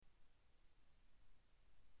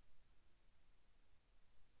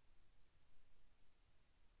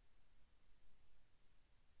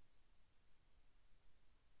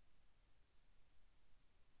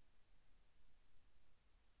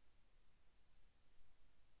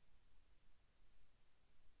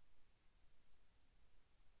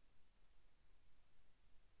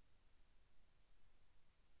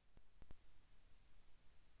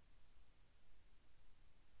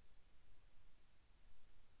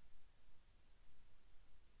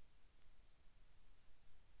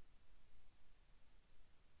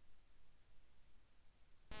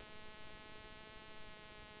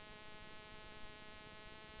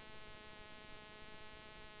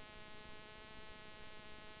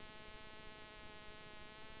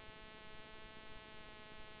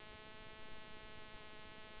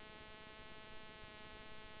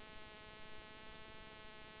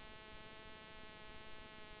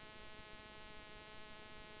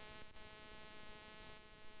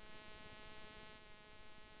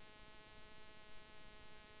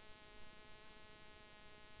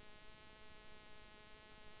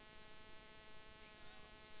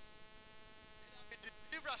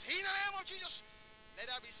wonders. In the name of Jesus. Let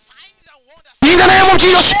there be signs and wonders. In the name of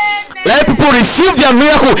Jesus. Let people receive their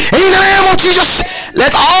miracle. In the name of Jesus.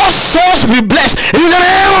 Let all souls be blessed. In the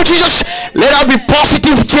name of Jesus. Let there be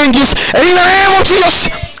positive changes. In the name of Jesus.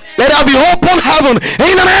 Let there be open heaven.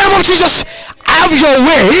 In the name of Jesus. Have your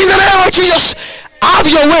way. In the name of Jesus. Have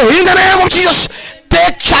your way. In the name of Jesus.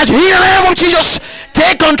 Take charge. In the name of Jesus.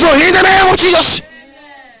 Take control. In the name of Jesus.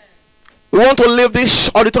 We want to live this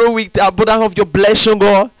auditory week, the abundance of your blessing,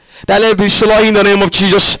 God. That let it be so in the name of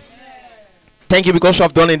Jesus. Thank you because you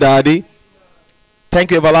have done it, Daddy.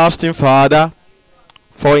 Thank you, everlasting Father.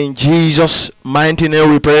 For in Jesus' mighty name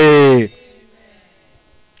we pray.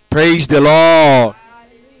 Praise the Lord.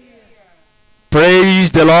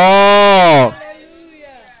 Praise the Lord.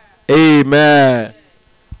 Amen.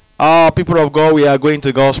 People of God, we are going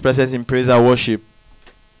to God's presence in praise and worship.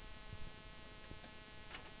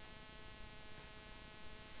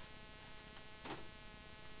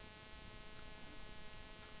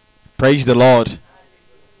 Praise the Lord.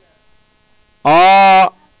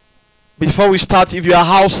 Before we start, if you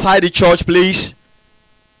are outside the church, please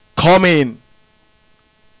come in.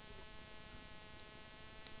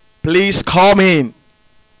 Please come in.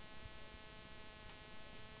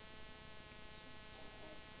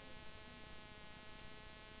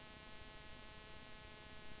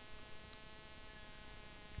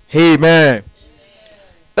 Amen.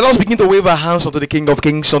 Let us begin to wave our hands unto the King of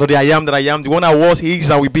Kings, unto the I am that I am, the one that was, he is,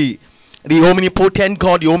 and will be. The omnipotent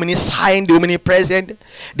God, the omniscient, the omnipresent,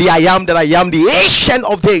 the I am that I am, the ancient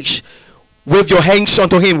of days. Wave your hands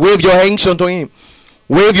unto him. Wave your hands unto him.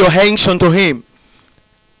 Wave your hands unto him.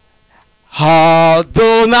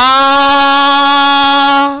 Adonai,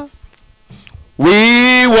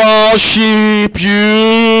 we worship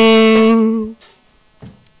you,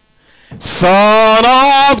 Son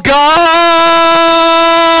of God.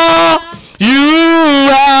 You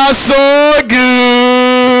are so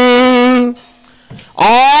good,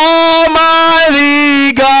 Almighty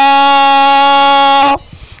God.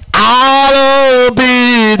 Hallowed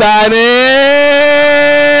be thy name.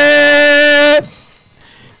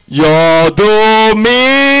 Your dominion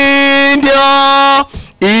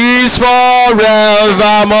is forevermore.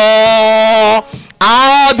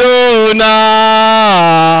 Adonai.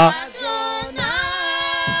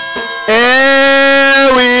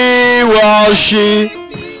 And we worship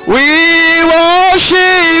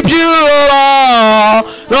you, Lord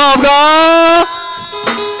of God.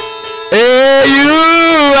 Hey,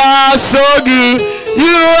 you are so good.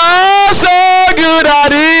 You are so good,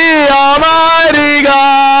 Daddy, Almighty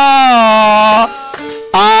God.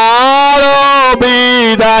 Hallowed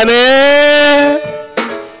be thy name.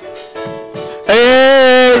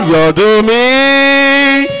 Hey, your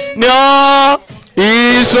dominion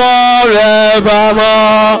is forevermore.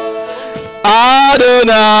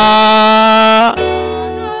 Adonai.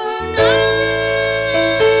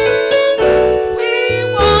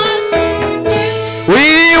 We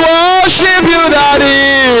worship you, Daddy.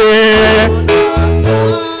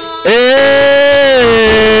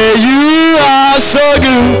 Hey, you are so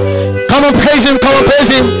good. Come and praise him. Come and praise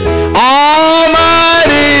him.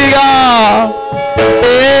 Almighty God.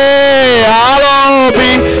 Hey, hallowed be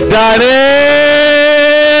thy name.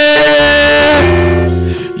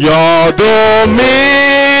 Your dominion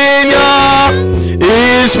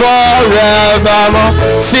is forevermore.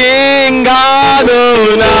 Sing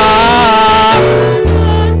Adonai.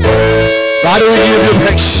 Daddy, we give you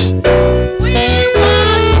praise.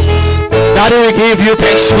 Daddy, we give you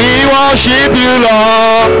praise. We worship you,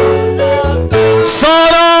 Lord. Son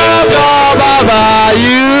of God, Baba,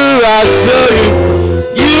 you are so good.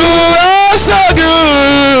 You are so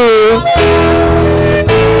good.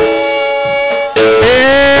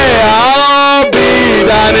 Hey, I'll be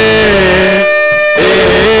thy name.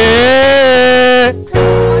 Hey,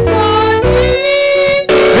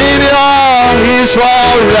 million is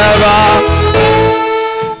forever.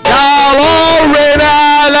 Thou Lord reign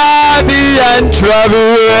at the end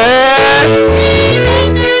trouble.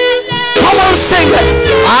 Come on, sing it.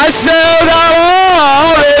 I said thou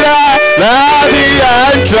Lord reign at the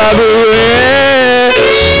end trouble.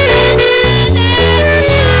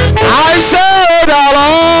 I said thou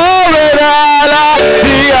Lord reign at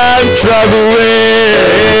the end trouble.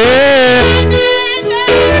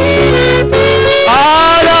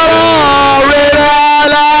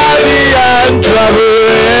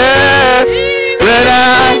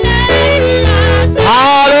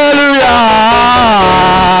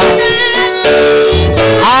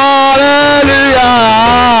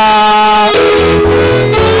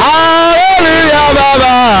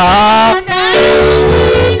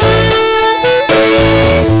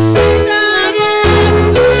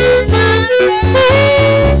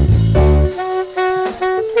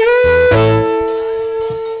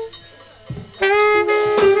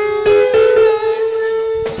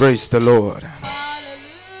 Praise the Lord.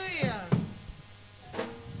 Hallelujah.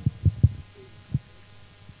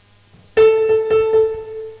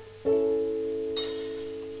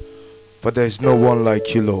 For there is no one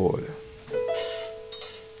like you, Lord.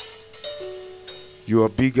 You are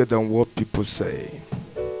bigger than what people say,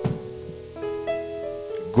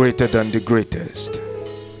 greater than the greatest.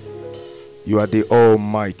 You are the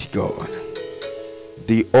Almighty God,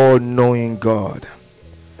 the all-knowing God.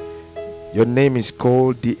 Your name is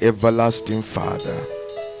called the Everlasting Father.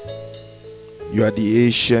 You are the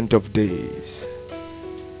Ancient of Days.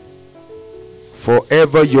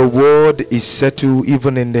 Forever your word is settled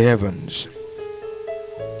even in the heavens.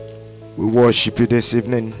 We worship you this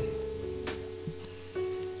evening.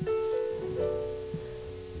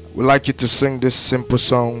 We'd like you to sing these simple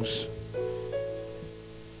songs.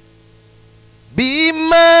 Be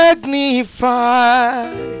magnified,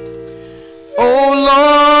 O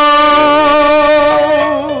Lord.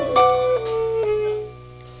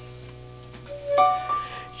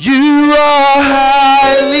 You are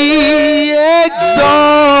highly exalted,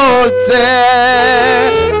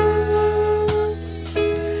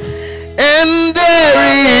 and there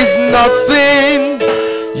is nothing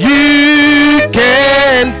you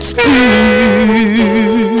can't do.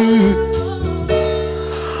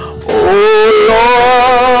 Oh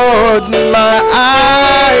Lord, my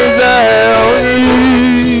eyes are on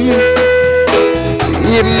you.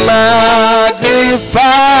 Be magnified,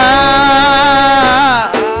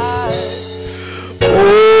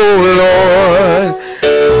 oh Lord,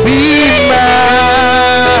 be magnified.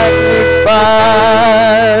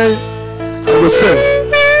 I will sing.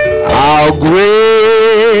 How great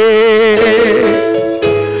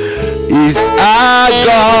is our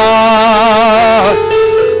God?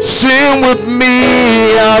 Sing with me.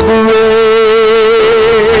 How great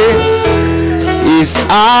is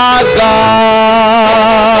our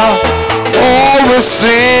God? Always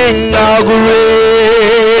sing. How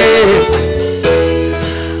great,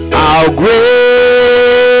 how great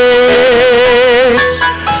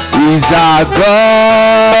is our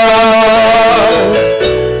God?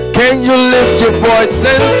 Can you lift your voice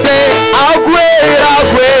and say, how great, how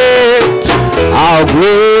great, how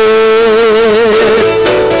great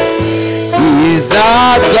is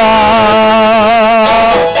our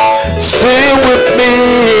God? Sing with me,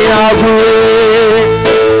 how great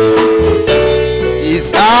is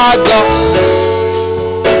our God?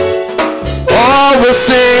 Oh, we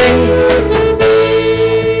sing,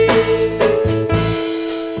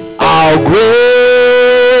 how great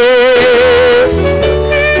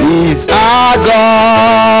is our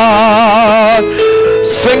God.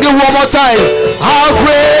 Sing it one more time. How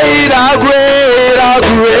great, how great, how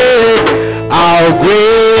great, how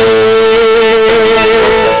great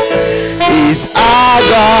is our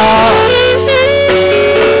God.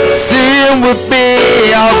 Sing with me.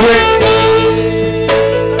 How great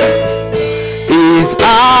is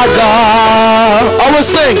our God? Always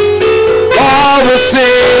sing. Always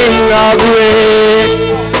sing. How great,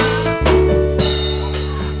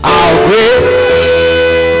 how great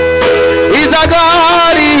is our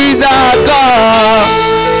God, is our God.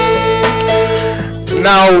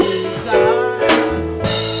 Now,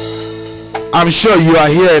 I'm sure you are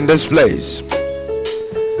here in this place.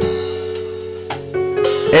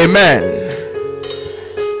 Amen.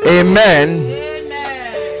 Amen.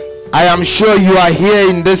 I am sure you are here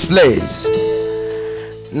in this place.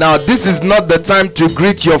 Now, this is not the time to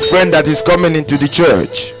greet your friend that is coming into the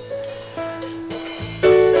church.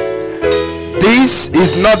 This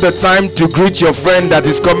is not the time to greet your friend that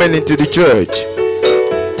is coming into the church.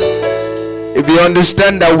 If you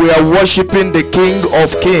understand that we are worshiping the King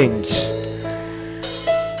of Kings,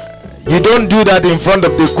 you don't do that in front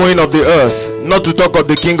of the Queen of the earth, not to talk of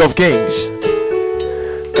the King of Kings.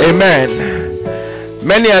 Amen.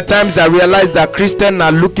 Many a times I realize that Christians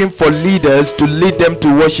are looking for leaders to lead them to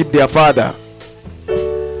worship their Father.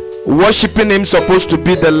 Worshiping Him is supposed to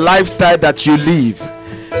be the lifestyle that you live.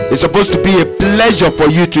 It's supposed to be a pleasure for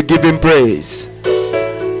you to give Him praise.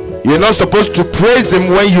 You're not supposed to praise Him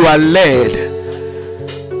when you are led.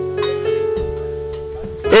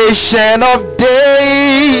 Ancient of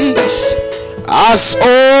days, as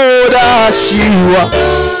old as you are.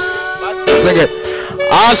 Sing it.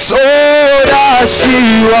 As old as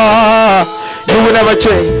you are, you will never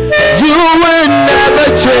change. You will never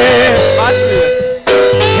change.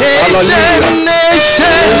 Ancient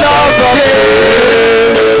nation of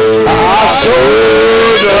days, as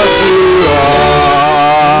old as you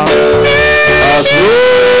are, as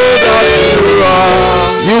old as you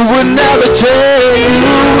are, you will never change.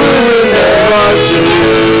 You will never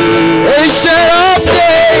change. Ancient of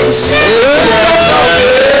days, ancient of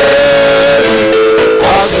days.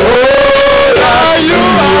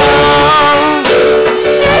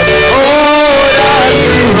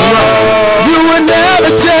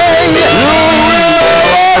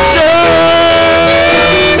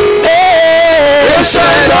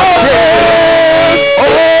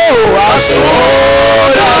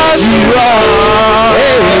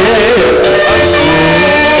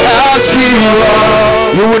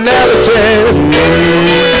 will never change.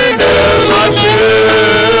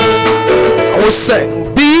 I will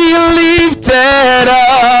sing, be lifted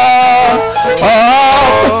up,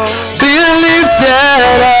 oh, be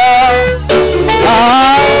lifted up,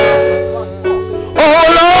 oh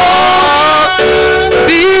Lord,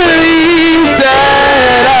 be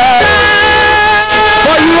lifted up,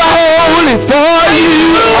 for you are holy, for you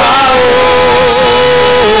are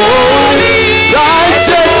holy,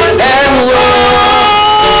 righteous and worthy,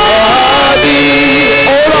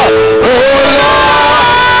 oh Lord,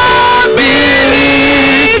 be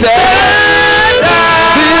lifted,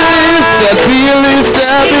 be lifted, be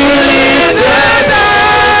lifted, be lifted.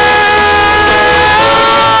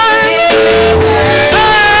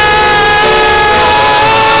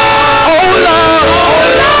 Oh Lord,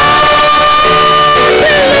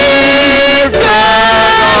 be lifted.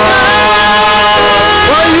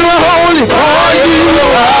 For you are holy, for you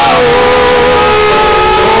are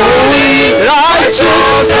holy,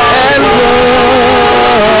 righteous and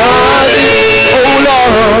worthy. Oh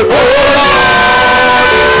Lord,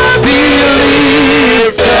 be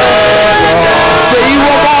lifted. Say it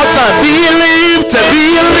one more time. Be lifted, be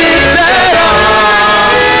lifted up.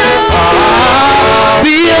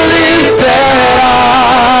 Be lifted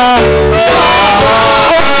up.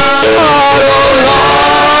 Oh Lord,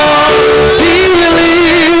 be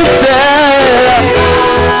lifted up.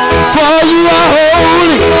 For you are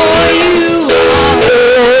holy,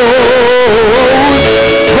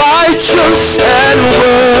 righteous and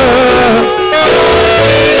worthy.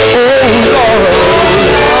 Oh Lord,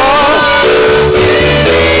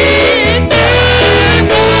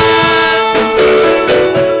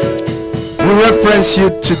 we reference you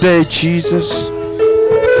today, Jesus.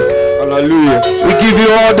 Hallelujah. We give you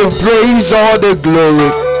all the praise, all the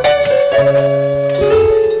glory.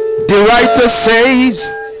 The writer says,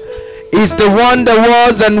 is the one that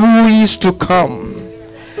was and who is to come.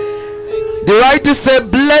 The writer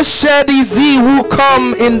said, blessed is he who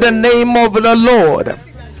come in the name of the Lord.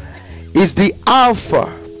 Is the Alpha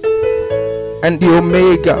and the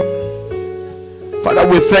Omega. Father,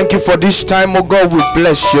 we thank you for this time, oh God. We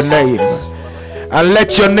bless your name and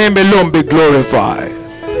let your name alone be glorified.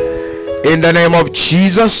 In the name of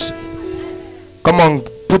Jesus. Come on,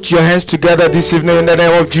 put your hands together this evening in the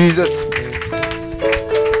name of Jesus.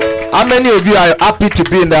 How many of you are happy to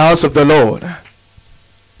be in the house of the Lord?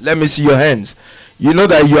 Let me see your hands. You know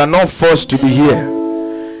that you are not forced to be here.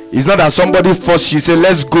 It's not that somebody forced you, say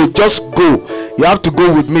let's go, just go. You have to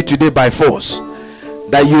go with me today by force.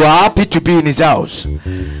 That you are happy to be in his house.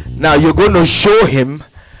 Now you're going to show him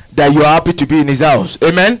that you are happy to be in his house.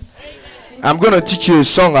 Amen. I'm going to teach you a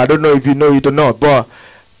song. I don't know if you know it or not, but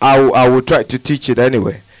I will try to teach it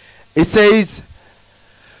anyway. It says,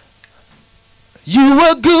 you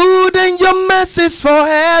are good and your mercy is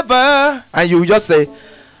forever. And you just say,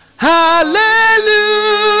 hallelujah.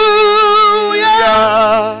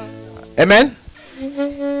 Amen.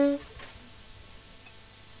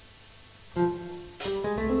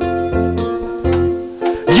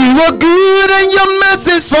 You are good and your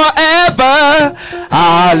mercy is forever.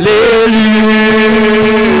 Hallelujah.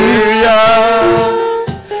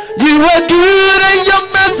 You are good and your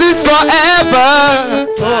mercy is forever.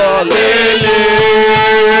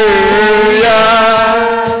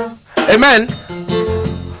 Hallelujah. Amen.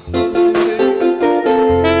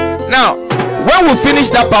 Now, when we finish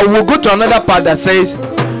that part, we'll go to another part that says,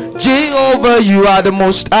 Jehovah, you are the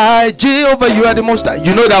most high. Jehovah, you are the most high.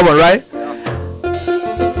 You know that one, right?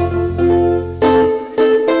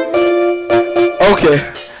 Okay.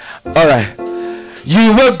 Alright.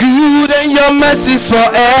 You were good and your mercy's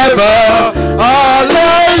forever.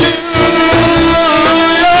 Hallelujah.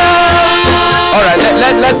 Alright,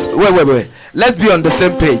 let's wait. Let's be on the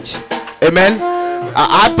same page. Amen.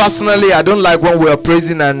 I personally, I don't like when we are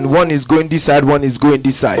praising and one is going this side, one is going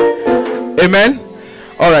this side. Amen.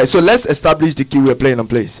 Alright, so let's establish the key we're playing on,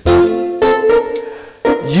 please.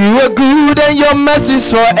 You are good and your mercy's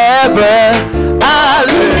forever.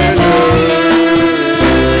 Hallelujah.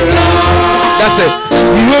 That's it.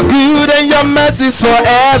 You are good and your mercy's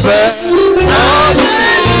forever.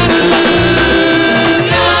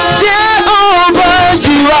 Jehovah,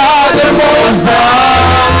 you are the most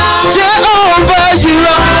high. Jehovah, you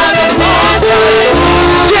are the most high.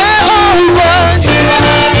 Jehovah, you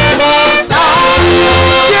are the most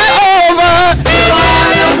high. Jehovah, you are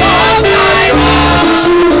the most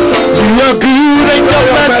high. You are good and your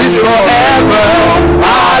mercy's forever.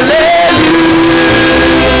 Hallelujah.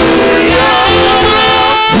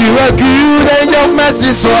 You are good and your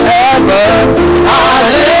mercy's forever.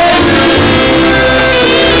 Hallelujah.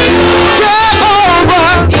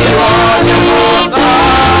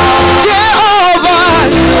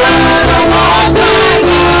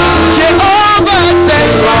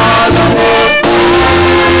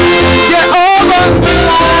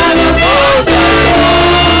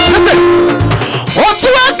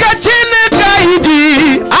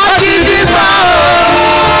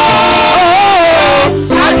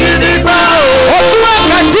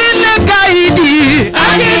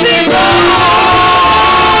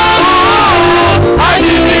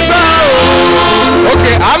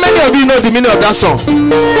 that song.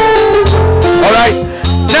 All right.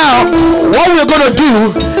 Now, what we're going to do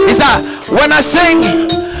is that when I sing,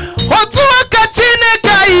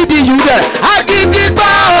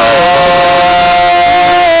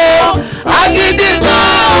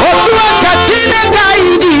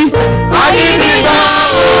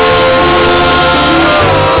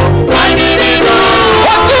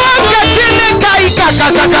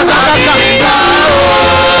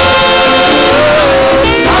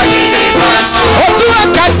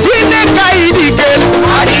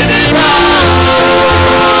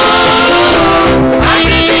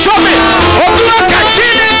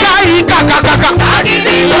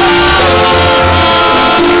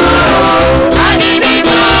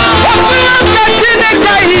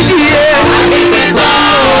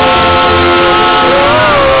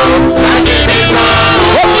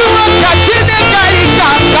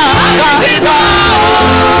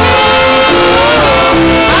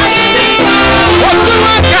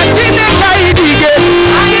 kò má sọ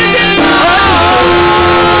lọ́rùn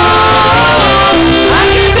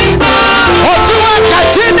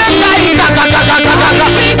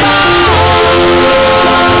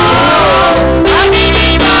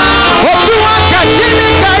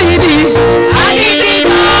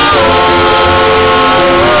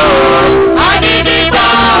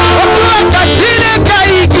bí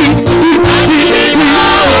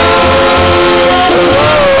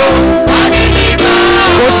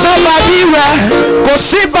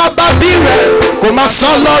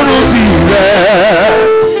rẹ̀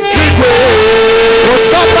ìwé kò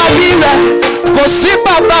sọ́ba bí rẹ̀ kò sí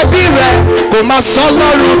bàbá bí rẹ̀ kò má sọ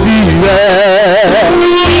lọ́rùn bí rẹ̀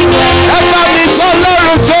ẹ bá mi gbọ́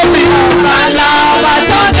lọ́rùn tóbi Bàlá ọba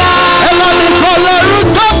tó ga. ẹ bá mi gbọ́ lọ́rùn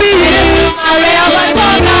tóbi Ààrẹ ọba tó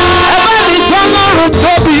ga. ẹ bá mi gbọ́ lọ́rùn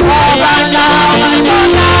tóbi Bàlá ọba tó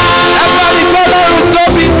ga. ẹ bá mi gbọ́ lọ́rùn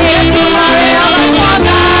tóbi Ààrẹ ọba tó ga.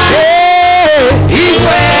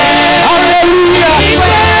 ìwé hallelujah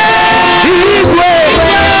ìwé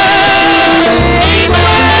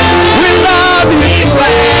we love you we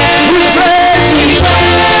praise you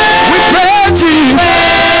we praise you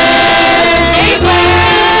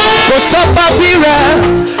kò sọ́ba bí rẹ̀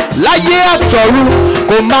láyé àtọ̀run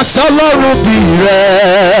kò má sọ lọ́rùn bí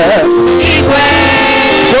rẹ̀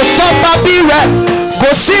kò sọ́ba bí rẹ̀ kò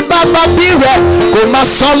sí bàbá bí rẹ̀ kò má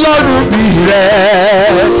sọ lọ́rùn bí rẹ̀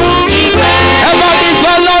ẹ bá mi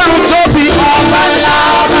gbọ́ lọ́rùn tóbi Bàlá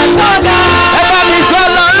ọba tó ga. ẹ bá mi gbọ́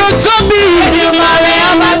lọ́rùn tóbi Ààrẹ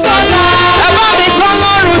ọba tó ga. ẹ bá mi gbọ́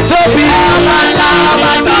lọ́rùn tóbi Bàlá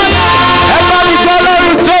ọba tó ga. ẹ bá mi gbọ́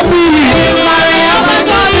lọ́rùn tóbi Ààrẹ ọba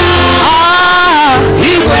tó ga.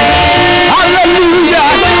 ìwé hallelujah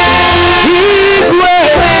ìwé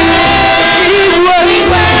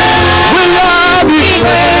we love you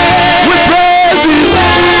we praise you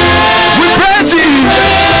we praise you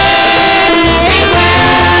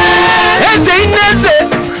eze ineze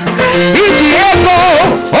ịdị ego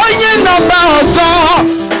onye nọba ọzọ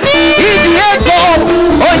ịdị ego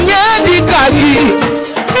onye dịka gị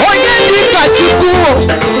onye dịka Chukwu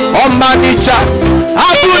ọmalịcha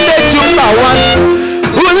abụ na-eji mkpawa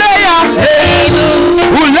ule ya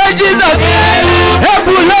ule Jizọs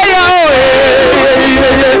ebule ya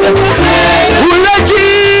ule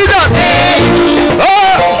Jizọs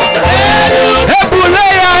ebule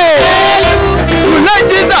ya ule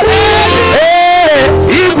Jizọs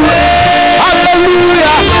igwe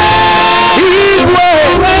hallelujah igwe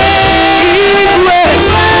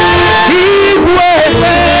igwe igwe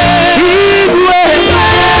igwe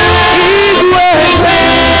igwe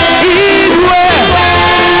igwe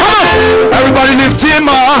come on everybody lift him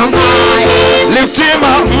up lift him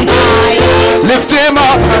up lift him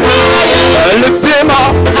up lift him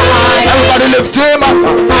up everybody lift him up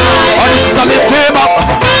all the sisters lift him up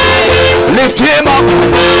lift him up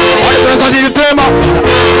all the brothers lift him up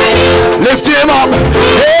lift him up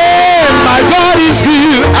hey my God is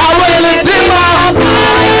good I will lift him up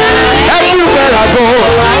everywhere I go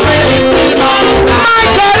my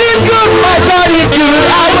God is good my God is good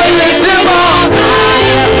I will lift him up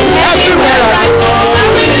everywhere I go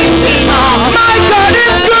my God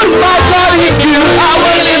is good my God is good I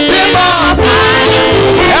will lift him up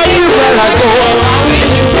everywhere I go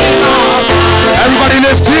everybody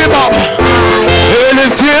lift him up hey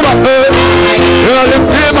lift him up hey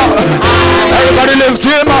lift him up everybody lift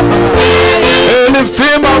him up hey lift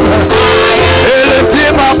him up hey lift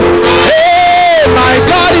him up hey my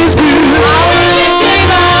God is good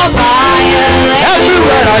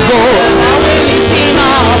everywhere I go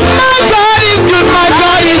my God is good my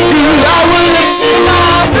God is good I will lift him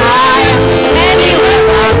up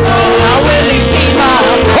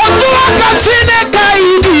otu aka Chineke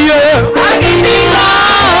ịdị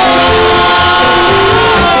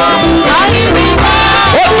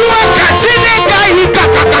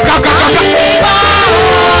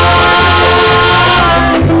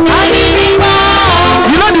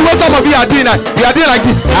Now you are doing like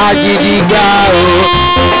this. Agidiga.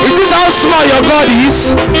 Is this how small your God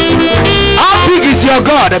is? How big is your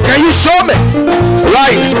God? Can you show me?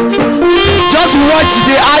 Right. Just watch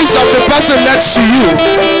the eyes of the person next to you.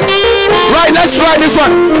 Right, let's try this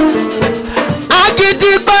one.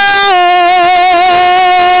 Agidiga.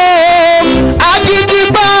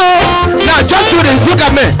 Agidiga. Now just do this. Look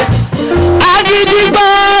at me. Agidiga.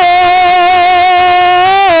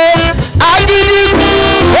 Agidiga.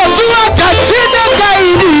 Otua kachine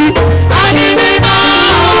kaidi. Agidiga.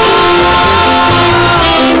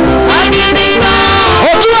 Agidiga.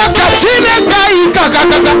 Otua kachine kai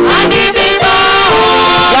kakakaka. Agidiga.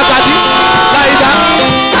 Like this. Like that.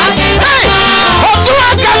 Hey. Otua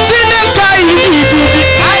kachine kaidi.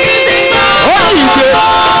 Agidiga. Ojibe.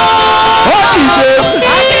 Ojibe.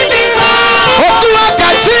 Agidiga. Otua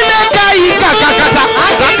kachine kai kakakaka.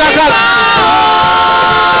 Kakaka.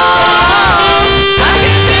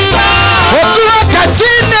 Agidiga. Otua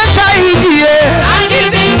kachine kaidi.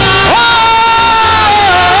 Agidiga. Oh.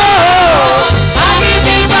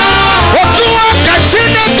 Agidiga. Otua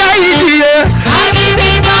kachine kaidi.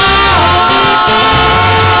 Agidiga.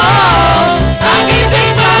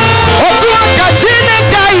 Agidiga. Otua kachine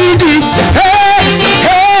kaidi. Hey.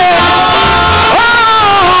 Hey. Oh.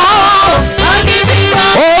 Agidiga.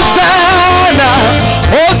 Hosanna,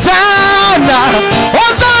 Hosanna,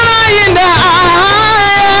 Hosanna in the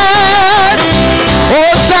highest.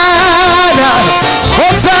 Hosanna,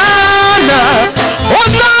 Hosanna,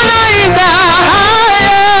 Hosanna in the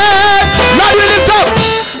highest. Lord, we lift up,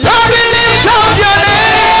 Lord, we lift up your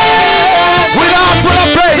name with our full of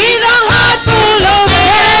praise. With a heart full of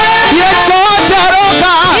praise. Be exalted, oh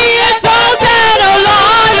God. Be exalted, O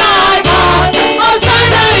Lord our God.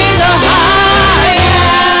 Hosanna in the highest.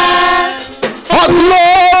 All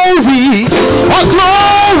glory, all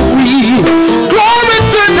glory, glory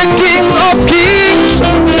to the King of Kings.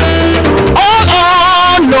 All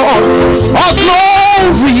honor, all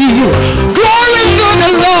glory, glory to the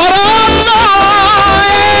Lord of Lords.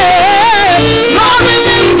 Lord, we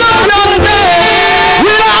lift up your name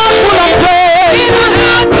with a heart full of praise. With a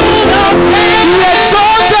heart full of praise. Be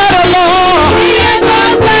exalted, O Lord. Be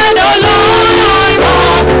exalted, O Lord our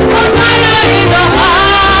God. Hosanna in the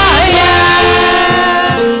highest.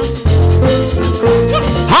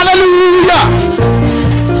 Hallelujah.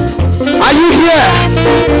 Are you here?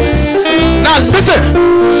 Now listen.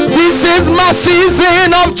 This is my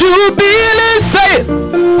season of jubilee. Say it.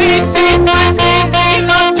 This is my season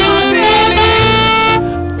of jubilee.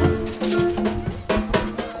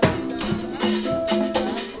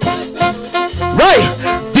 Right.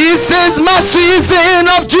 This is my season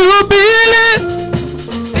of jubilee.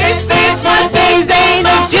 This is my season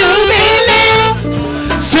of jubilee.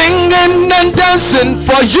 Singing and dancing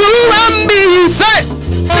for you and me. Say it.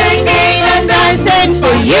 Singing and dancing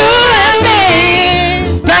for you and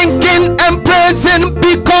me. Thanking and praising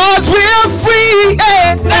because we are free.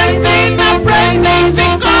 eh. Dancing and praising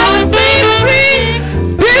because we're free.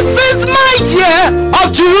 This is my year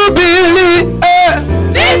of jubilee. eh.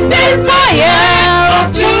 This is my year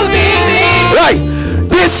of jubilee. Right.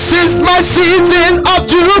 This is my season of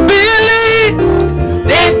jubilee.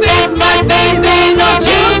 This is my season of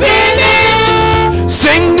jubilee.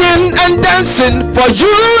 Singing and dancing for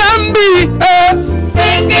you and me. eh.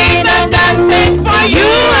 Singing and dancing for you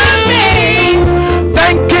and me.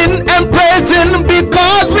 Thanking and praising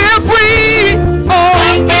because we're free. Oh,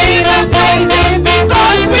 Thanking and praising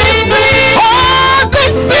because we're free. oh,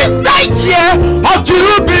 this is the year of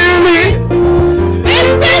jubilee. This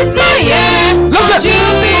is my year Listen. of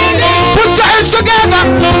jubilee. Put your hands together.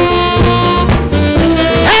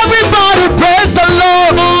 Everybody praise the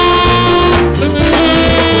Lord.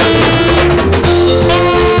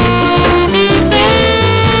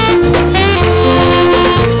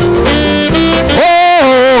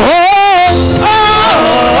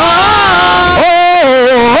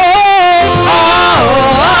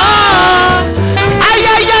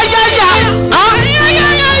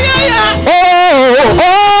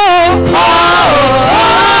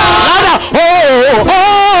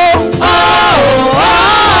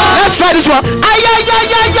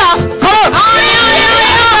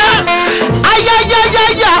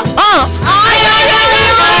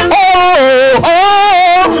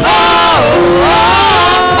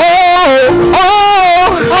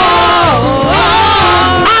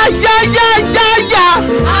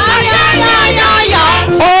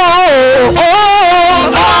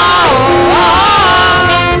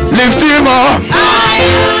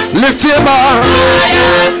 Lift him up.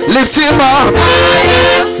 Lift him up.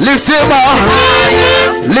 Lift him up.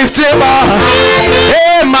 Lift him up.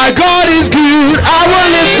 Hey, my God is good. I will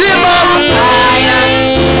lift him up.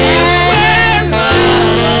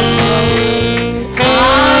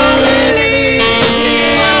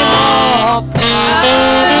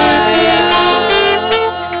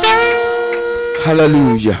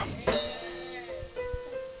 Hallelujah.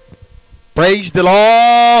 Praise the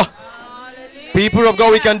Lord. People of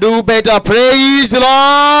God, we can do better. Praise the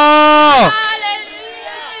Lord.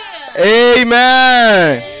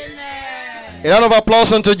 Amen. A round of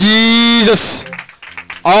applause unto Jesus.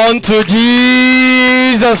 Unto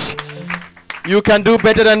Jesus. You can do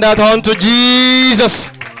better than that. Unto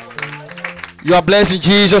Jesus. You are blessed in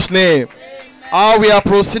Jesus' name. We are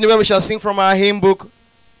proceeding where we shall sing from our hymn book.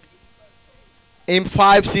 Hymn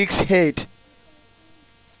 568.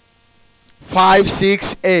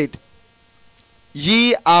 568.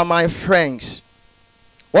 Ye are my friends.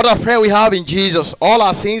 What a friend we have in Jesus. All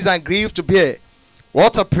our sins and grief to bear.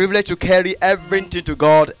 What a privilege to carry everything to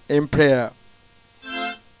God in prayer.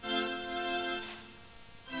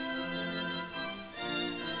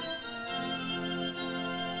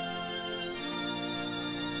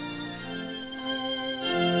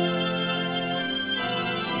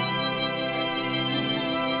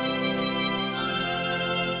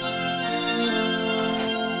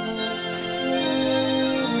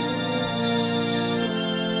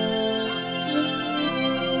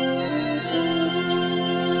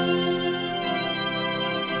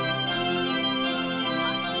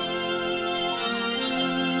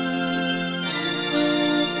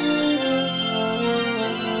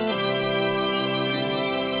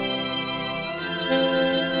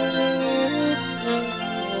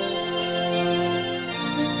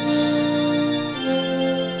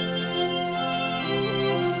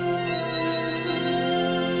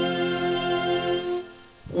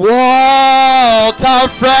 What a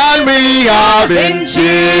friend we have in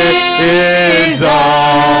Jesus.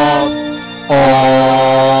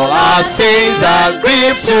 All our sins and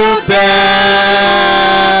grief to bear.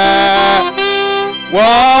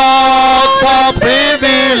 What a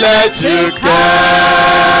privilege to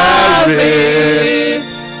carry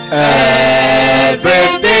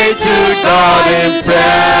everything to God in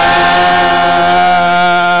prayer.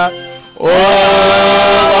 Oh,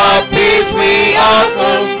 what peace we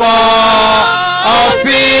often fall our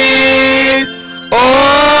feet.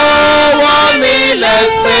 Oh, what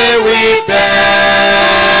needless pain we bear.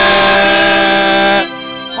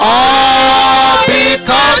 All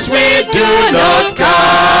because we do not carry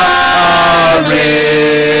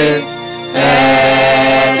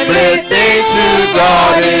everything to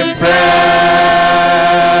God in prayer.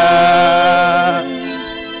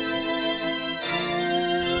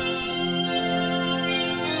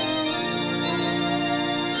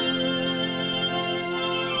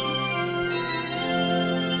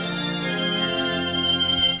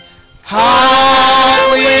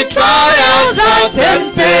 How we trials and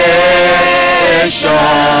temptations,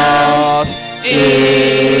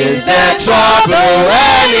 is there trouble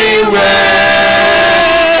anywhere?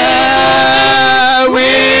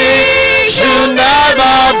 We should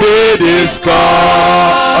never be discouraged.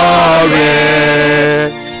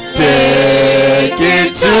 Take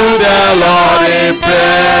it to the Lord in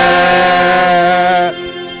prayer.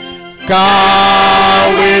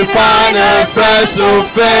 Can we find a friend so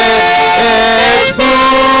faithful,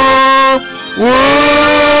 who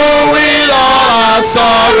will all our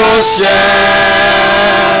sorrows share?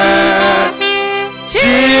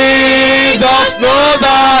 Jesus knows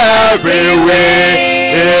our every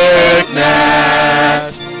weakness.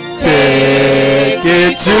 Take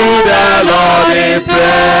it to the Lord in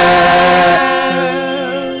prayer.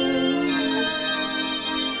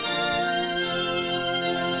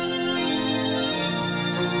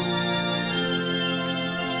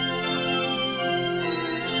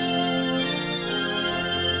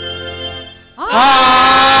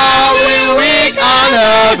 How we weak and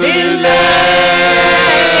heavy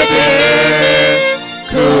laden,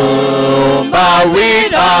 come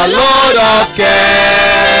with our load of care.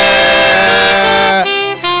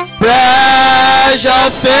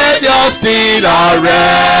 Precious Savior, still our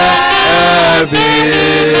heavy.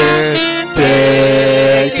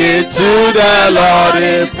 Take it to the Lord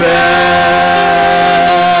in prayer.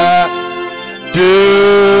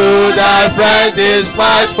 Do thy friends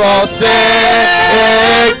despise, forsake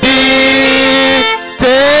thee?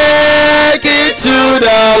 Take it to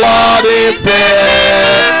the Lord in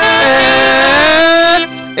prayer.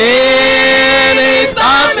 In his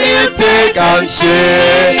arms he'll take and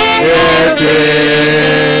shake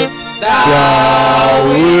thee. Thou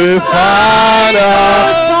wilt find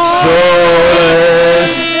us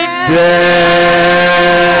solace there.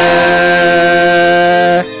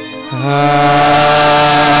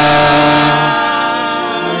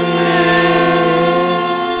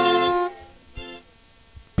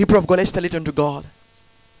 People of God, let's tell it unto God.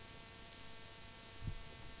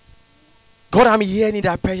 God, I'm here in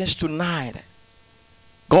thy presence tonight.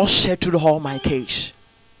 God settled all my case.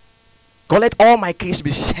 God, let all my case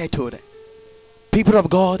be settled. People of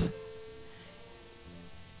God,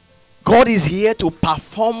 God is here to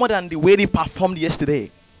perform more than the way He performed yesterday.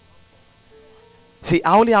 See,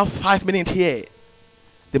 I only have 5 minutes here.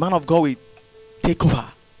 The man of God will take over.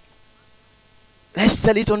 Let's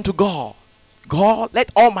tell it unto God. God, let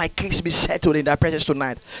all my case be settled in thy presence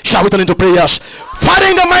tonight. Shall we turn into prayers? Father,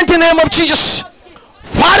 in the mighty name of Jesus.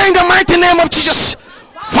 Father, in the mighty name of Jesus.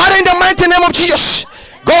 Father, in the mighty name of Jesus.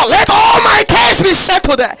 God, let all my case be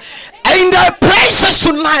settled in thy presence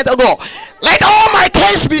tonight, oh God. Let all my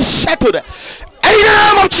case be settled in the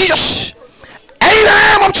name of Jesus. In the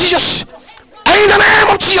name of Jesus. In the name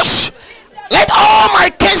of Jesus. Let all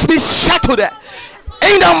my case be settled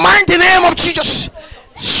in the mighty name of Jesus.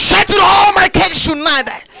 Settle all my case tonight.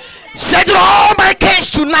 Settle all my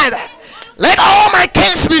case tonight. Let all my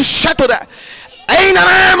case be settled in the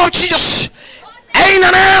name of Jesus. In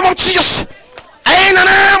the name of Jesus. In the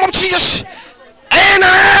name of Jesus. In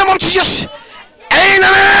the name of Jesus. In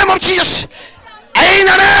the name of Jesus. In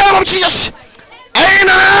the name of Jesus. In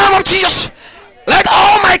the name of Jesus. Let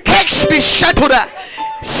all my case be settled.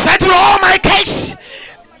 Settle all my case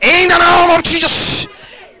in the name of Jesus.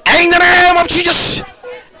 In the name of Jesus.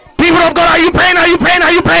 People of God, are you praying? Are you praying?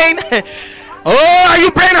 Are you praying? Oh, are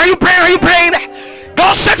you praying? Are you praying? Are you praying?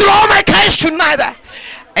 God, settle all my case tonight.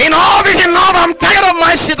 In all this and all, I'm tired of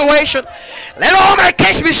my situation. Let all my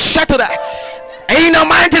case be settled in the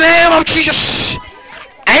mighty name of Jesus.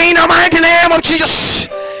 In the mighty name of Jesus.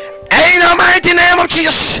 In the mighty name of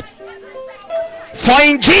Jesus. For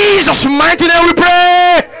in Jesus' mighty name we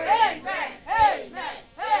pray. Amen. Amen.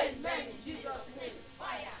 Amen. In Jesus' name.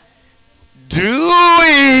 Fire. Do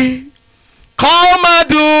it. Come and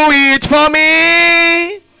do it for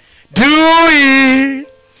me. Do it.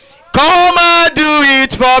 Come and do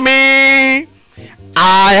it for me.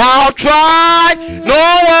 I have tried. No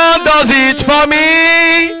one does it for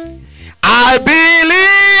me. I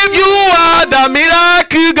believe you are the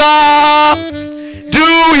miracle God. Do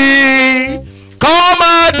it. Come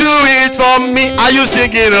and do it for me. Are you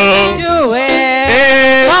singing? Do it.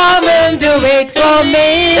 Hey. Come and do it for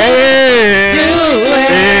me. Hey. Do it.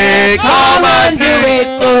 Hey. Come and do it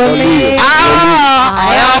for me.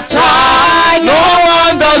 I have tried. No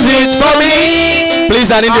one does it for me. Please,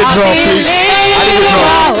 I need a drum, please. I need a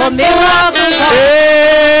drum.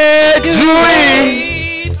 Hey, do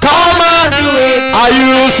it. Come and do it. Are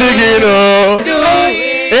you singing? Do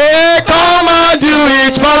it. Hey, come and do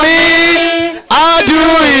it for me. I do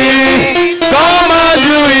it. Come and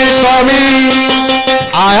do it for me.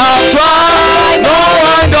 I have tried. No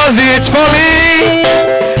one does it for me.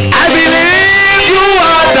 I believe you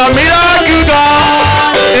are the miracle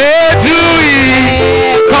God. Hey, do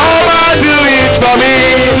it. Come and do it for me.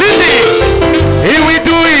 Listen. He will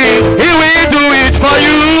do it. He will do it for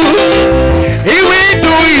you. He will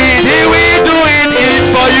do it. He will do it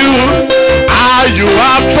for you. Ah, you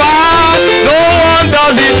have tried. No one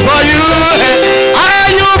does it for you.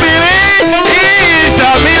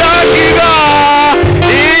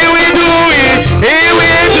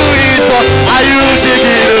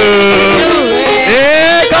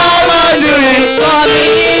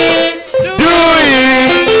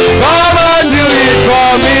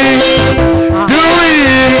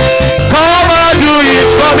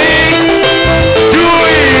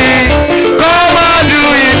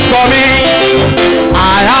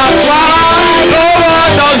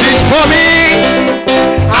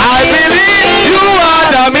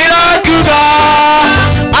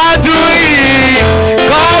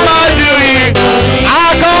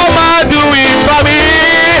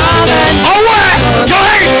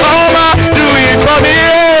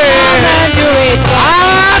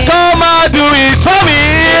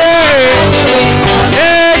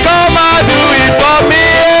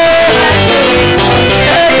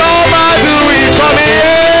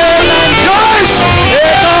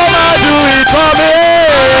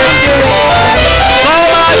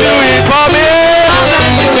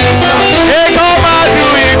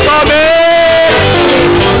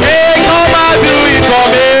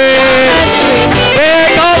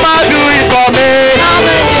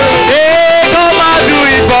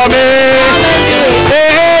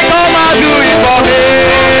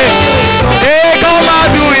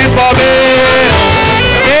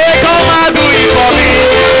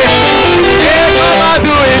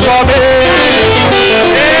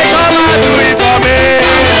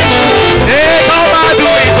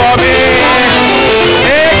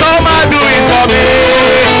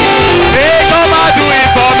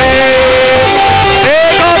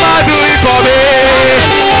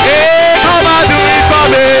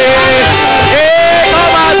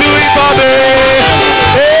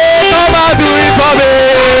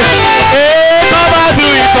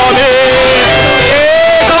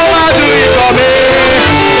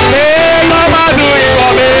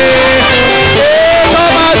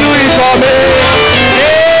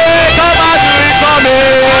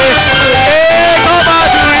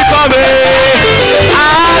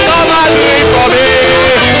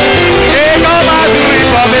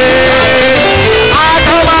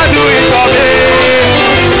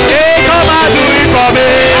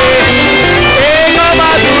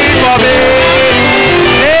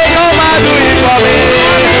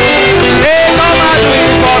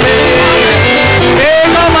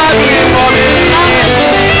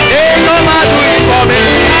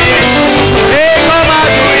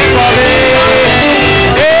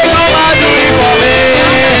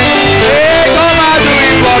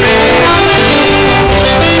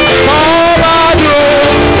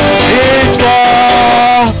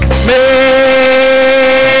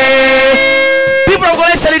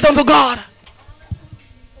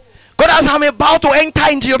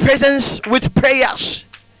 enter into your presence with prayers.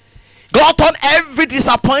 God, turn every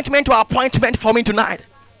disappointment to appointment for me tonight.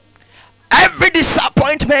 Every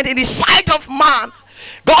disappointment in the sight of man,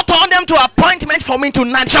 God, turn them to appointment for me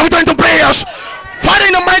tonight. Shall we turn to prayers? Father,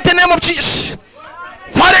 in the mighty name of Jesus.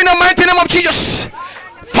 Father, in the mighty name of Jesus.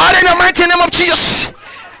 Father, in the mighty name of Jesus.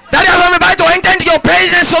 That is I'm about to enter into your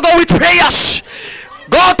presence, so go with prayers.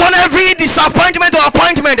 God, turn every disappointment to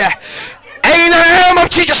appointment. In the name of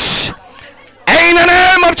Jesus. In the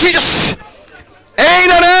name of Jesus. In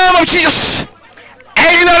the name of Jesus.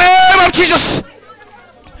 In the name of Jesus.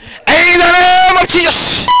 In the name of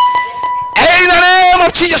Jesus. In the name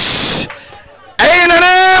of Jesus. In the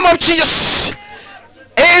name of Jesus.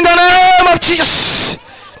 In the name of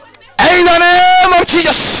Jesus. In the name of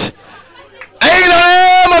Jesus. In the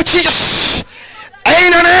name of Jesus.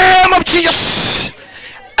 In the name of Jesus.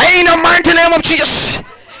 In the mighty name of Jesus.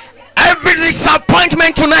 Every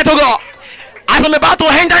disappointment tonight, oh God, as I'm about to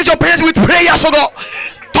enter into your presence with prayers, oh God,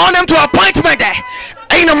 turn them to appointment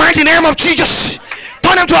in the mighty name of Jesus.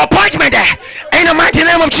 Turn them to appointment in the mighty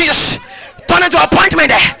name of Jesus. Turn them to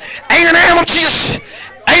appointment in the name of Jesus.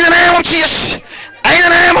 In the name of Jesus. In the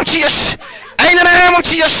name of Jesus. In the name of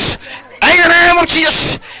Jesus. In the name of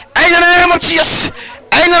Jesus. In the name of Jesus.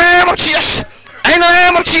 In the name of Jesus. In the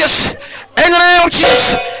name of Jesus. In the name of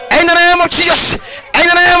Jesus. In the name of Jesus. In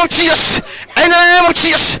the name of Jesus. In the name of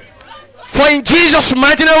Jesus. For in Jesus'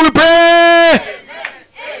 mighty name we pray.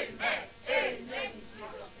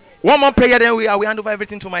 One more prayer, then we hand over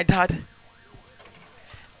everything to my dad.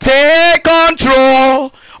 Take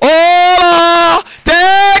control, oh Lord,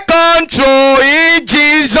 take control in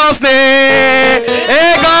Jesus' name.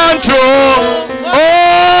 Take control,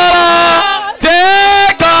 oh Lord,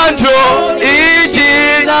 take control in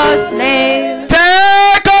Jesus' name.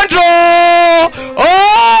 Take control, oh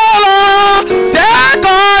Lord, take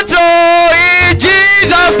control in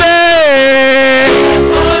Jesus' name.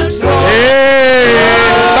 Hey,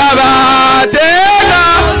 Baba, take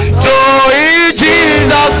control in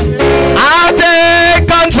Jesus. I'll take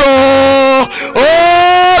control. Oh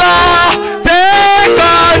Lord, take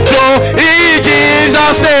control in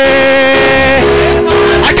Jesus' name.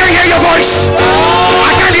 I can't hear your voice.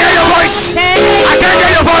 I can't hear your voice. I can't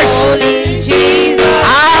hear your voice.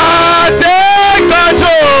 I'll take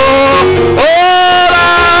control. Oh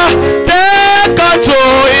Lord, take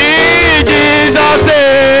control in Jesus'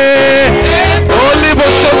 name. Only for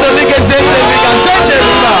show the league is in the league.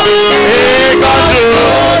 Take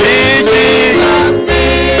control in Jesus' name.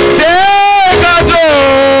 Take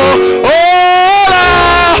control. Oh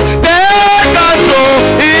Lord, take control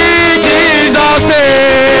in Jesus'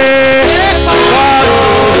 name.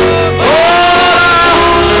 Oh Lord,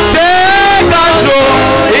 take control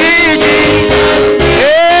in Jesus'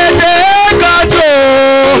 name. Take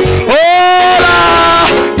control. Oh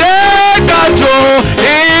Lord, take control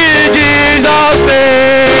in Jesus'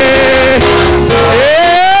 name.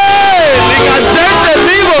 Hey, Likasente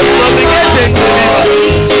libos, Likasente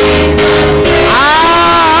libos.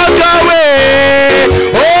 Have your way,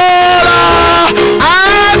 oh Lord,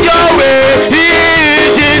 have your way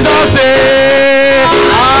in Jesus' name.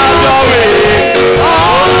 Have your way,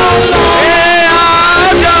 oh Lord,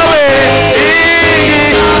 have your way in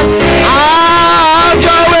Jesus' name. Have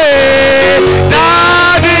your way,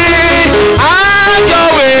 Daddy, have your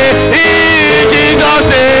way in Jesus'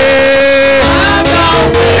 name.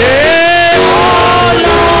 Hey, oh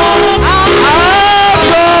Lord, have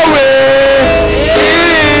your way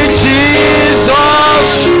in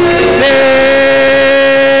Jesus' name.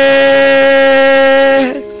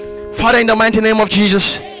 Father, in the mighty name of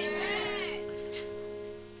Jesus,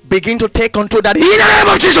 begin to take control that in the name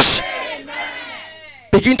of Jesus.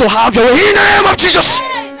 Begin to have your way in the name of Jesus.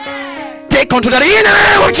 Take control that in the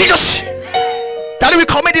name of Jesus. Daddy, we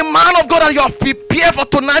commit the man of God that you have prepared for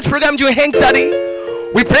tonight's program to your hands, Daddy.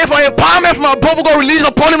 We pray for empowerment from above, God, release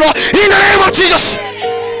upon him, Lord, in the name of Jesus.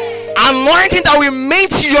 Anointing that we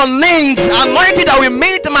meet your names, anointing that we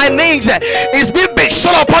meet my names, is being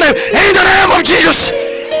bestowed upon him in the name of Jesus.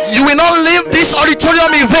 You will not leave this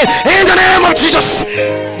auditorium in vain in the name of Jesus.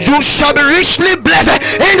 You shall be richly blessed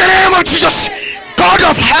in the name of Jesus. God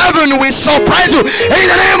of heaven will surprise you in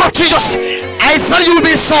the name of Jesus. I said you will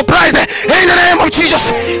be surprised in the name of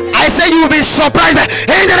Jesus. I said you will be surprised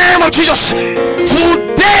in the name of Jesus.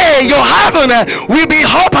 Today your heaven will be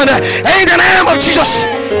opened in the name of Jesus.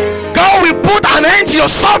 God will put an end to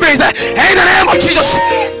your sufferings in the name of Jesus,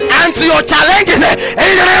 and to your challenges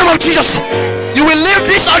in the name of Jesus. You will leave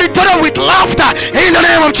this auditorium with laughter in the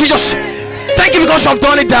name of Jesus. Thank you because you have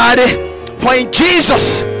done it, Daddy. For in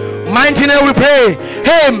Jesus' mighty name we pray.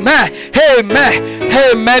 Amen. Amen.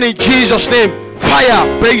 Amen. In Jesus' name.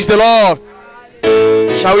 Fire. Praise the Lord.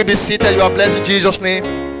 Shall we be seated? You are blessed in Jesus' name.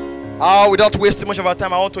 Without wasting much of our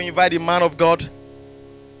time, I want to invite the man of God,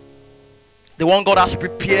 the one God has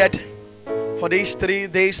prepared for these 3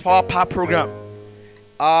 days Power Pack program,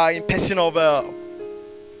 in person of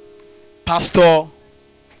Pastor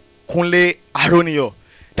Kunle Aronio.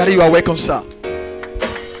 Daddy, you are welcome, sir.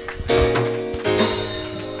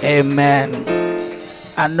 Amen.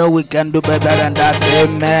 I know we can do better than that.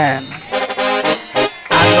 Amen.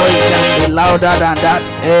 I know it can be louder than that.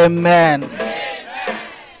 Amen.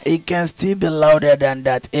 It can still be louder than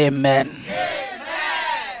that. Amen.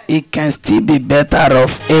 It can still be better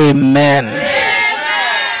off. Amen.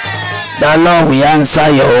 The Lord will answer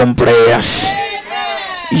your own prayers.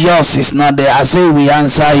 Yours is not there. I say we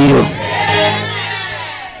answer you.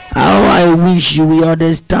 How I wish you will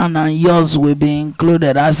understand and yours will be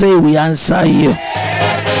included. I say we answer you.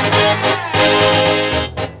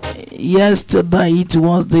 Yesterday it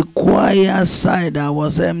was the choir side that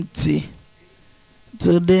was empty.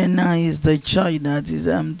 Today now is the church that is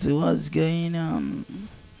empty. What's going on?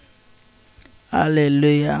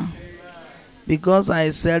 Hallelujah. Because I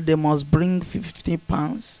said they must bring 50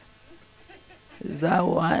 pounds. Is that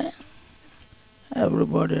why?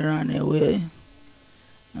 Everybody ran away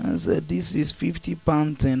and said, this is 50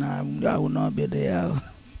 pounds and I will not be there.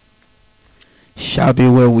 Shall be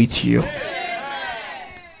well with you.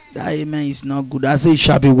 That amen is not good. I say it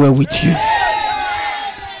shall be well with you.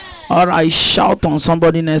 Alright, shout on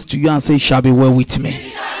somebody next to you and say it shall be well with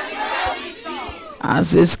me. I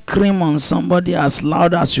say scream on somebody as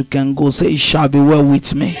loud as you can go. Say it shall be well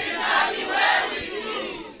with me.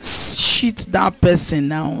 Shit that person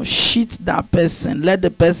now. Shit that person. Let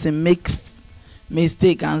the person make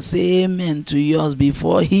mistake and say amen to yours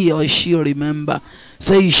before he or she remember.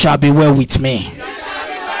 Say it shall be well with me.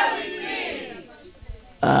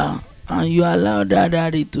 And you allow that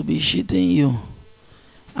daddy to be shitting you.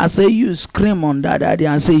 I say you scream on that daddy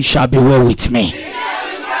and say it shall be well with me.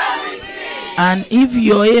 And if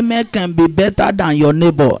your amen can be better than your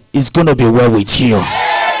neighbor, it's going to be well with you.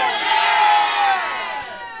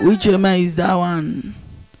 Which amen is that one?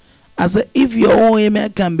 I say if your own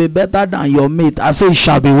amen can be better than your mate, I say it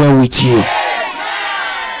shall be well with you.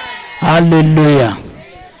 Hallelujah.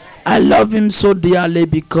 I love him so dearly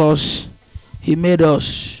because he made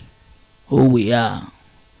us who we are.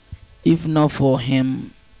 If not for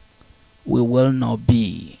him, we will not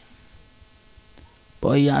be.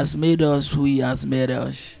 But he has made us who he has made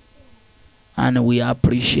us. And we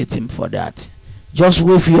appreciate him for that. Just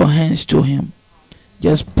wave your hands to him.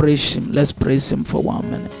 Just praise him. Let's praise him for 1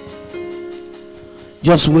 minute.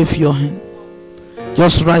 Just wave your hand.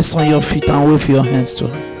 Just rise on your feet and wave your hands to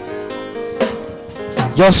him.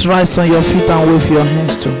 Just rise on your feet and wave your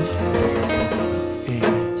hands to him.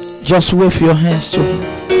 Just wave your hands to him.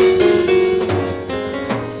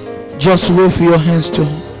 Just wave your hands to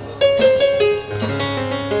him.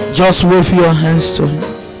 Just wave your hands to him.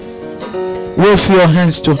 Wave your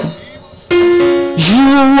hands to him.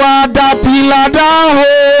 You are the pillar that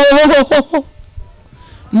holds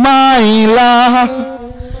my life.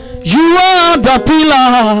 You are the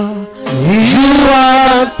pillar. You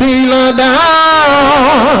are the pillar that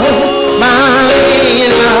holds my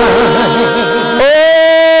life.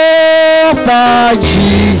 Oh, Star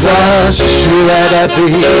Jesus, you are the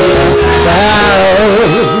pillar that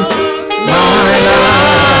holds my life.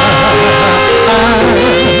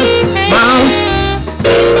 My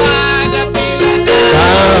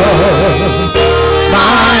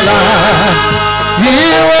life, you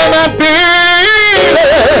are the pillar.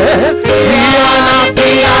 You are the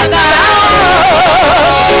pillar that holds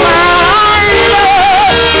my life. You are the pillar. You are the pillar.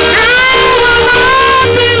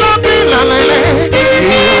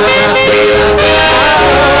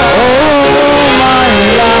 Oh my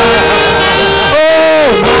life. Oh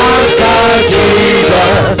Master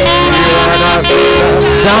Jesus, you are the pillar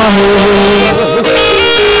that holds.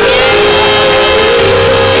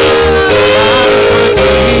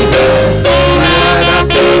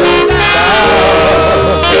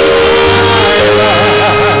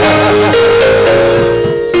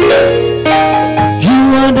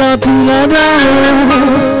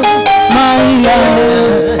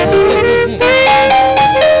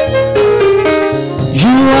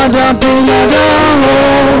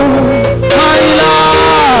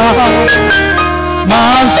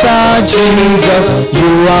 Jesus,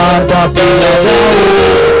 you are the pillar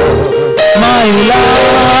my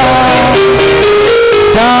life.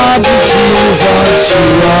 Daddy Jesus, you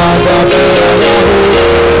are the pillar.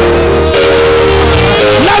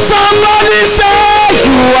 Let somebody say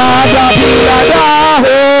you are the pillar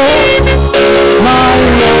my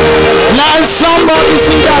life. Let somebody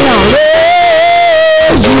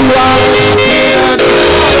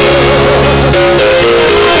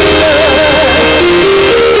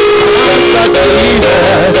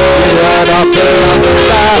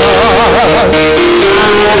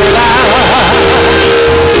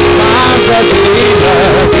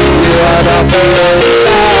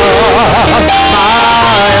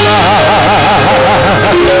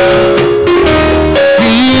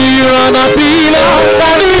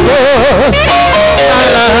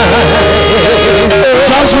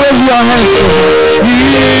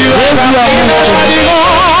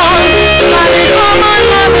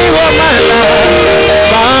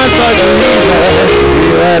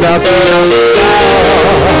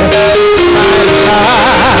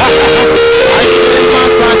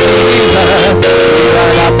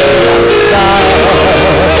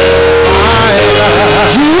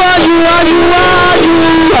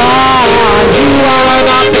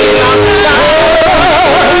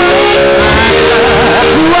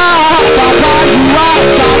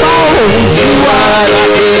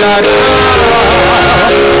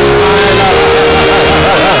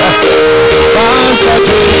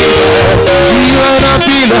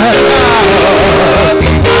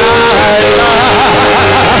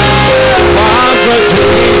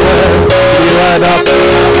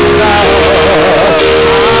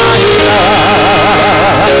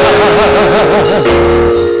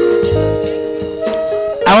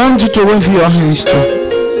to wave your hands to.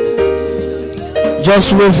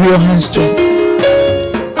 Just wave your hands to.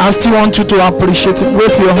 I still want you to appreciate it.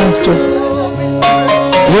 Wave your hands to.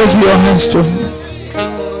 Wave your hands to.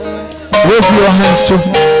 Wave your hands to.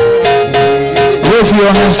 Wave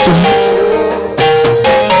your hands to.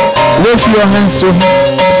 Wave your hands to.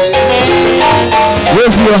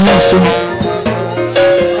 Wave your hands to.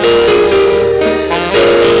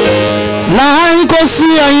 Like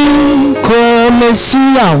Ocean, come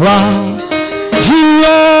see our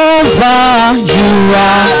Jehovah, you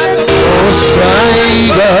are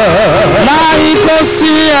Ocean. Like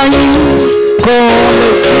Ocean, come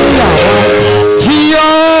see our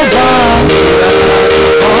Jehovah,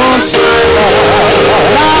 Ocean.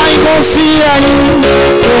 Like Ocean,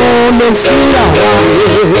 come see our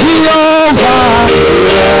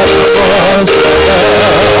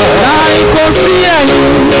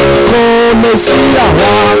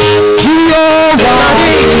Jehovah,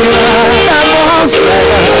 like Ocean, come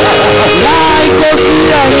see our Jehovah, like Ocean, come see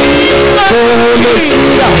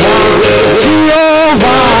our Jehovah, like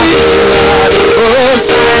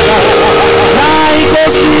Ocean, come see our Jehovah, like Ocean, come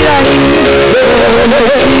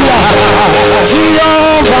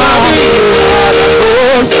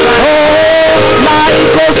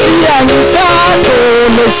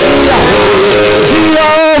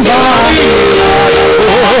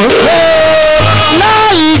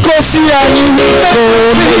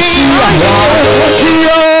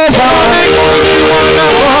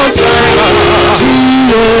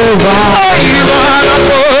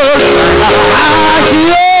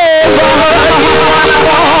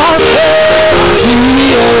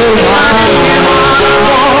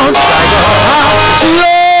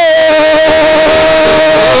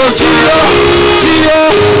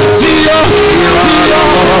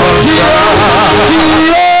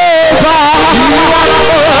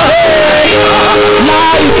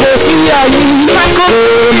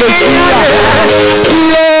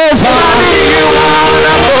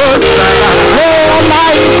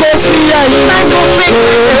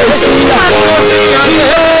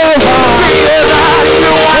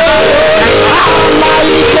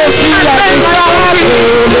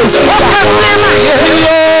like Ocean,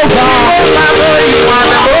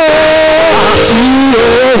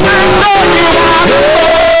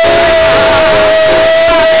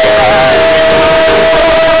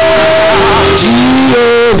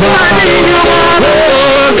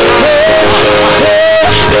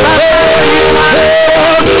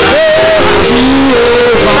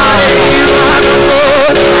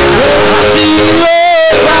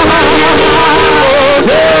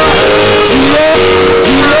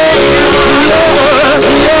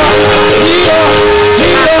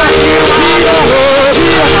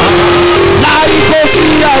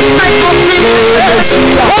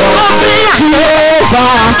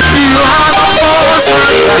 see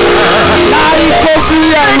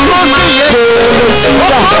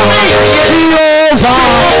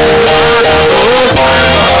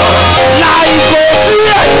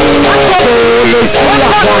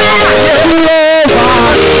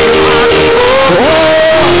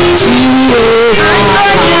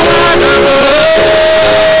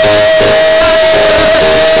our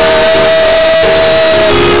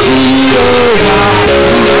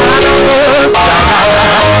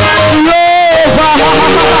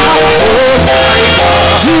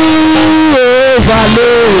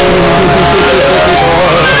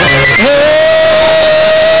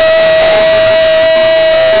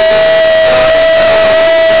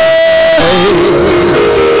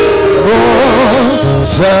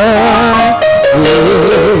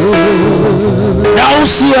Thou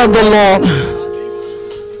seest the Lord.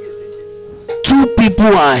 Two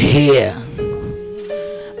people are here,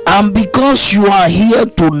 and because you are here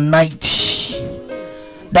tonight,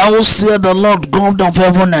 thou seest the Lord, God of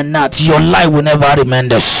heaven and earth, your life will never remain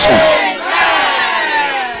the same.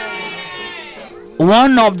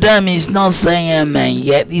 One of them is not saying amen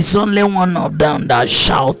yet. It's only one of them that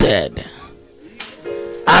shouted.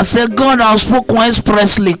 I said, God has spoken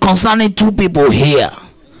expressly concerning two people here,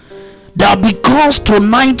 that because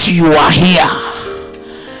tonight you are here,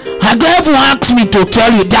 and God asked me to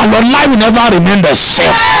tell you that your life will never remain the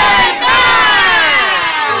same.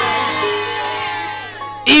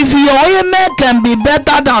 If your amen can be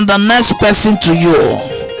better than the next person to you,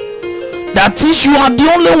 that is, you are the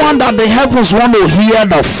only one that the heavens want to hear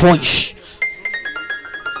the voice.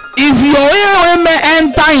 If your amen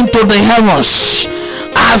enter into the heavens,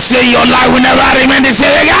 I say your life will never remain the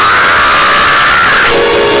same.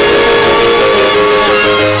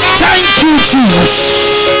 Thank you,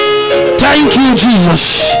 Jesus. Thank you,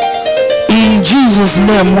 Jesus. In Jesus'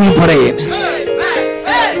 name we pray.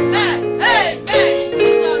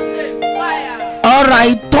 All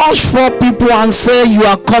right, touch 4 people and say you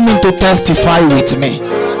are coming to testify with me.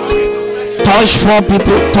 Touch 4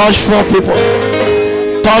 people. Touch 4 people.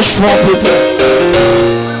 Touch 4 people.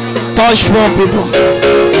 Touch 4 people.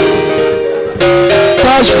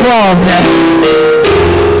 Touch 4 of them.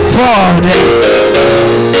 4 of them.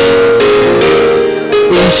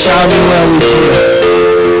 It shall be well with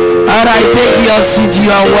you. All right, take your seat.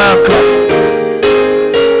 You are welcome.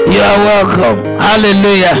 You are welcome.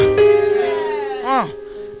 Hallelujah.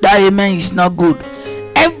 That amen is not good.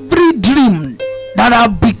 Every dream that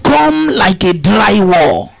have become like a dry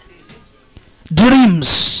wall,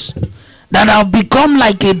 dreams that have become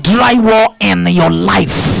like a dry wall in your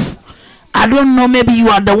life. I don't know, maybe you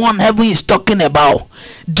are the one heaven is talking about.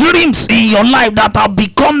 Dreams in your life that have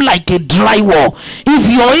become like a dry wall. If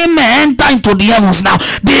your amen enter into the heavens now,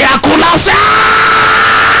 they are collapsing.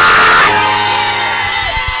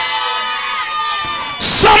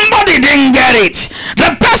 Somebody didn't get it.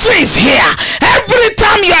 The person is here. Every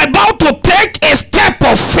time you are about to take a step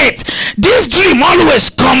of faith, this dream always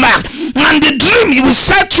come back, and the dream will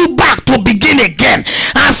set you back to begin again.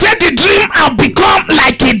 I said the dream have become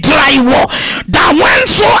like a dry wall, that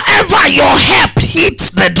whensoever your help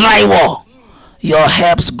hits the dry wall, your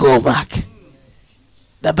helps go back.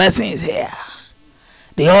 The person is here.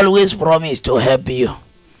 They always promise to help you.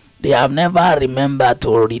 They have never remembered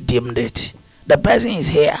to redeem it. The person is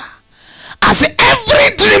here. I say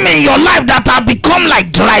every dream in your life that have become like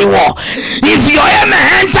dry wall, if your amen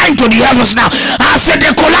enter into the heavens now, I say they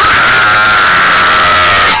collapse.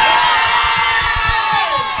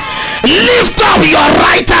 Lift up your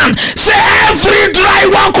right hand. Say every dry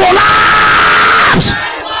wall collapse.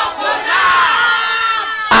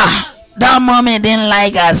 That mommy didn't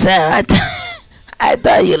like herself. I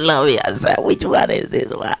thought you love yourself. Which one is this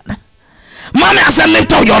one? Mommy, I said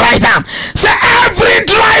lift up your right hand. Say every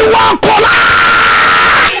dry wall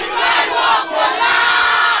collapse.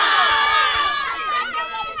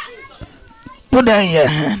 Put that in your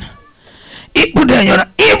hand. Put that in your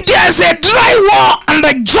hand. If there's a dry wall on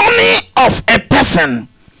the journey of a person,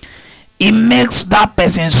 it makes that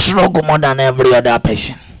person struggle more than every other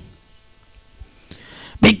person.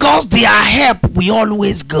 Because their help, we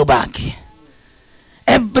always go back.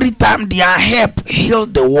 Every time their help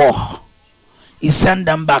healed the wall, he sent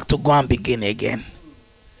them back to go and begin again.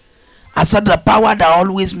 I said the power that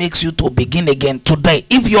always makes you to begin again today.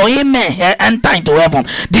 If your amen enter into heaven,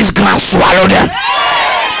 this ground swallow them.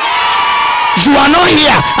 You are not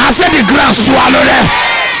here. I said the ground swallow them.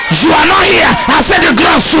 You are not here. I said the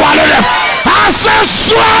ground swallow them. I said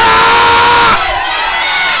swallow.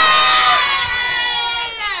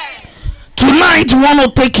 Tonight you want to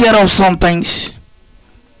take care of some things.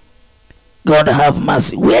 God have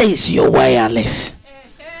mercy. Where is your wireless?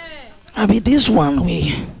 I mean, this one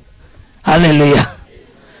we. Hallelujah.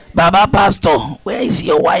 Baba Pastor, where is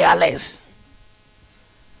your wireless?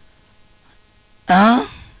 Huh?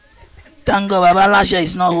 Thank God Baba Lasha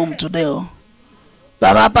is not home today. Oh.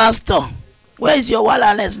 Baba Pastor, where is your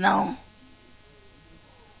wireless now?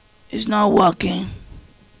 It's not working.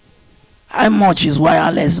 How much is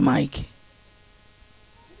wireless, Mike?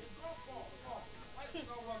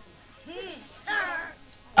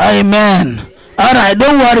 Amen. All right,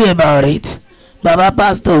 don't worry about it. Baba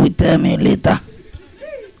Pastor will tell me later.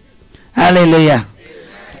 Hallelujah.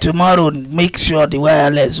 Tomorrow, make sure the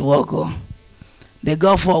wireless work. Oh. They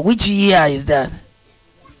go for which year is that?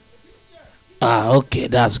 Okay,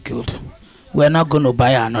 that's good. We're not going to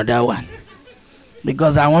buy another one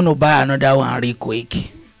because I want to buy another one real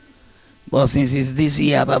quick. But since it's this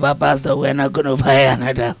year, Baba Pastor, we're not going to buy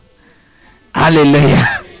another.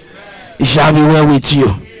 Hallelujah. It shall be well with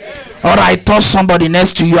you. All right, touch somebody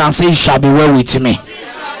next to you and say, it shall be well with me.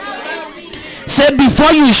 Say, before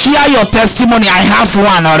you share your testimony, I have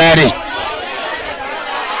one already.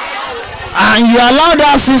 And you allow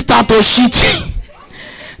that sister to shit.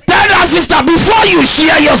 Tell that sister, before you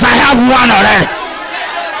share yours, I have one already.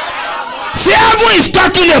 See, everyone is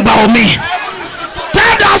talking about me.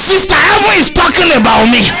 Tell that sister, everyone is talking about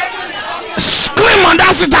me. Scream on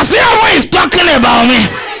that sister, say, everyone is talking about me.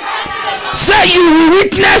 Say, you will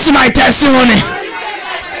witness my testimony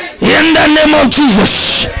in the name of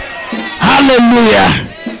Jesus. Hallelujah.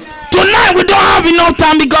 Tonight we don't have enough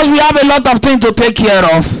time because we have a lot of things to take care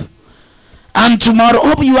of. And tomorrow,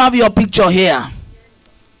 hope you have your picture here.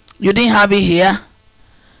 You didn't have it here?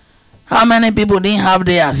 How many people didn't have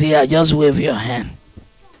theirs here? Just wave your hand.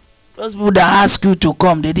 Those people that ask you to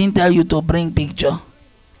come, they didn't tell you to bring picture.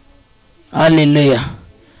 Hallelujah.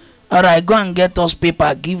 All right, go and get us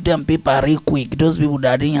paper. Give them paper real quick. Those people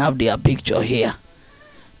that didn't have their picture here.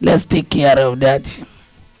 Let's take care of that.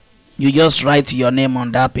 You just write your name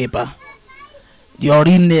on that paper. Your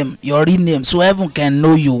real name. So heaven can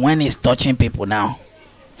know you when it's touching people now.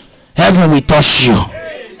 Heaven will touch you.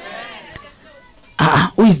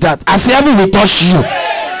 Who is that? I say heaven will touch you.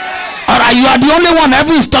 Alright, you are the only one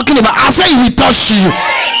heaven is talking about. I say he will touch you.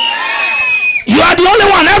 You are the only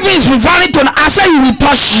one heaven is referring to. I say he will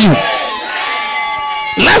touch you.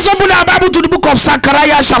 Let's open our Bible to the book of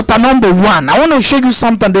Zechariah chapter number 1. I want to show you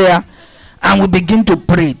something there. And we begin to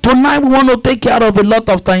pray. Tonight we want to take care of a lot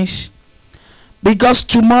of things. Because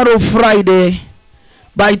tomorrow, Friday,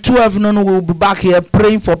 by 12 noon, we will be back here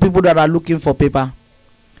praying for people that are looking for paper.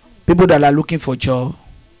 People that are looking for job.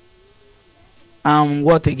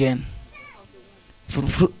 What again?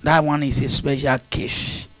 That one is a special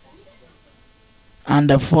case. And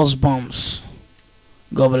the first bombs.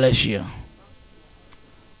 God bless you.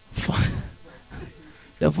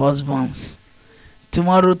 The first bombs.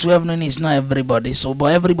 Tomorrow, 12 noon is not everybody. But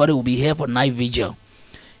everybody will be here for night vigil.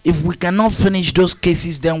 If we cannot finish those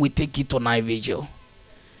cases, then we take it to night vigil.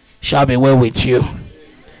 Shall be well with you.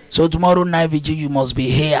 So tomorrow night vigil, you must be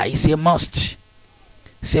here. It's a must.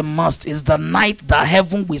 It's a must. It's the night that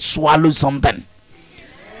heaven will swallow something.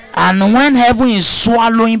 And when heaven is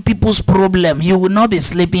swallowing people's problem, you will not be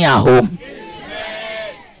sleeping at home.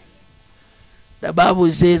 The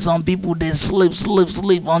Bible says some people, they sleep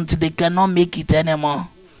until they cannot make it anymore.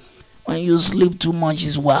 When you sleep too much,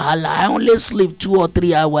 it's wahala. I only sleep 2 or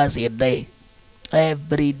 3 hours a day.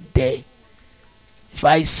 Every day. If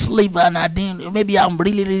I sleep and I didn't, maybe I'm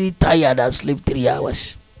really tired, I sleep 3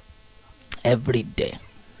 hours. Every day.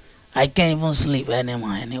 I can't even sleep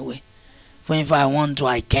anymore anyway. If I want to,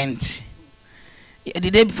 I can't.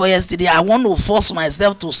 The day before yesterday, I want to force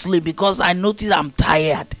myself to sleep because I noticed I'm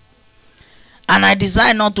tired. And I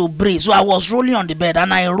decided not to breathe. So I was rolling on the bed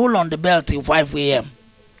and I roll on the bed till 5 a.m.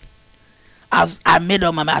 I made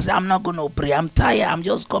up my mind. I said, I'm not going to pray. I'm tired. I'm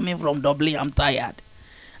just coming from Dublin. I'm tired.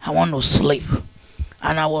 I want to sleep.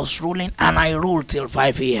 And I was rolling and I rolled till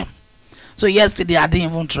 5 a.m. So yesterday I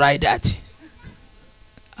didn't even try that.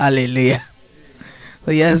 Hallelujah.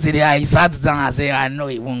 So yesterday I sat down and said, I know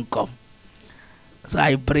it won't come. So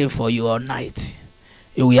I pray for you all night.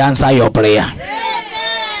 He will answer your prayer.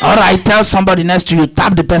 All right, tell somebody next to you,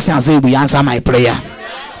 tap the person and say, he will answer my prayer.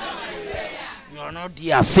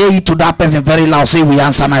 Yeah, say it to that person very loud. Say, we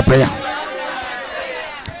answer my prayer.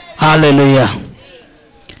 Hallelujah.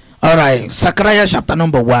 All right, Zechariah chapter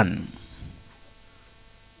number 1.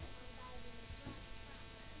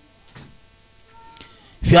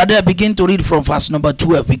 If you are there, begin to read from verse number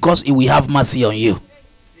 12, because it will have mercy on you.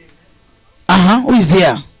 Who is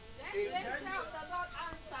there?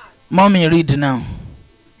 Mommy, read now.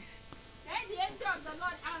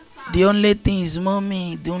 The only thing is,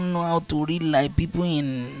 Mommy don't know how to read like people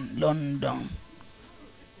in London.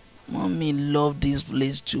 Mommy love this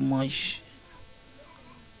place too much.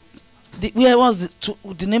 Where was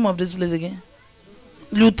the name of this place again?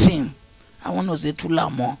 Luton. I want to say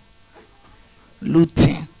Tulamo.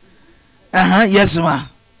 Luton. Yes, ma.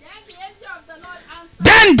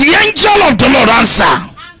 Then the angel of the Lord answered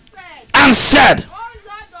and said,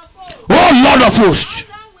 Oh Lord of hosts,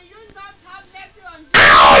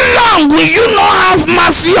 how long will you not have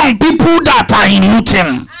mercy on people that are in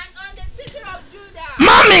Luton?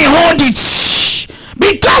 Mommy, hold it.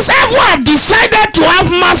 Because everyone have decided to have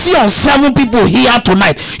mercy on 7 people here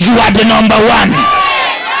tonight. You are the number 1.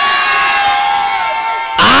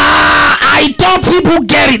 I thought people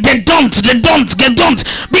get it. They don't.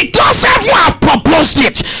 Because everyone have proposed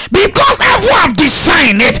it. Because everyone have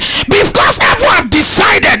designed it. Because everyone have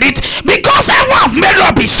decided it. Because everyone have made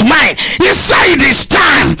up his mind. He said it is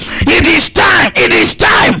time. It is time. It is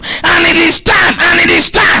time. And it is time. And it is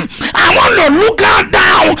time. I want to look out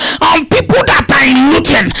down on people that are in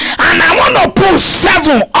Luton. And I want to pull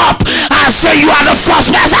 7 up and say you are the first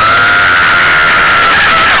person.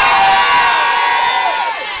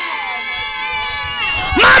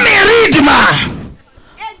 Mommy, read, ma.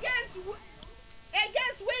 Against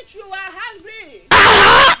which you are hungry.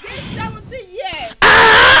 These 70 years.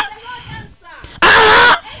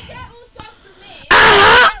 Angel who talk to me.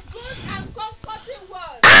 Good and comforting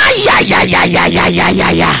words.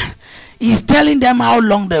 He's telling them how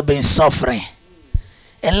long they've been suffering.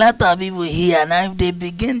 A lot of people here now, if they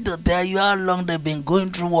begin to tell you how long they've been going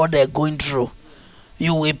through what they're going through,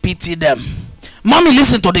 you will pity them. Mommy,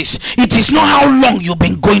 listen to this. It is not how long you've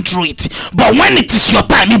been going through it, but when it is your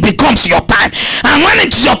time, it becomes your time. And when it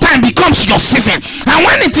is your time, it becomes your season. And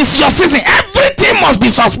when it is your season, everything must be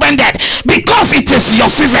suspended because it is your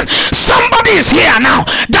season. Somebody is here now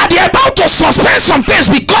that they're about to suspend some things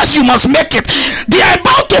because you must make it. They're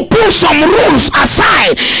about to pull some rules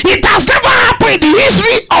aside. It has never happened in the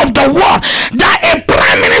history of the world that a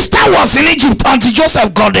prime minister was in Egypt until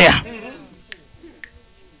Joseph got there.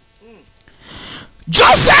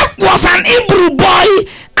 Joseph was an Hebrew boy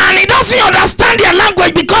and he doesn't understand their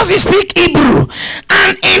language because he speaks Hebrew,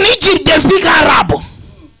 and in Egypt they speak Arab,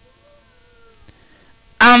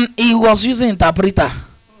 and he was using interpreter.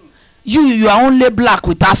 You are only black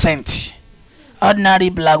with accent, ordinary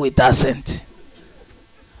black with accent,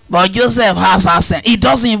 but Joseph has accent. He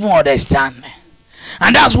doesn't even understand,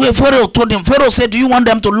 and that's where Pharaoh told him. Pharaoh said, do you want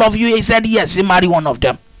them to love you? He said yes. He marry one of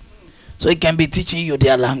them so he can be teaching you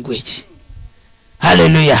their language.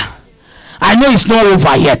 Hallelujah. I know it's not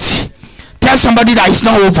over yet. Tell somebody that it's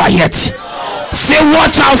not over yet. Say,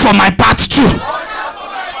 watch out for my part 2.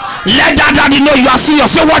 Let that daddy know you are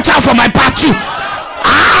serious. Say, watch out for my part 2.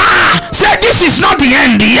 Say, this is not the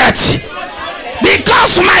end yet,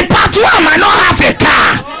 because my part 1 might not have a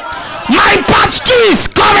car. My part 2 is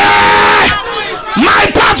coming. My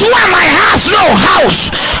part 1 might have no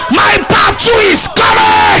house. My part 2 is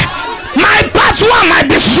coming. My part 1 might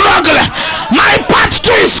be struggling. My part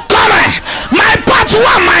 2 is coming. My part 1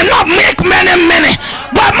 might not make many,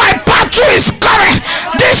 but my part 2 is coming.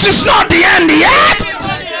 This is not the end yet.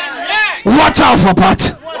 Watch out for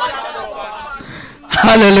part.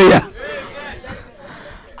 Hallelujah.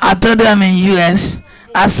 I told them in US,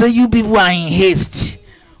 I said, you people are in haste.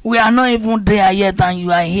 We are not even there yet and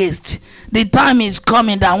you are in haste. The time is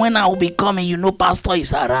coming that when I will be coming, you know pastor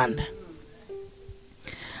is around.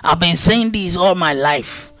 I've been saying this all my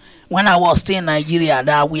life. When I was still in Nigeria,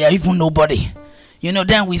 that we are even nobody. You know,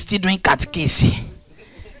 then we still doing catechism.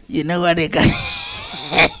 You know what they call?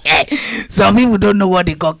 Some people don't know what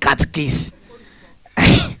they call catechism.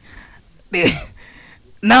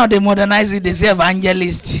 Now they modernize it, they say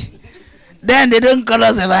evangelist. Then they don't call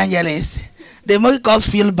us evangelists. They make us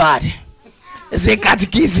feel bad. They say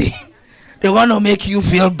catechism. They want to make you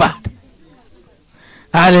feel bad.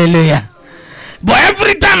 Hallelujah. But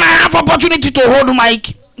every time I have opportunity to hold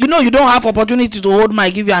mic, you know, you don't have opportunity to hold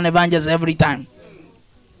mic if you're an evangelist every time.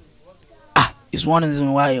 It's one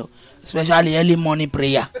reason why, especially early morning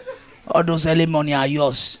prayer. All those early morning are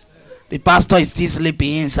yours. The pastor is still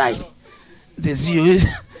sleeping inside. They see you,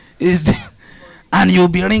 and you'll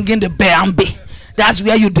be ringing the bell. That's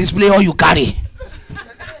where you display all you carry.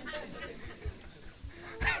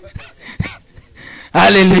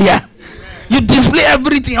 Hallelujah. You display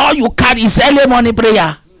everything, all you carry is early morning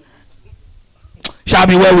prayer. Shall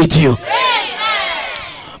be well with you.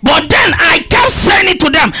 But then I kept saying it to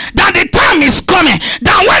them that the time is coming,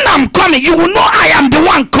 that when I'm coming, you will know I am the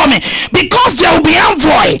one coming, because there will be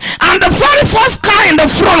envoy, and the very first car in the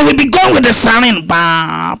front will be going with the siren.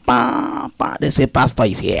 Bah, bah, bah. They say, pastor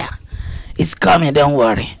is here. It's coming, don't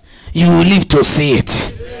worry. You will live to see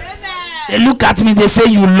it. They look at me, they say,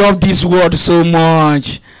 you love this word so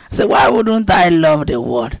much. I said, why wouldn't I love the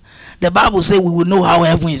word? The Bible says we will know how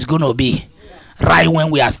heaven is going to be right when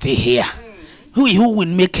we are still here. Who will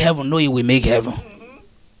make heaven? No, he will make heaven.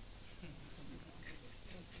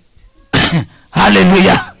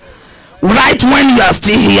 Hallelujah. Right when you are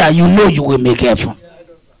still here, you know you will make heaven.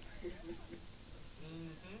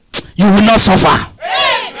 You will not suffer.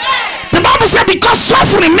 The Bible said, because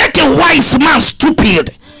suffering make a wise man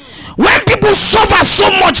stupid. When people suffer so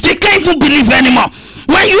much, they can't even believe anymore.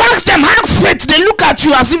 When you ask them, ask faith, they look at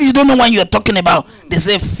you as if you don't know what you're talking about. They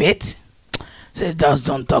say, faith? Say, just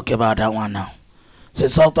don't talk about that one now. Say,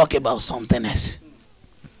 so talk about something else.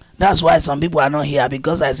 That's why some people are not here,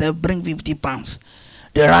 because I said, bring 50 pounds.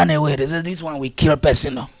 They ran away. They said, this one will kill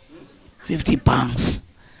person. 50 pounds.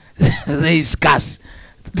 They is scarce.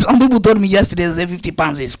 Some people told me yesterday, they said 50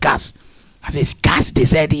 pounds is scarce. I said, scarce? They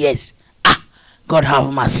said, yes. God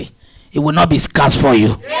have mercy. It will not be scarce for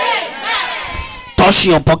you. Touch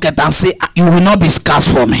your pocket and say, you will not be scarce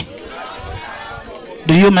for me.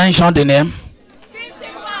 Do you mention the name?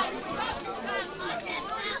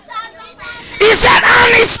 He said,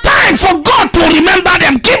 and it's time for God to remember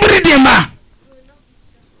them. Keep reading, man.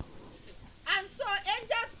 And so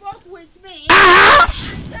angel spoke with me. Uh-huh.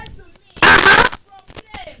 And said to me,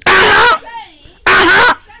 proclaim, Uh-huh. saying,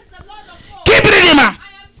 Uh-huh. says the Lord of hosts, Keep reading, man.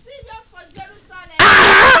 I am serious for Jerusalem,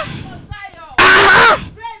 Uh-huh. for Zion, Uh-huh.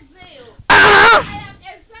 great zeal. Uh-huh.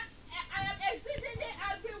 I am exceedingly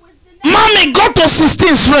angry with the nation. Mommy, go to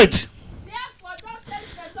 16 straight. Therefore, thus says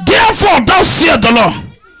the Therefore, thus saith the Lord,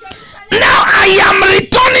 now I am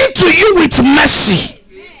returning to you with mercy.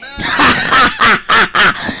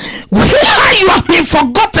 Where you have been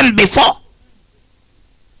forgotten before,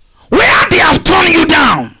 where they have torn you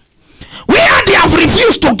down, where they have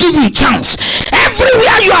refused to give you a chance,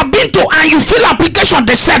 everywhere you have been to and you fill application,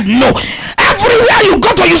 they said no. Everywhere you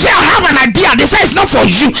go to, you say I have an idea, they say it's not for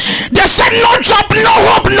you. They said no job, no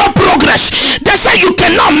hope, no progress. They say you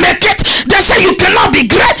cannot make it. They say you cannot be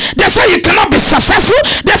great. They say you cannot be successful.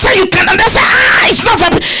 They say you can, and they say it's not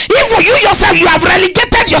for even you yourself. You have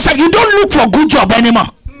relegated yourself. You don't look for good job anymore.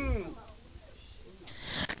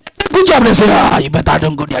 Good job, they say you better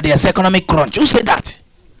don't go there. There's economic crunch. Who said that?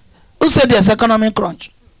 Who said there's economic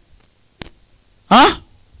crunch? Huh?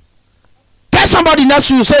 Tell somebody next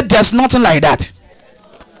to you, say there's nothing like that.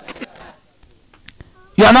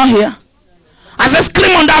 You are not here. I said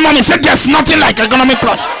scream on that mommy, say there's nothing like economic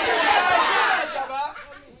crunch.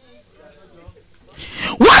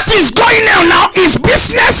 What is going on now is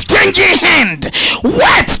business changing hand,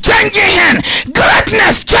 wealth changing hand,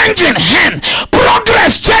 greatness changing hand,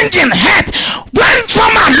 progress changing hand. When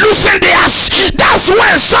some are losing theirs, that's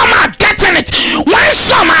when some are getting it. When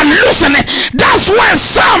some are losing it, that's when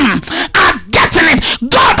some are getting it.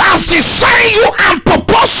 God has designed you and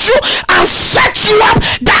proposed you and set you up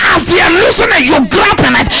that as they are losing it, you're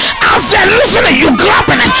grabbing it. As they are losing it, you're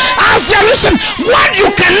grabbing it. As they are losing, what you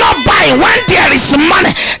cannot buy when there is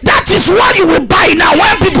money, that is what you will buy now.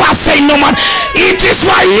 When people are saying no man, it is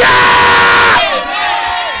for you.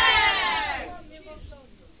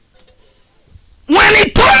 When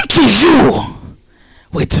it turned to you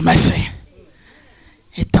with mercy,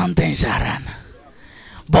 it turned things around.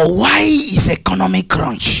 But why is economic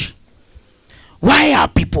crunch? Why are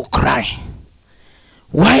people crying?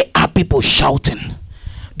 Why are people shouting?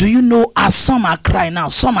 Do you know, as some are crying now,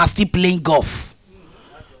 some are still playing golf.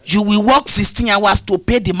 You will work 16 hours to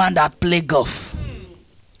pay the man that play golf.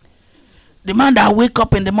 The man that wake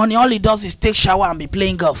up in the morning, all he does is take shower and be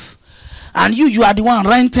playing golf. And you are the one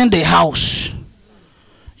renting the house.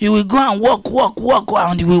 You will go and work,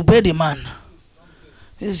 and you will pay the man.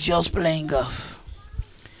 He's just playing golf.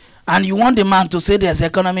 And you want the man to say there's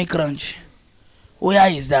economic crunch. Where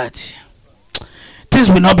is that? Things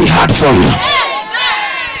will not be hard for you.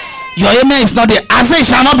 Your amen is not there. I say it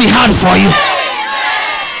shall not be hard for you.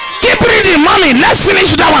 Keep reading, mommy. Let's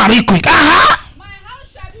finish that one real quick. My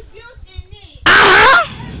house shall be built in me. The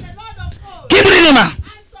Lord of hosts. Keep reading, man.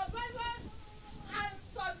 And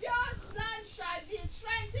surveyors land shall be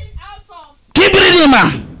strengthened out of. Keep reading,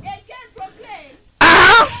 man. Again proclaim.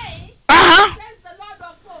 Says the Lord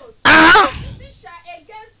of hosts. It shall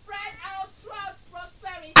again spread out throughout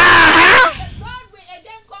prosperity. The Lord will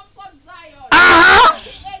again comfort Zion.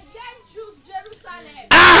 He again choose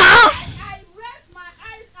Jerusalem. I rest my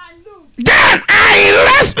eyes and look. Then I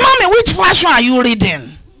rest, mommy. Which version are you reading?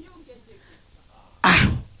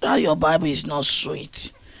 That your Bible is not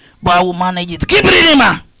sweet, but I will manage it. Keep reading,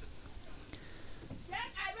 man. Then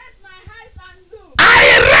I rest my eyes and look.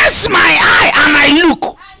 I rest my eye and I look,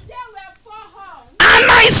 And there were 4 horns.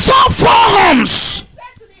 and I saw 4 horns.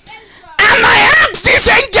 Said to the angel. And I asked this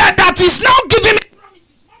angel that is now giving me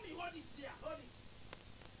promises. Mommy, hold it there. Hold it.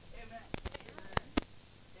 Amen.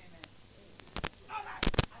 Amen. All right.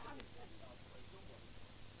 I have it there.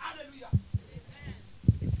 Hallelujah.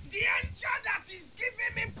 The angel that is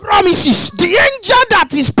giving me promises. The angel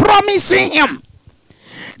that is promising him.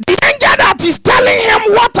 The angel that is telling him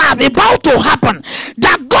what are about to happen,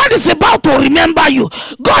 that God is about to remember you,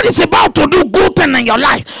 God is about to do good thing in your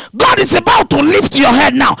life, God is about to lift your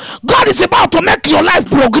head now, God is about to make your life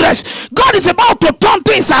progress, God is about to turn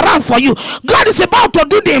things around for you, God is about to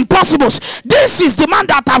do the impossibles. This is the man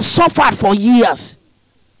that have suffered for years.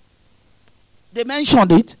 They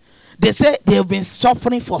mentioned it. They say they have been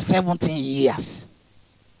suffering for 17 years.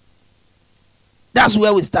 That's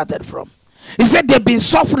where we started from. He said they've been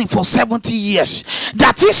suffering for 70 years.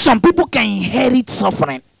 That is, some people can inherit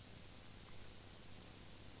suffering.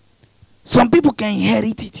 Some people can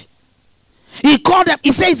inherit it. He called them,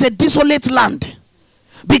 he said it's a desolate land.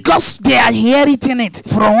 Because they are inheriting it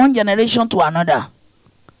from one generation to another.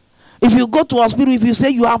 If you go to hospital, if you say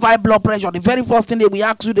you have high blood pressure, the very first thing they will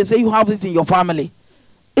ask you, they say you have it in your family.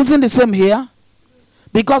 Isn't the same here?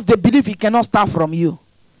 Because they believe it cannot start from you.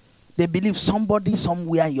 They believe somebody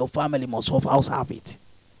somewhere in your family must also have it.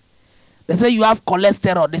 They say you have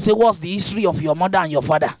cholesterol. They say, what's the history of your mother and your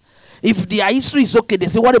father? If their history is okay, they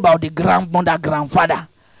say, what about the grandmother, grandfather?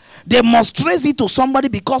 They must trace it to somebody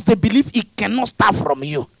because they believe it cannot start from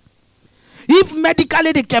you. If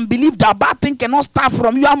medically they can believe that bad thing cannot start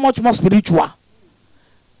from you, how much more spiritual?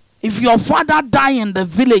 If your father die in the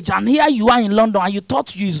village and here you are in London and you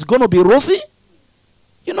thought it's going to be rosy,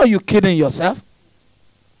 you know you're kidding yourself.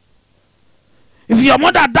 If your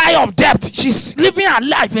mother die of debt, she's living her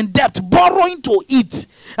life in debt, borrowing to eat,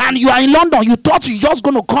 and you are in London, you thought you're just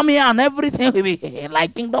going to come here and everything will be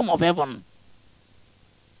like kingdom of heaven.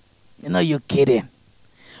 You know you're kidding.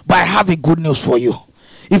 But I have a good news for you.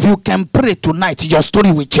 If you can pray tonight, your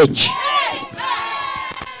story will change.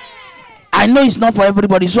 I know it's not for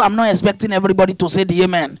everybody, so I'm not expecting everybody to say the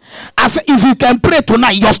amen. I say, if you can pray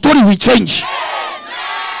tonight, your story will change.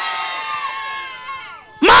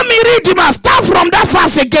 Mommy, read him and start from that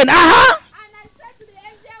verse again. And I said to the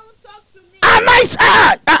angel who talked to me, And I who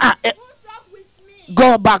talked with me,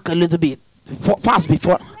 go back a little bit, fast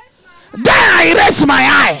before. Then I raised my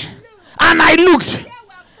eye, and I looked,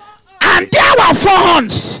 and there were 4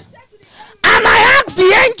 horns. And I asked the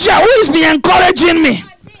angel who has been encouraging me,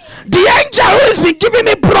 the angel who has been giving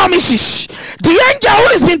me promises, the angel who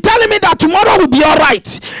has been telling me that tomorrow will be all right,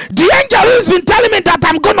 the angel who has been telling me that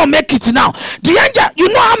I'm going to make it now, the angel,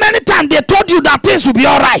 you know how many times they told you that things will be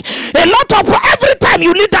all right? A lot of, every time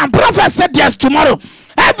you lead and prophet said there's tomorrow.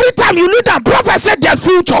 Every time you lead and prophet said there's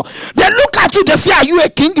future. They look at you, they say, are you a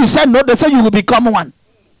king? You said no, they say you will become one.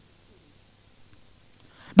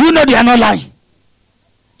 Do you know they are not lying?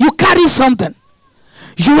 You carry something.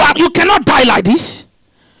 You cannot die like this.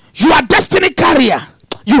 You are destiny carrier.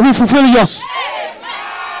 You will fulfill yours.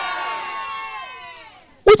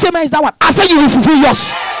 Which amen is that one? I say you will fulfill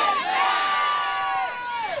yours.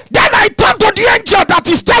 Then I turned to the angel that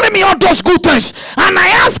is telling me all those good things, and I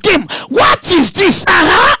asked him, what is this?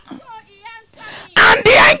 And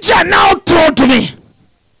the angel now told me,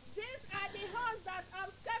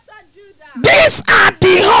 these are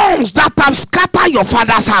the homes that have scattered your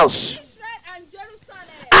father's house. Then the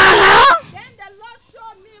Lord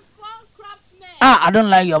showed me 4 craftsmen. I don't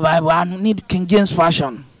like your Bible. I need King James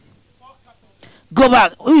Version. Go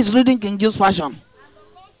back. Who is reading King James Version?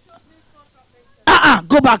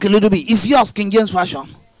 Go back a little bit. It's yours, King James Version.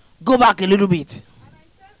 Go back a little bit.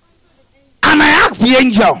 And I asked the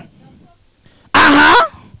angel,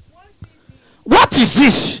 what is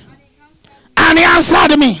this? And he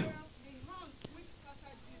answered me,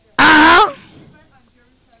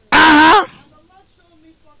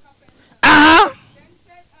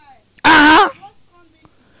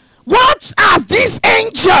 what has this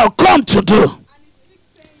angel come to do?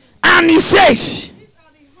 And he says,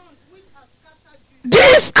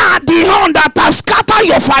 these are the horns that have scattered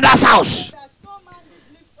your father's house.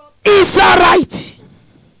 It's all right.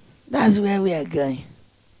 That's where we are going.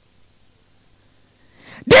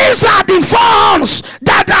 These are the 4 horns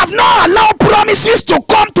that have not allowed promises to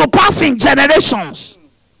come to pass in generations.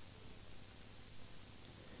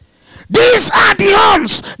 These are the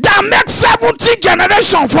horns that make 70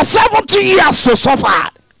 generations for 70 years to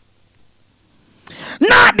suffer.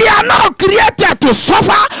 Now they are not created to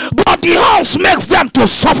suffer, but the horns makes them to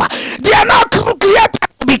suffer. They are not created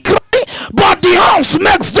to be crying, but the horns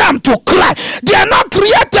makes them to cry. They are not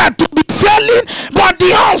created to be failing, but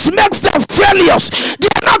the horns makes them failures. They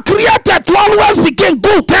are not created to always begin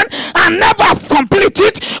good and never complete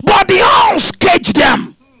it, but the horns cage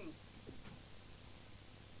them.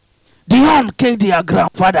 The horn caged their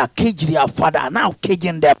grandfather, caged their father, now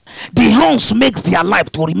caging them. The horns makes their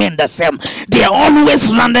life to remain the same. They are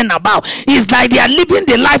always running about. It's like they are living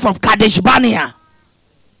the life of Kadesh Barnea.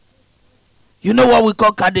 You know what we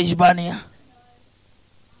call Kadesh Barnea?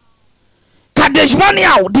 Kadesh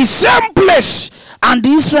Barnea, the same place, and the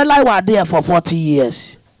Israelites were there for 40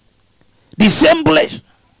 years. The same place.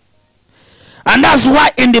 And that's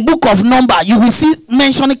why in the book of Numbers, you will see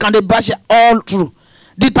mentioning Kadesh Barnea all through.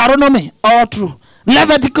 Deuteronomy, all true.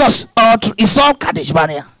 Leviticus, all true. It's all Kadesh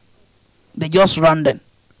Barnea. They just run them.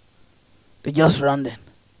 They just run them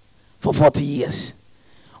for 40 years.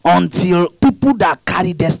 Until people that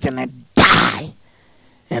carry destiny die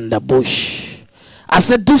in the bush. I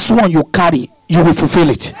said, this one you carry, you will fulfill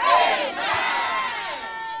it. Amen.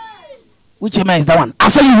 Which amen is that one? I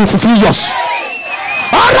said you will fulfill yours.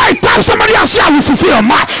 All right, tell somebody else, say I will fulfill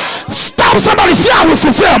mine. Tell somebody, say I will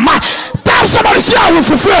fulfill mine. Tell somebody, say I will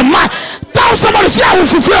fulfill mine. Tell somebody, say I will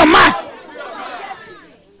fulfill mine.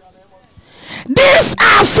 These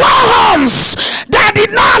are 4 homes that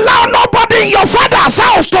did not allow nobody in your father's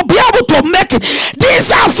house to be able to make it.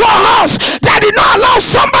 These are 4 homes that did not allow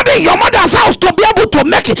somebody in your mother's house to be able to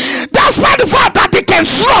make it. That's why the fact that they can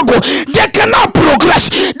struggle, they cannot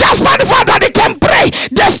progress. That's why the fact that they can pray,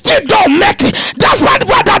 they still don't make it. That's why the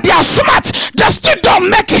fact that they are smart, they still don't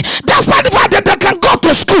make it. That's why the fact that they can go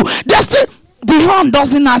to school, they still. The horn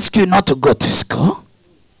doesn't ask you not to go to school.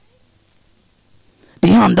 The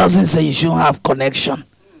horn doesn't say you shouldn't have connection.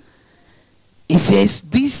 It says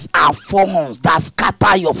these are 4 horns that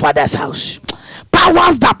scatter your father's house.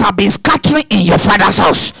 Powers that have been scattering in your father's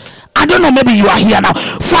house. I don't know, maybe you are here now.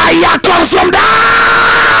 Fire comes from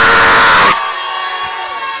that.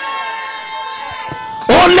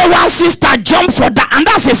 Only one sister jumped for that, and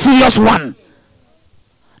that's a serious one.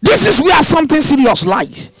 This is where something serious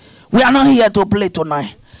lies. We are not here to play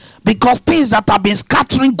tonight, because things that have been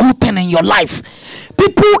scattering good thing in your life,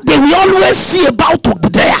 people, they will always see about to be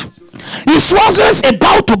there. It's always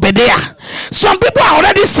about to be there. Some people are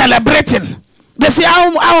already celebrating. They say,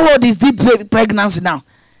 how old is deep pregnancy now?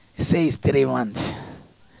 They say it's 3 months.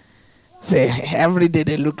 Say every day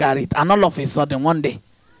they look at it, and all of a sudden one day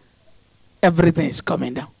everything is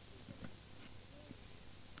coming down.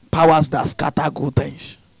 Powers that scatter good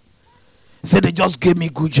things. Say they just gave me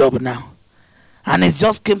good job now, and it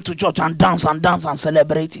just came to church and dance and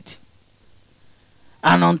celebrate it.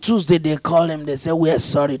 And on Tuesday they call him, they say, we are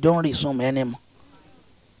sorry, don't resume anymore.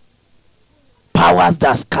 Powers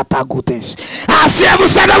that scatter good things. I see every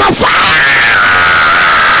side of a fire.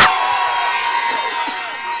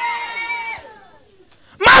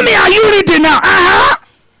 Mommy, are you reading now?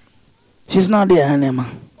 She's not there anymore.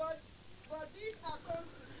 But these are come to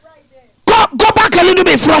Friday. Go back a little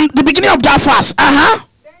bit from the beginning of that fast.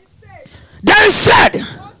 Then said,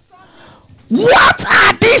 what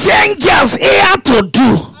are these angels here to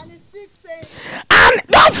do? And he speaks, saying, And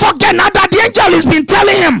don't forget now that the angel has been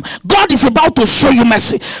telling him, God is about to show you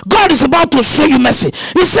mercy. God is about to show you mercy.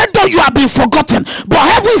 He said, though you have been forgotten, but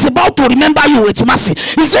heaven is about to remember you with mercy.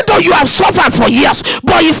 He said, though you have suffered for years,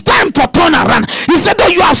 but it's time for turn around. He said,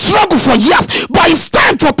 though you have struggled for years, but it's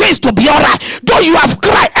time for things to be alright. Though you have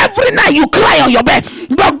cried, every night you cry on your bed,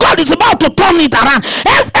 but God is about to turn it around.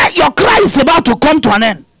 Your cry is about to come to an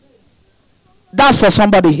end. That's for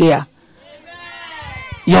somebody here.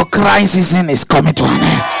 Your crying season is coming to an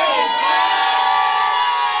end.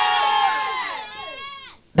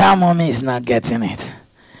 That mommy is not getting it.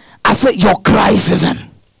 I said your crying season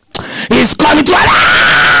is coming to an end.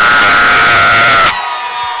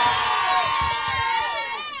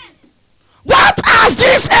 What has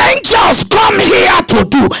these angels come here to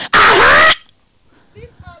do? These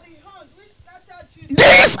are the horns which scatter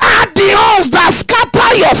These are the horns that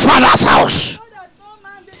scatter you, your father's house, so that no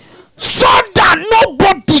man may so that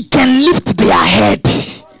nobody can lift their head.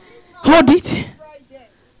 Hold it. Friday.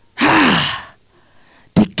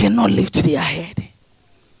 They cannot lift their head.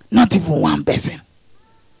 Not even one person.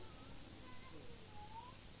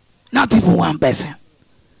 Not even one person.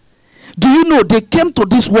 Do you know they came to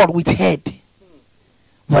this world with head,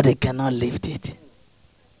 but they cannot lift it?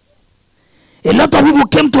 A lot of people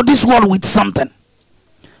came to this world with something,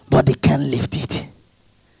 but they can't lift it.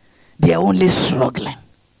 They are only struggling.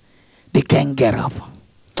 They can't get up.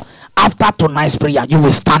 After tonight's prayer, you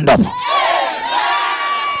will stand up.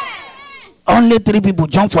 Only 3 people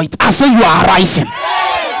jump for it. I say you are rising.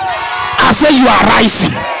 I say you are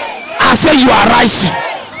rising. I say you are rising.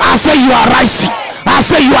 I say you are rising. I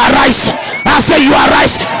say you are rising. I say you are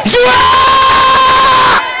rising. You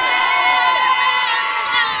are.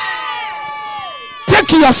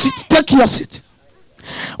 Take your seat. Take your seat.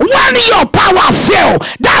 When your power fail,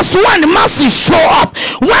 that's when mercy show up.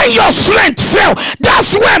 When your strength fail,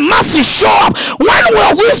 that's when mercy show up. When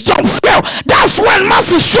your wisdom fail, that's when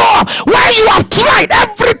mercy show up. When you have tried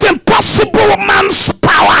everything possible, man's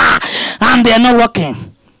power, and they're not working,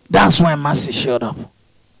 that's when mercy showed up.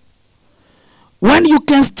 When you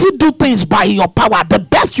can still do things by your power, the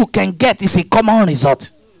best you can get is a common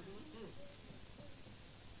result.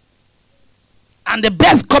 And the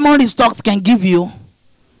best common result can give you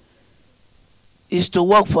is to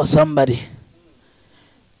work for somebody.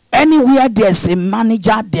 Anywhere there's a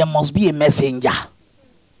manager, there must be a messenger.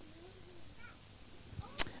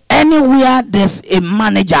 Anywhere there's a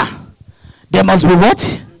manager, there must be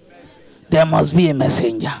what? There must be a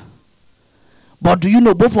messenger. But do you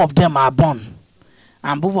know both of them are born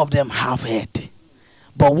and both of them have head?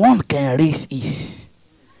 But one can raise his,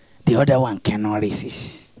 the other one cannot raise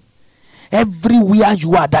his. Everywhere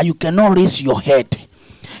you are that you cannot raise your head,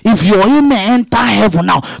 if your aim enter heaven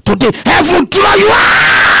now, today, heaven throw you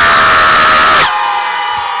out.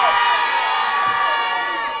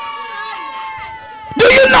 Do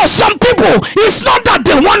you know some people, it's not that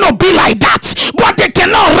they want to be like that, but they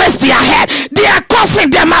cannot raise their head. They are cursing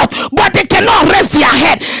them out, but they cannot raise their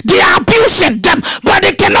head. They are abusing them, but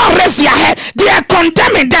they cannot raise their head. They are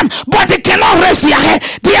condemning them, but they cannot raise their head.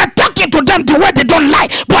 They are talking to them the way they don't like,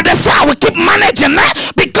 but they say, I will keep managing that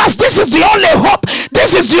because this is the only hope.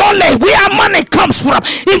 This is the only where money comes from.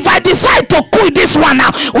 If I decide to quit this one now,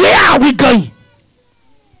 where are we going?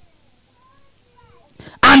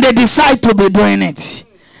 and they decide to be doing it.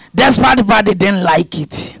 Despite the fact they didn't like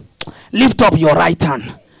it. Lift up your right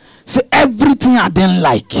hand. Say, everything I didn't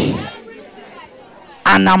like,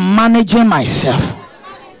 and I'm managing myself.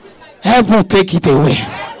 Heaven, take it away.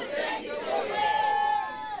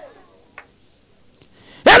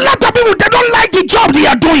 A lot of people, they don't like the job they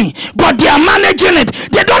are doing, but they are managing it.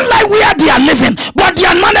 They don't like where they are living, but they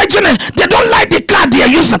are managing it. They don't like the car they are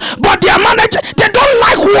using, but they are managing. They don't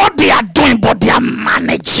like what they are doing, but they are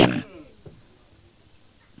managing.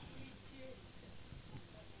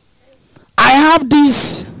 I have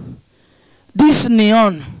this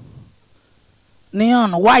neon,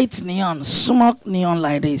 white neon, smoke neon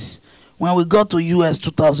like this. When we got to US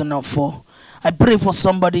 2004, I prayed for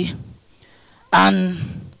somebody, and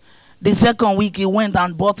the second week he went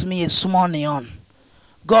and bought me a small neon.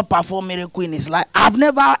 God performed miracle in his life. I've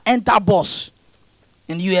never entered bus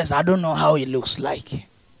in US. I don't know how it looks like.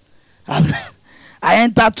 I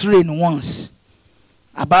entered train once.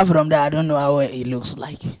 Apart from that, I don't know how it looks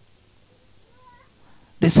like.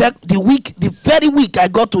 The very week I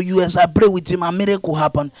got to US, I prayed with him, a miracle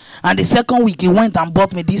happened. And the second week he went and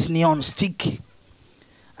bought me this neon stick.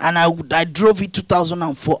 And I drove it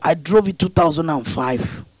 2004. I drove it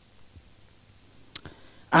 2005.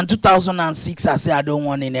 And 2006, I said, I don't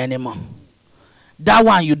want it anymore. That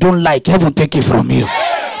one you don't like, heaven take it from you.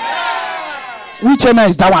 Which amen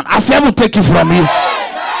is that one? I said, heaven take it from you.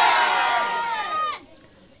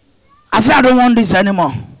 I said, I don't want this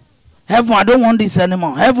anymore. Heaven, I don't want this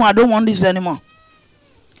anymore. Heaven, I don't want this anymore.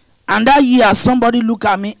 And that year, somebody looked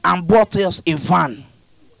at me and bought us a van.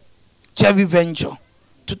 Chevy Venture,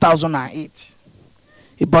 2008.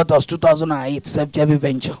 He bought us 2008 Chevy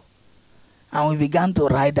Venture. And we began to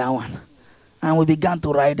ride that one. And one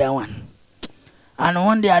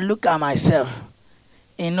day I look at myself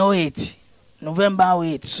in 08, November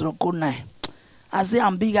 8, Sroko 9. I say,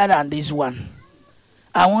 I'm bigger than this one.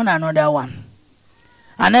 I want another one.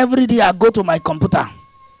 And every day I go to my computer.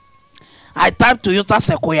 I type Toyota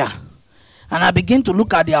Sequoia. And I begin to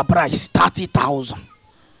look at their price. 30,000.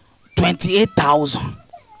 28,000.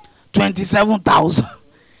 27,000.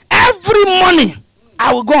 Every morning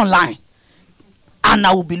I will go online. And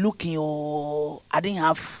I will be looking. Oh, I didn't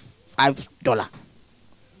have $5.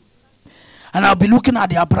 And I'll be looking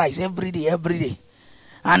at their price every day.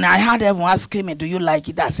 And I had everyone asking me, do you like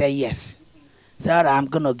it? I said yes. I said, I'm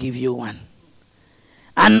going to give you one.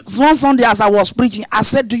 And one Sunday as I was preaching, I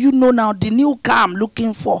said, do you know now the new car I'm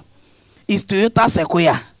looking for is Toyota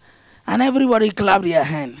Sequoia? And everybody clapped their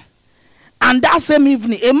hand. And that same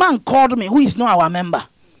evening, a man called me who is not our member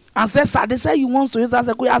and said, sir, they say you want Toyota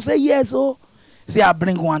Sequoia. I said, yes. Oh, say I'll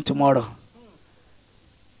bring one tomorrow.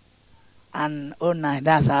 And oh no,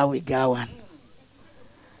 that's how we got one.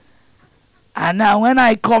 And now when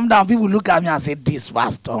I come down, people look at me and say, this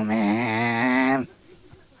pastor, man.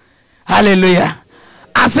 Hallelujah.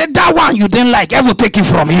 I said, that one you didn't like, I will take it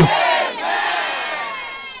from you.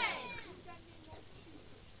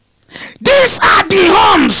 These are the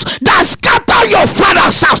horns that scatter your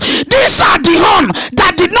father's house. These are the horns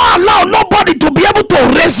that did not allow nobody to be able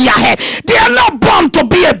to raise their head. They are not born to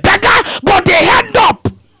be a beggar, but they end up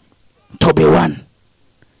to be one.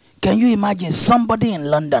 Can you imagine somebody in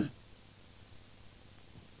London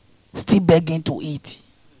still begging to eat?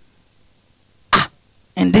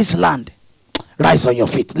 In this land. Rise on your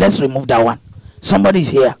feet. Let's remove that one. Somebody's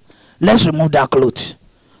here. Let's remove that clothes.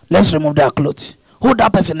 Let's remove that clothes. Hold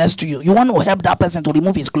that person next to you. You want to help that person to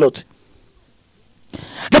remove his clothes.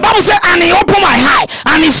 The Bible said, and he opened my eye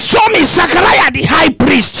and he showed me Zechariah the high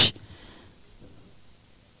priest.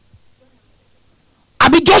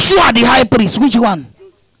 Abi Joshua the high priest. Which one?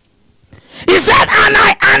 He said, and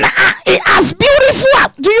as beautiful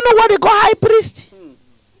as, do you know what they call high priest?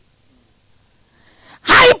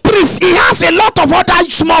 High priest, he has a lot of other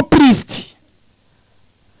small priests.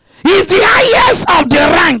 He's the highest of the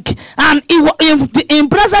rank, and in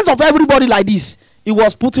presence of everybody like this, he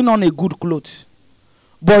was putting on a good clothes.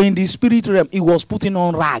 But in the spirit realm, he was putting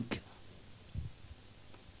on rag.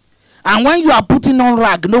 And when you are putting on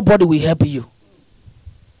rag, nobody will help you.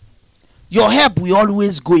 Your help will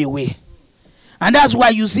always go away. And that's why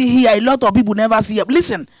you see here, a lot of people never see help.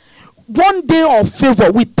 Listen, one day of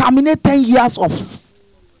favor will terminate 10 years of.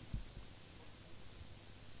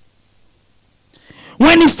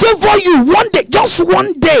 When he favor you one day, just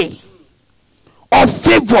one day of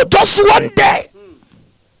favor, just one day.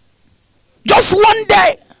 Just one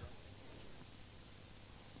day.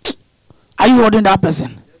 Are you holding that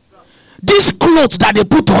person? This clothes that they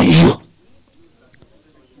put on you.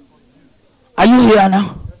 Are you here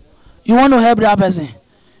now? You want to help that person?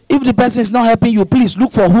 If the person is not helping you, please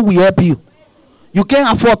look for who will help you. You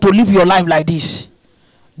can't afford to live your life like this.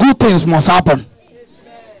 Good things must happen.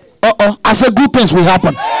 I said good things will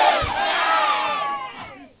happen.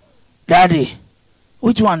 Daddy,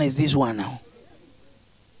 which one is this one now?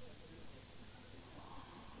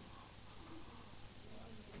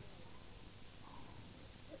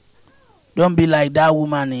 Don't be like that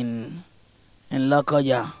woman in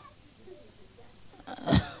Lokoja.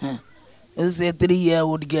 You say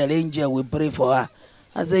 3-year-old girl, Angel, we pray for her.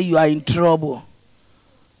 I say you are in trouble.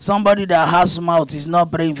 Somebody that has mouth is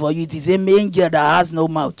not praying for you. It is an angel that has no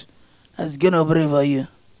mouth that's going to pray for you.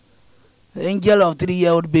 The angel of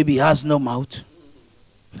 3-year-old baby has no mouth.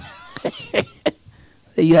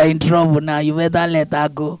 You are in trouble now. You better let her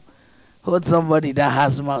go. Hold somebody that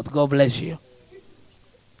has mouth. God bless you.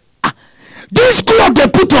 This cloth they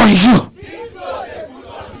put on you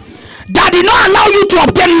that did not allow you to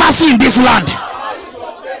obtain mercy in this land.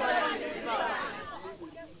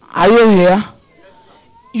 Are you here?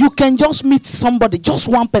 You can just meet somebody, just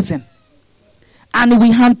one person, and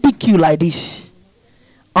we handpick you like this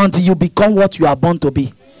until you become what you are born to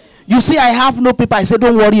be. You see, I have no paper. I say,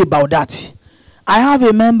 don't worry about that. I have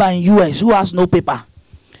a member in US who has no paper.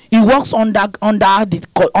 He works under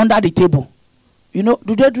the table. You know,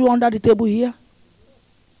 do they do under the table here?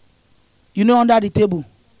 You know, under the table.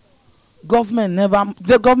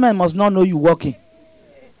 The government must not know you working.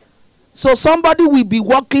 So somebody will be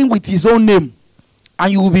working with his own name,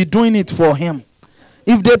 and you will be doing it for him.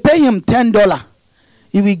 If they pay him $10,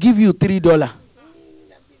 he will give you $3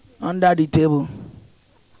 under the table.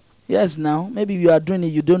 Yes, now, maybe you are doing it,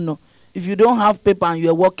 you don't know. If you don't have paper and you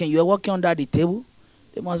are working under the table,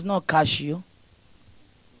 they must not cash you.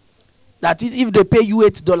 That is, if they pay you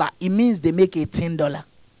 $8, it means they make $18.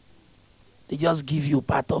 They just give you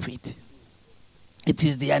part of it. It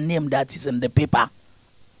is their name that is in the paper.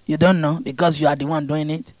 You don't know because you are the one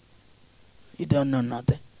doing it. You don't know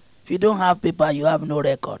nothing. If you don't have paper, you have no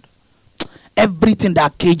record. Everything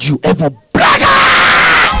that cage you ever break.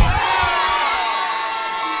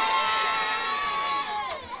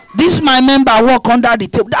 This my member work under the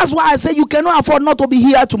table. That's why I say you cannot afford not to be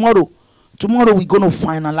here tomorrow. Tomorrow we're going to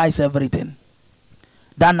finalize everything.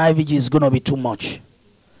 That IVG is going to be too much.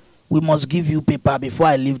 We must give you paper before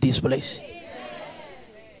I leave this place.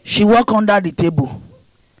 She work under the table.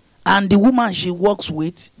 And the woman she works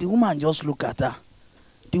with, the woman just look at her.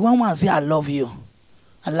 The woman say, I love you.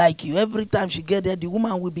 I like you. Every time she get there, the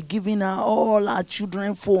woman will be giving her all her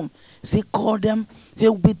children phone. Say, call them. They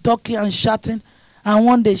will be talking and chatting. And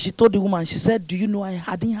one day she told the woman, she said, do you know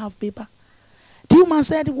I didn't have paper? The woman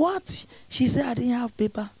said, what? She said, I didn't have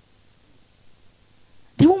paper.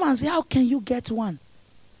 The woman said, how can you get one?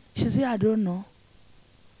 She said, I don't know.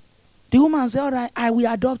 The woman said, all right, I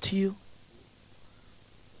will adopt you.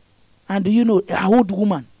 And do you know, an old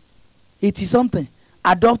woman, 80-something,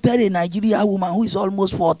 adopted a Nigerian woman who is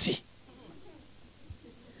almost 40.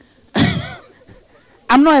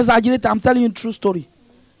 I'm not exaggerating, I'm telling you a true story.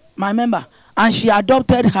 My member. And she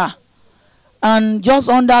adopted her. And just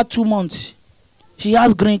under 2 months, she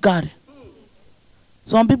has green card.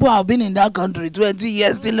 Some people have been in that country 20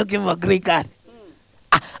 years still looking for green card.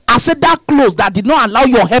 I said that close that did not allow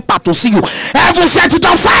your helper to see you. Heaven set it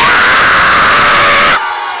on fire!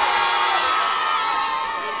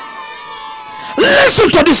 Listen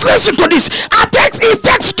to this, listen to this. It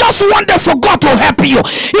takes just one day for God to help you.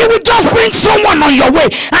 He will just bring someone on your way,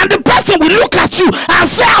 and the person will look at you and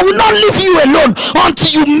say, I will not leave you alone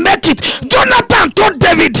until you make it. Jonathan told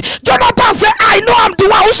David, Jonathan said, I know I'm the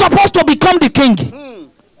one who's supposed to become the king,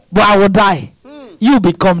 but I will die. You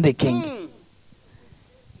become the king.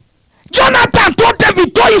 Jonathan told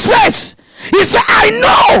David to his face, he said, I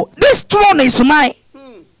know this throne is mine,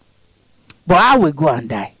 but I will go and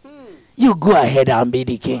die. You go ahead and be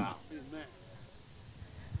the king. Wow.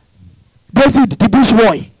 David, the bush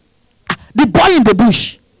boy. The boy in the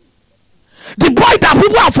bush. The boy that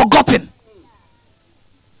people have forgotten.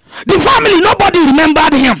 The family, nobody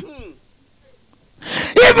remembered him.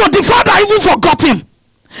 Even the father even forgot him.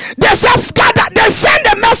 They send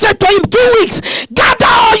a message to him 2 weeks. Gather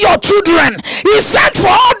all your children. He sent for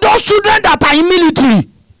all those children that are in military.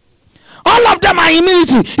 All of them are in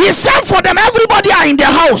military. He sent for them. Everybody are in their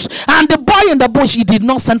house. And the boy in the bush, he did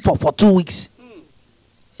not send for 2 weeks.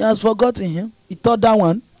 He has forgotten him. He thought that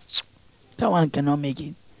one cannot make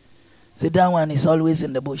it. So that one is always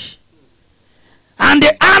in the bush. And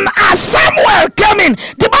as Samuel came in,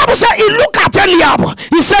 the Bible said he looked at Eliab.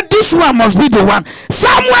 He said, this one must be the one.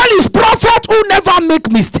 Samuel is prophet who never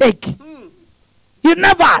make mistake. He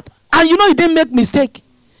never had. And you know he didn't make mistake.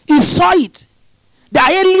 He saw it.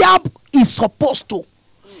 That Eliab is supposed to.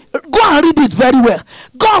 Go and read it very well.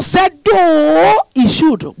 God said, though he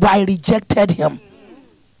should, but I rejected him.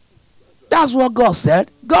 That's what God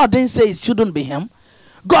said. God didn't say it shouldn't be him.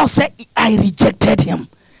 God said, I rejected him.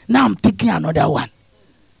 Now I'm thinking another one.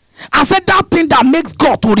 I said that thing that makes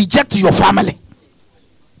God to reject your family.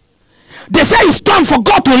 They say it's time for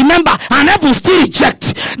God to remember and heaven still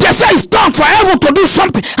reject. They say it's time for heaven to do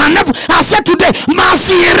something and heaven. I said today,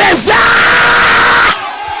 Mercy Reza.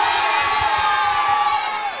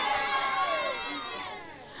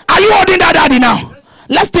 Are you holding that, daddy, now?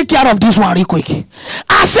 Let's take care of this one real quick.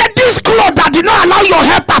 I said this cloth that did not allow your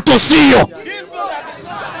helper to see you.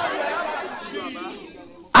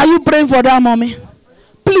 Are you praying for that mommy?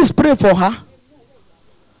 Please pray for her.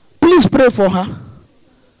 Please pray for her.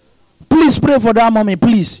 Please pray for that mommy,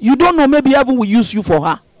 please. You don't know, maybe heaven will use you for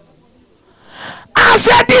her. I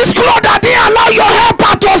said this cloth that didn't allow your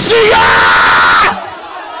helper to see you.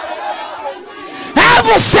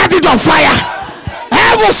 Heaven set it on fire.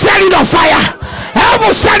 Heaven set it on fire.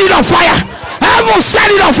 Heaven set it on fire. Heaven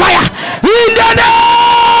set it on fire. In the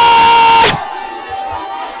name.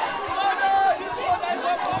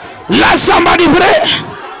 Let somebody pray.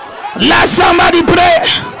 Let somebody pray.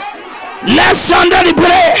 Let somebody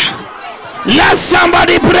pray. Let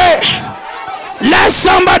somebody pray. Let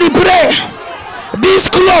somebody pray. This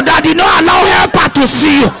cloth that did not allow helper to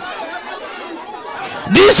see you.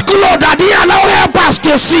 This cloth that didn't allow helpers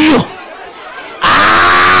to see you.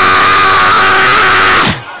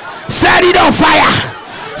 Set it on fire.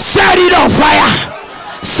 Set it on fire.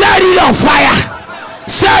 Set it on fire.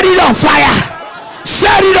 Set it on fire.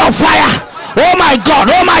 Set it on fire. Oh my God.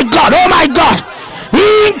 Oh my God. Oh my God.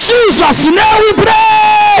 In Jesus' name we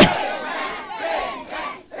pray.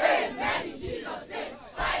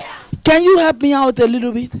 Can you help me out a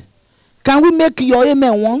little bit? Can we make your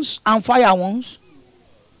amen once and fire once?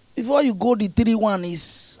 Before you go, the 3-1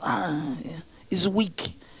 is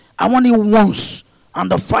weak. I want it once and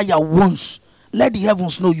the fire once. Let the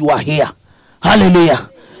heavens know you are here. Hallelujah.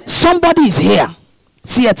 Somebody is here.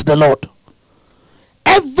 Saith the Lord.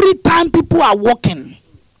 Every time people are walking,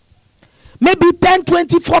 maybe 10,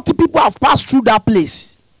 20, 40 people have passed through that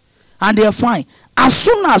place and they are fine. As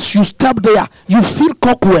soon as you step there, you feel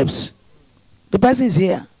cobwebs. The person is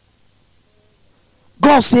here.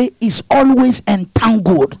 God say it's always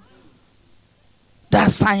entangled.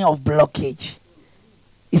 That sign of blockage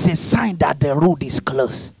is a sign that the road is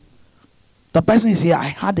closed. The person is here. I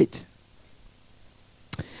had it.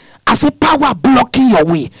 As a power blocking your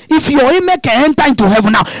way. If your amen can enter into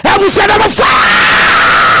heaven now, heaven said, I'm a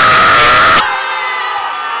fire.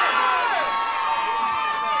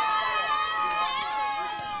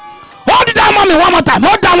 Mommy, one more time.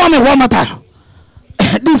 Hold that mommy one more time.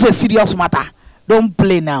 This is a serious matter. Don't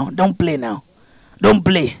play now. Don't play now. Don't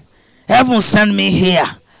play. Heaven sent me here.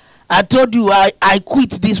 I told you I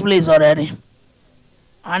quit this place already.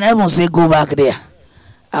 And heaven say go back there.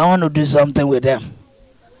 I want to do something with them.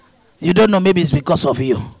 You don't know, maybe it's because of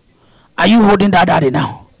you. Are you holding that daddy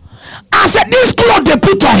now? I said this cloth they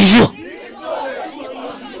put on you.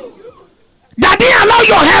 Daddy allow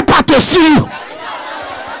your helper to see you.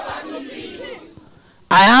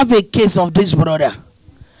 I have a case of this brother.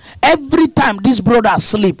 Every time this brother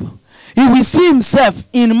sleep, he will see himself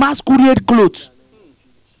in masquerade clothes.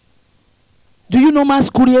 Do you know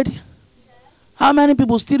masquerade? How many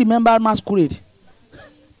people still remember masquerade?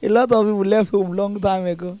 A lot of people left home long time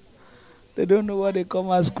ago. They don't know what they call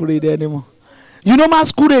masquerade anymore. You know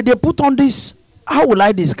masquerade, they put on this. How will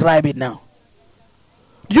I describe it now?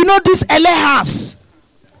 You know this elehas?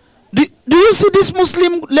 Do you see these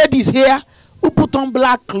Muslim ladies here who put on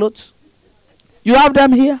black clothes? You have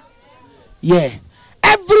them here? Yeah.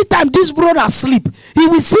 Every time this brother sleep, he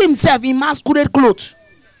will see himself in masquerade clothes.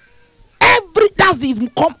 That's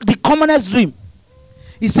the commonest dream.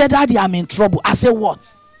 He said, Daddy, I'm in trouble. I said, what?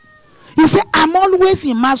 He said, I'm always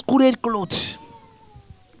in masquerade clothes.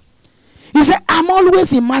 He said, I'm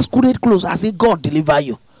always in masquerade clothes. I said, God deliver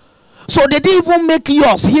you. So they didn't even make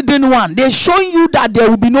yours hidden one. They're showing you that there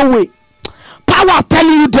will be no way. Power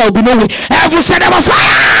telling you there will be no way. Heaven said, I'm a fire.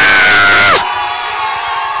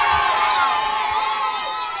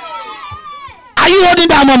 Are you holding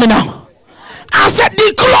that moment now? I said,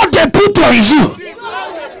 the cloth they put on you,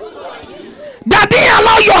 that didn't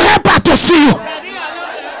allow your helper to see you.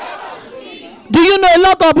 Do you know a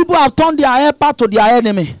lot of people have turned their helper to their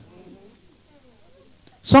enemy?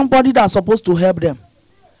 Somebody that's supposed to help them,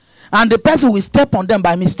 and the person will step on them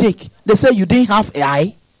by mistake. They say, you didn't have an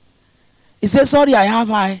eye. He said, sorry, I have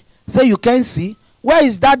eye. Say, you can't see. Where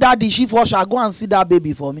is that daddy chief usher? Go and see that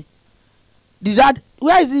baby for me.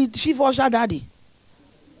 Where is the chief usher daddy?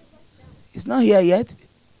 He's not here yet.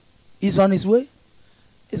 He's on his way.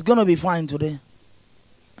 It's going to be fine today.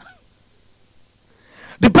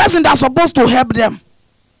 The person that's supposed to help them,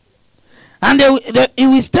 and he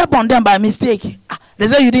will step on them by mistake. They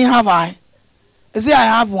say, you didn't have eye. They say, I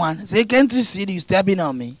have one. They say, can't you see you stepping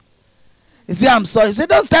on me? They say, I'm sorry. They say,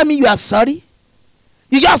 don't tell me you are sorry.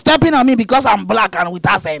 You just stepping on me because I'm black and with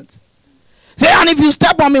accent. Say, and if you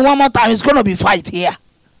step on me one more time, it's going to be fight here.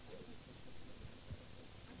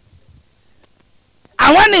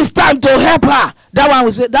 And when it's time to help her, that one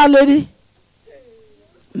will say, that lady?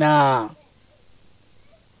 Nah.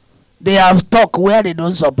 They have stuck where they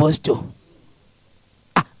don't supposed to.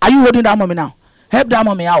 Are you holding that mommy now? Help that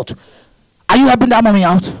mommy out. Are you helping that mommy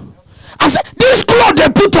out? I said, this cloth they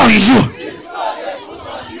put on you.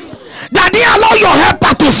 That they allow your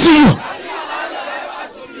helper to see you.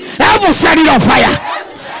 Heaven set it on fire.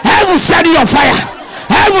 Heaven set it on fire.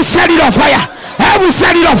 Heaven set it on fire. Heaven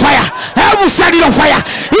set it on fire. Heaven set it on fire.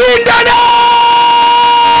 In the name.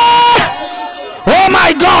 Oh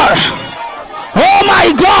my God. Oh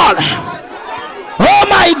my God. Oh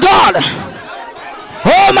my God.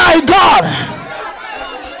 Oh my God.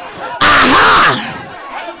 Aha.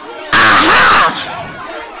 Aha.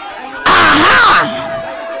 Aha.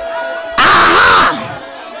 Aha.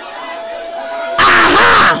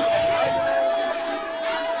 Aha.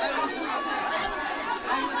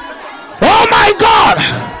 Oh my God.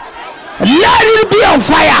 Let it be on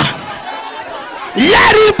fire.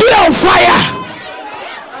 Let it be on fire.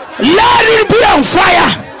 Let it be on fire.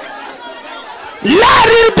 Let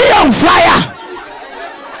it be on fire.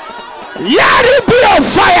 Let it be on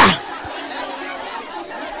fire.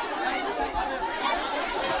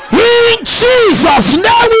 In Jesus'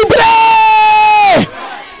 name we pray.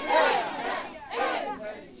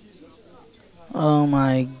 Oh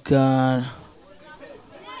my God.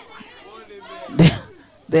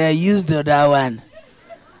 They are used to that one.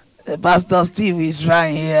 Pastor Steve is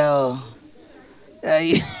trying here.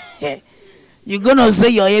 You're going to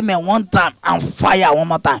say your amen one time and fire one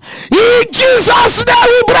more time. In Jesus' name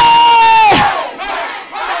we pray.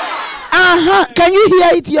 Can you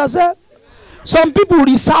hear it yourself? Some people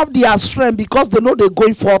reserve their strength because they know they're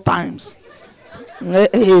going 4 times.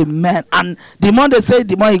 Amen. And the more they say,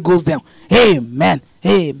 the more it goes down. Amen.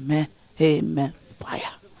 Amen. Amen.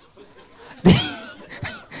 Fire.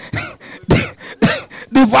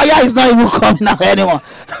 The fire is not even coming out anymore.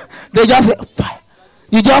 They just say fire.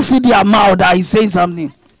 You just see their mouth that he says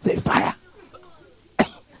something. Say fire.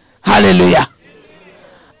 Hallelujah.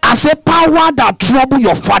 I say power that trouble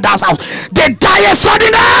your father's house. They die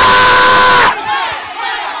suddenly.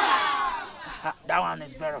 That one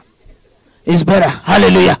is better. It's better.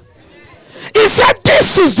 Hallelujah. He said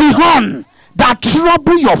this is the horn that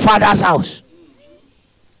trouble your father's house.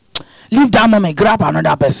 Leave that moment. Grab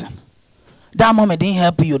another person. That moment didn't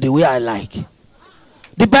help you the way I like.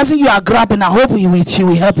 The person you are grabbing, I hope she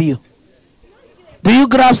will help you. Do you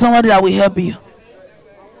grab somebody that will help you?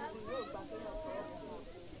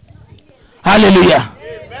 Hallelujah.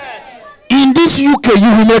 Amen. In this UK,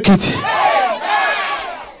 you will make it.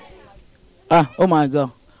 Oh my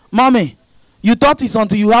God. Mommy, you thought it's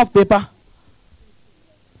until you have paper?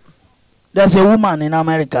 There's a woman in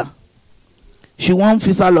America. She won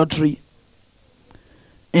visa lottery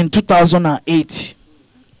in 2008.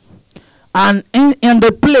 And in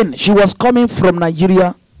the plane, she was coming from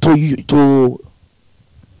Nigeria to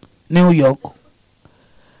New York.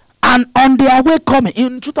 And on their way coming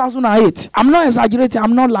in 2008, I'm not exaggerating,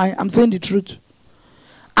 I'm not lying, I'm saying the truth.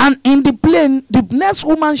 And in the plane, the next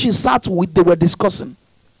woman she sat with, they were discussing.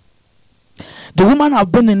 The woman have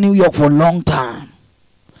been in New York for a long time.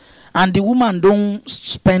 And the woman don't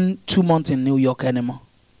spend 2 months in New York anymore.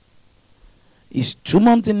 It's 2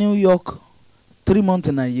 months in New York, 3 months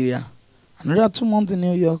in Nigeria. Another 2 months in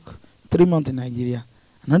New York, 3 months in Nigeria.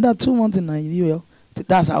 Another 2 months in Nigeria.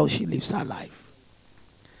 That's how she lives her life.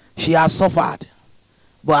 She has suffered,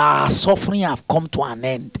 but her suffering have come to an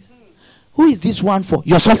end. Who is this one for?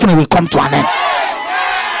 Your suffering will come to an end.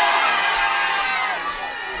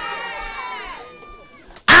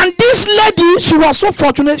 And this lady, she was so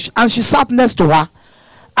fortunate, and she sat next to her.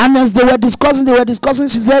 And as they were discussing,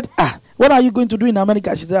 she said, what are you going to do in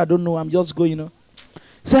America? She said, I don't know, I'm just going,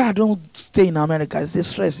 Say, I don't stay in America. I say,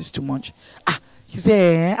 stress is too much. He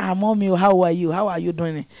said, Mommy, how are you? How are you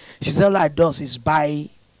doing it? She said, all I do is buy.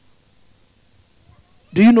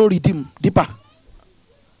 Do you know Redeem Dipper?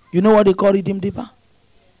 You know what they call Redeem Dipper?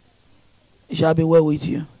 It shall be well with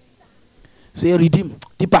you. Say, Redeem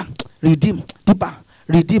Dipper, Redeem Dipper,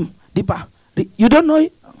 Redeem Dipper. You don't know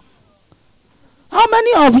it? How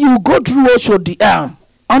many of you go through Oshodi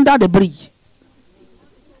under the bridge?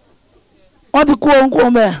 What the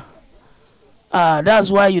That's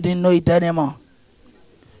why you didn't know it anymore.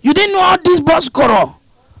 You didn't know all this boss coro.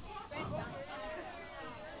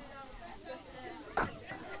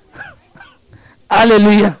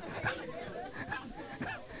 Hallelujah.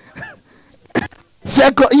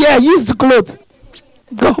 Second, yeah, use the clothes.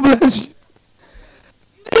 God bless you.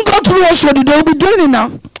 Don't go through also, they will be doing it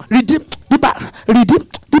now. Redeem, deeper, redeem,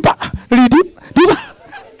 deeper, redeem, deeper.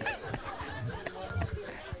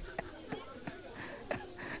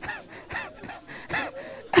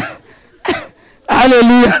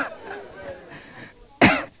 Hallelujah.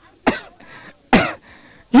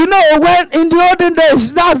 You know, when in the olden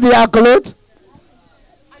days, that's their clothes.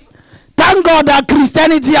 Thank God that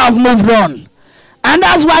Christianity have moved on. And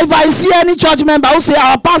that's why if I see any church member who say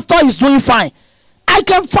our pastor is doing fine, I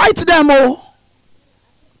can fight them. Oh,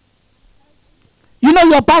 you know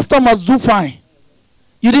your pastor must do fine.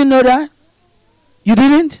 You didn't know that? You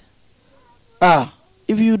didn't?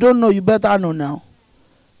 If you don't know, you better know now.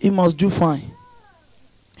 He must do fine.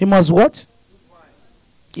 He must what?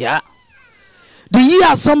 Yeah. The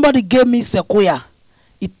year somebody gave me Sequoia,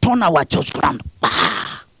 it turned our church ground.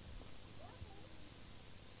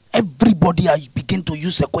 Everybody begin to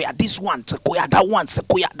use Sequoia. This one, Sequoia, that one,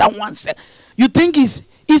 Sequoia, that one. You think it's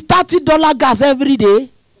 $30 gas every day?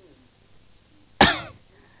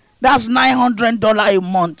 That's $900 a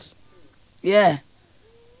month. Yeah.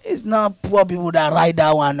 It's not poor people that ride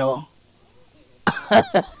that one, no.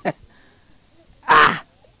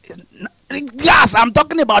 Gas, I'm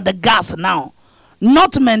talking about the gas now.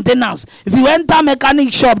 Not maintenance. If you enter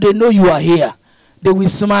mechanic shop, they know you are here. They will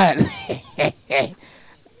smile.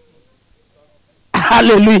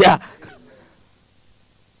 Hallelujah.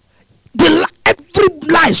 Every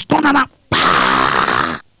lie is turned around.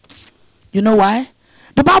 You know why?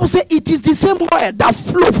 The Bible says it is the same oil that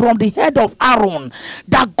flow from the head of Aaron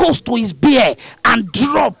that goes to his beard and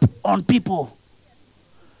drop on people.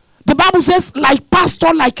 The Bible says, like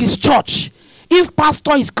pastor, like his church. If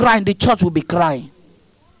pastor is crying, the church will be crying.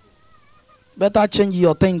 Better change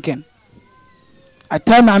your thinking. I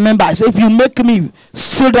tell my member, I say, if you make me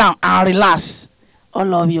sit down and relax,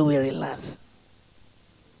 all of you will relax.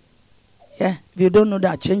 Yeah, if you don't know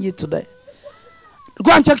that, change it today.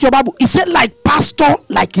 Go and check your Bible. It said like pastor,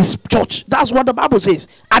 like his church. That's what the Bible says.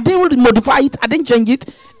 I didn't really modify it. I didn't change it.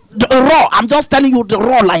 The raw. I'm just telling you the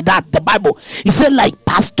raw like that. The Bible. It said like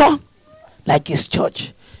pastor, like his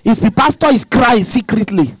church. If the pastor is crying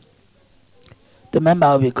secretly, the member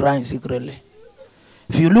will be crying secretly.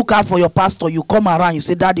 If you look out for your pastor, you come around, you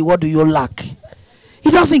say, Daddy, what do you lack? He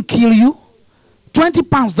doesn't kill you. 20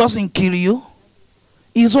 pounds doesn't kill you.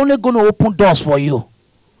 He's only going to open doors for you.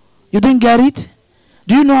 You didn't get it?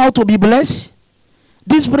 Do you know how to be blessed?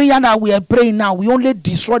 This prayer that we are praying now, we only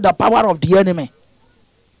destroy the power of the enemy.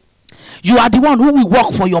 You are the one who will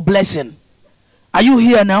work for your blessing. Are you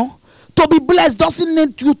here now? To be blessed doesn't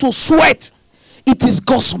need you to sweat. It is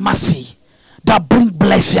God's mercy that brings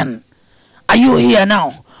blessing. Are you here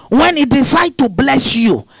now? When he decides to bless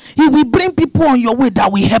you, he will bring people on your way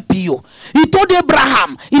that will help you. He told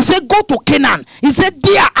Abraham, he said, go to Canaan. He said,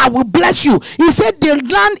 there I will bless you. He said, the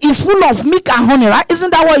land is full of milk and honey, right?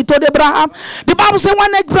 Isn't that what he told Abraham? The Bible said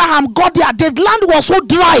when Abraham got there, the land was so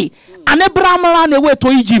dry, and Abraham ran away to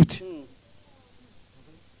Egypt.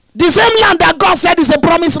 The same land that God said is a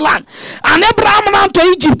promised land. And Abraham ran to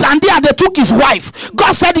Egypt, and there they took his wife.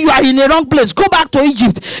 God said, you are in the wrong place. Go back to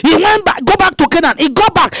Egypt. He went back, go back to Canaan. He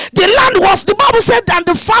got back. The land was, the Bible said, and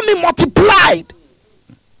the famine multiplied.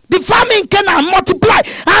 The famine in Canaan multiplied.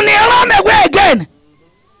 And he ran away again.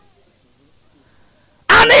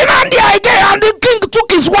 And he ran there again. And the king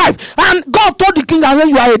took his wife. And God told the king,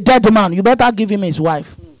 you are a dead man. You better give him his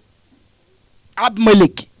wife.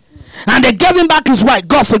 Abimelech. And they gave him back his wife.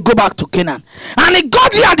 God said, go back to Canaan. And he got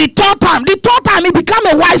there the third time. The third time he became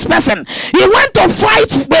a wise person. He went to fight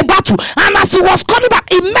a battle. And as he was coming back,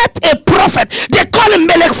 he met a prophet. They call him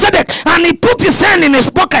Melchizedek. And he put his hand in his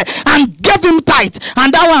pocket and gave him tithe.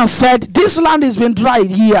 And that one said, this land has been dry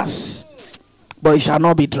years, but it shall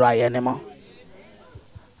not be dry anymore.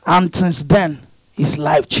 And since then, his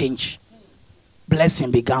life changed.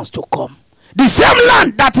 Blessing begins to come. The same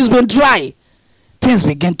land that has been dry, things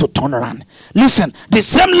begin to turn around. Listen, the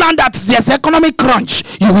same land that there's economic crunch,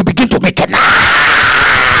 you will begin to make it.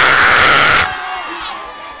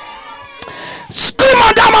 Scream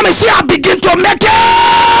on that moment, see, I begin to make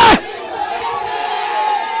it.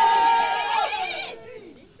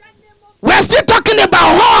 We're still talking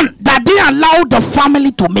about horn that didn't allow the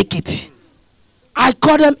family to make it. I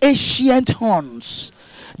call them ancient horns.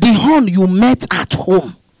 The horn you met at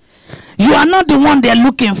home. You are not the one they're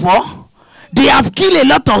looking for. They have killed a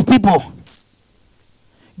lot of people.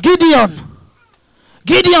 Gideon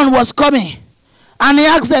Gideon was coming, and he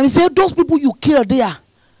asked them, he said, those people you killed there,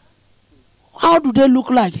 how do they look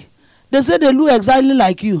like? They said they look exactly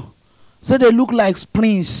like you. So they look like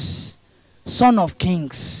prince, son of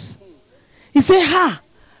kings. He said,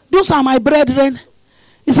 those are my brethren.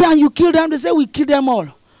 He said, and you killed them? They said, we killed them all.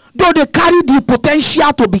 Though they carry the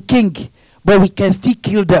potential to be king, but we can still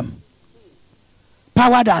kill them.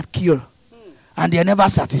 Power that kill, and they never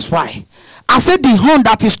satisfy. I said, the horn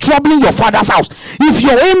that is troubling your father's house, if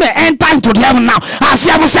your aim may enter into the heaven now, I see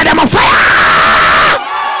heaven set them on fire.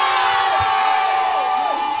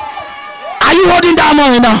 Are you holding that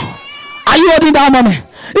moment now? Are you holding that moment?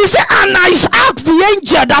 He said, and I asked the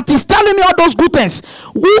angel that is telling me all those good things,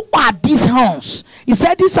 who are these horns? He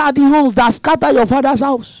said, these are the horns that scatter your father's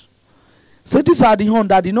house. So these are the horns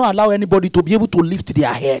that did not allow anybody to be able to lift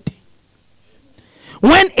their head.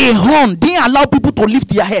 When a horn didn't allow people to lift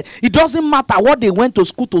their head, it doesn't matter what they went to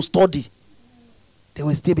school to study, they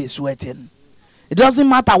will still be sweating. It doesn't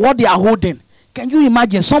matter what they are holding. Can you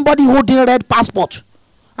imagine somebody holding a red passport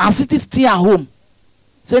and sitting still at home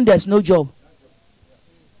saying there's no job?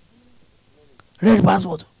 Red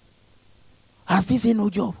passport and still say no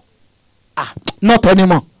job. Not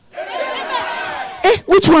anymore.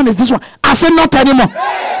 Which one is this one? I said not anymore.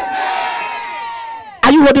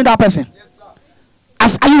 Are you holding that person?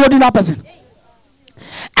 Are you holding that person?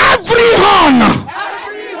 Every horn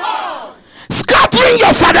scattering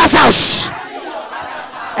your father's house,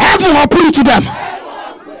 heaven will put it to them.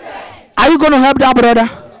 Are you going to help that brother?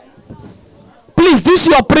 Please, this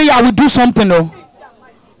your prayer will do something though.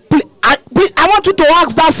 Please, I want you to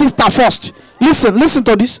ask that sister first. Listen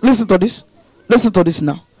to this. Listen to this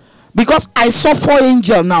now. Because I saw 4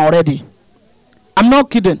 angels now already. I'm not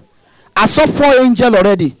kidding. I saw 4 angels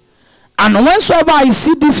already. And whensoever I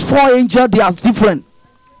see these 4 angels, they are different.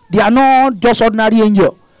 They are not just ordinary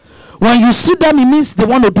angels. When you see them, it means they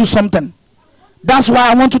want to do something. That's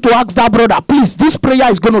why I want you to ask that brother, please, this prayer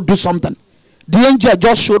is going to do something. The angel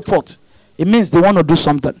just showed forth. It means they want to do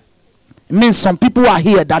something. It means some people are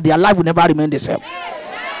here that their life will never remain the same.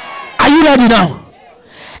 Are you ready now?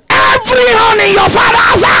 Every horn in your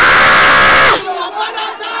father's house,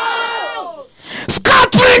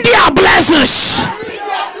 scattering their blessings,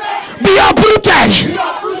 be uprooted,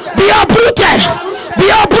 be uprooted,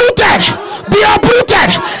 be uprooted, be uprooted.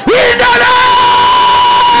 In the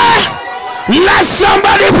name, let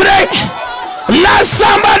somebody pray. Let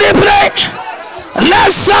somebody pray.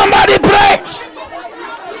 Let somebody pray.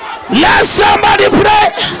 Let somebody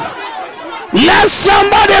pray. Let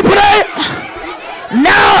somebody pray.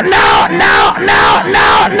 Now.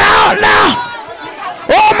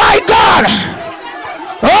 Oh my God.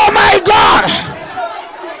 Oh my God.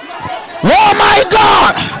 Oh my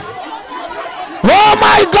God. Oh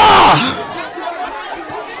my God.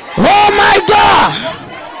 Oh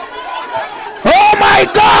my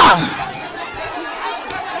God.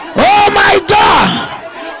 Oh my God.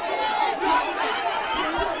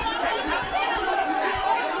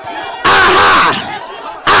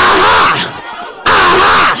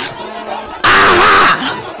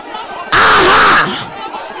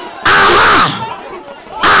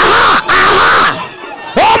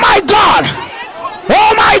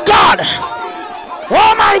 Oh my God.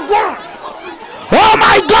 Oh my God. Oh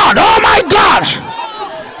my God. Oh my God.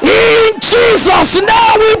 In Jesus'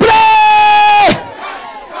 name we pray.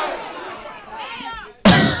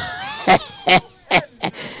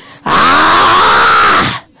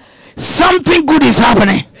 Something good is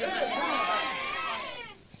happening.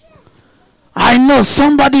 I know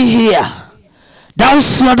somebody here. Thou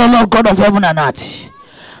said the Lord God of heaven and earth.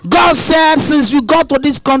 God said, since you got to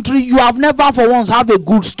this country, you have never for once have a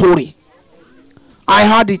good story. I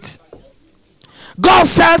heard it. God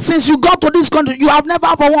said, since you got to this country, you have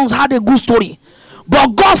never for once had a good story.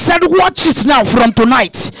 But God said, watch it now from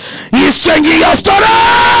tonight. He's changing your story.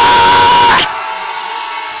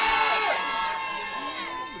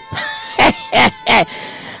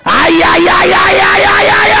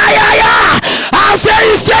 I said,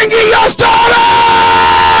 he's changing your story.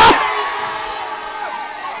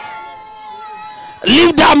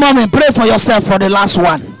 Leave that moment. Pray for yourself for the last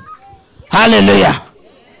one. Hallelujah.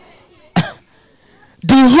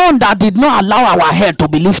 The horn that did not allow our head to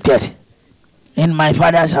be lifted in my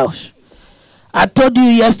father's house. I told you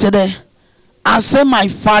yesterday, I said my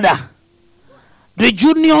father, the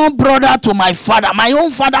junior brother to my father, my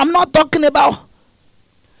own father. I'm not talking about.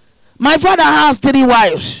 My father has 3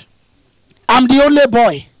 wives. I'm the only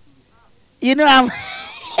boy. You know, I'm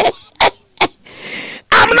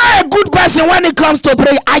not a good person when it comes to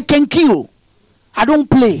pray. I can kill. I don't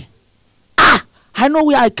play. I know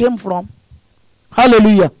where I came from.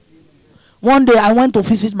 Hallelujah. One day I went to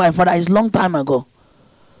visit my father. It's a long time ago.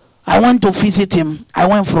 I went to visit him. I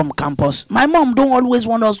went from campus. My mom don't always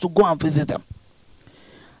want us to go and visit him.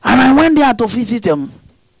 And I went there to visit him.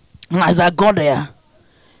 And as I got there,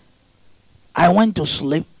 I went to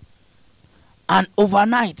sleep. And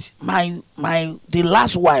overnight, the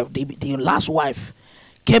last wife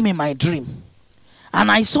came in my dream. And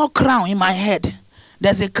I saw crown in my head.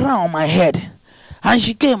 There's a crown on my head. And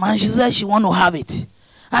she came and she said she want to have it.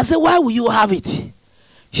 I said, why will you have it?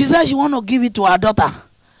 She said she want to give it to her daughter.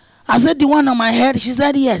 I said, the one on my head? She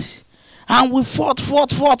said, yes. And we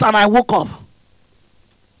fought, and I woke up.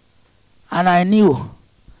 And I knew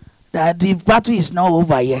that the battle is not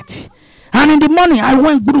over yet. And in the morning, I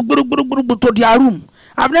went to their room.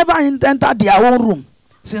 I've never entered their own room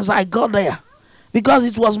since I got there. Because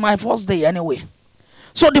it was my first day anyway.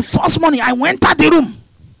 So the first morning, I went to the room.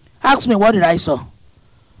 Ask me, what did I saw?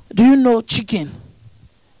 Do you know chicken?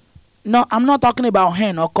 No, I'm not talking about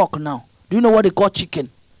hen or cock now. Do you know what they call chicken?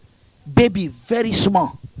 Baby, very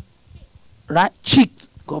small. Right? Chick.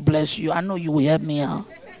 God bless you. I know you will help me out.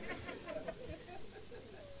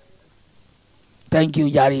 Thank you,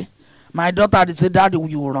 Yari. My daughter said, Daddy,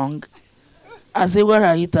 you wrong. I said, what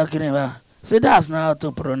are you talking about? Say, that's not how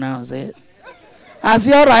to pronounce it. I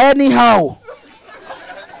said, all right, anyhow.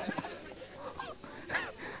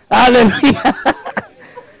 Hallelujah.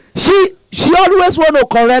 She always want to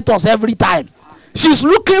correct us every time. She's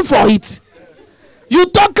looking for it. You are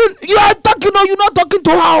talking, or you're not talking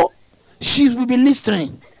to her. She will be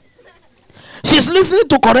listening. She's listening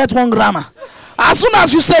to correct one grammar. As soon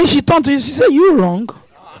as you say, she turns to you, she say, you wrong.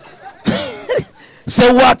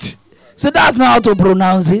 Say what? Say that's not how to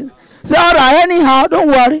pronounce it. Say all right, anyhow, don't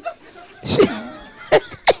worry. Say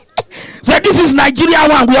this is Nigeria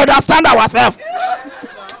one. We understand ourselves.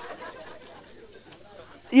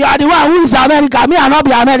 You are the one who is America. Me, I not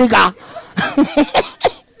be America.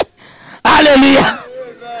 Hallelujah.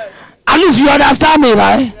 At least you understand me,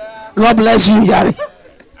 right? God bless you, Yari.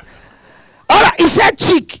 All right, he said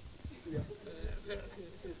chick.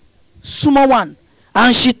 Small one.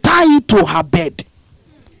 And she tied it to her bed.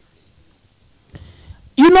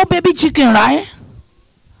 You know baby chicken, right?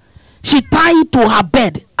 She tied it to her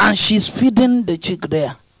bed and she's feeding the chick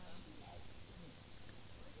there.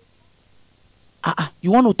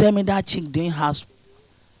 You want to tell me that chick didn't have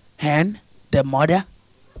hen, the mother?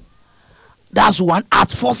 That's one. At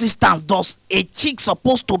first instance, does a chick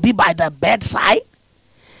supposed to be by the bedside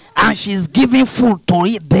and she's giving food to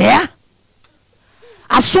it there?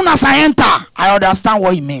 As soon as I enter, I understand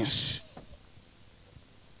what it means.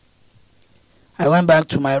 I went back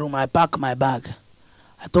to my room. I packed my bag.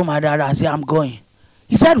 I told my dad, I said, I'm going.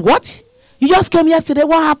 He said, what? You just came yesterday.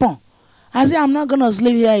 What happened? I said, I'm not going to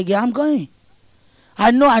sleep here again. I'm going.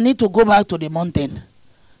 I know I need to go back to the mountain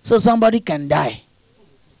so somebody can die.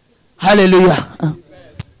 Hallelujah.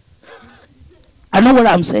 I know what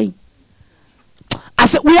I'm saying. I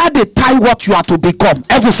said, we are the tie what you are to become.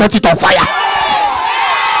 Every set it on fire.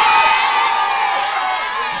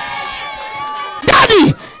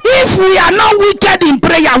 Daddy, if we are not wicked in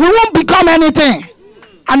prayer, we won't become anything.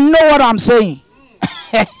 I know what I'm saying.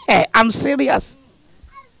 I'm serious.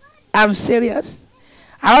 I'm serious.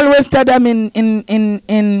 I always tell them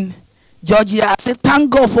in Georgia, I say,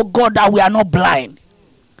 thank God for God that we are not blind.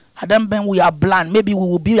 And then when we are blind, maybe we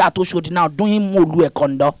will be at Oshodi now doing more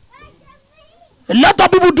conduct. A lot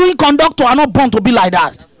of people doing conductor are not born to be like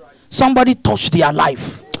that. Somebody touched their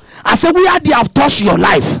life. I say, we are they have touched your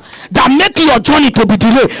life that make your journey to be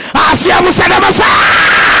delayed. I say, I will say,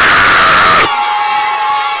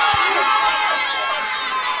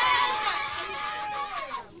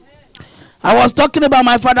 I was talking about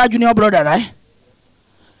my father, junior brother, right?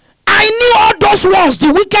 I knew all those ones,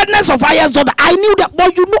 the wickedness of highest daughter. I knew that,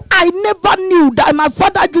 but you know, I never knew that my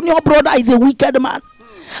father, junior brother, is a wicked man.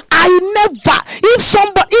 I never,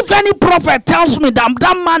 if any prophet tells me that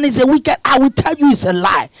that man is a wicked, I will tell you it's a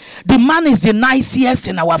lie. The man is the nicest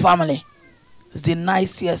in our family. He's the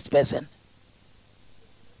nicest person.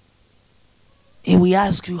 If we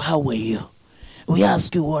ask you, how were you? We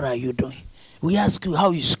ask you, what are you doing? We ask you,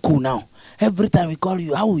 how is school now? Every time we call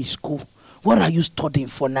you, how is school? What are you studying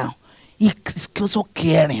for now? It's so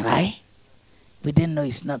caring, right? We didn't know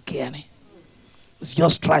it's not caring. It's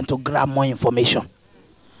just trying to grab more information.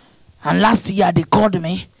 And last year they called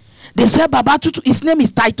me. They said Baba Tutu, his name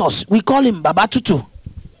is Titus. We call him Baba Tutu.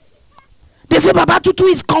 They said Baba Tutu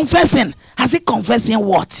is confessing. I said, confessing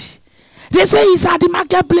what? They say he's at the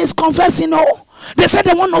marketplace confessing. Oh. They said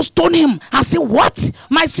they want to stone him. I said, what?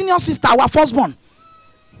 My senior sister, our firstborn.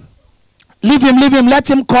 Leave him, let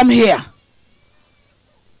him come here.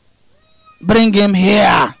 Bring him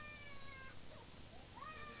here.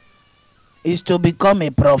 is to become a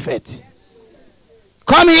prophet.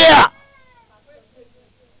 Come here.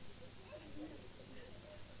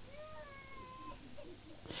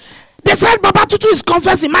 They said Baba Tutu is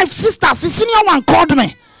confessing. My sister, the senior one, called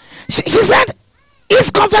me. She said, he's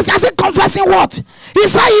confessing. I said, confessing what? He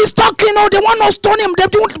said he's talking. Oh, they want to stone him. The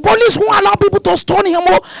police won't allow people to stone him.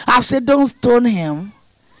 Oh, I said, don't stone him.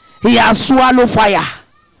 He has swallowed fire.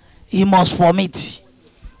 He must vomit.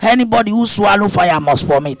 Anybody who swallow fire must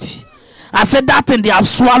vomit. I said that thing they have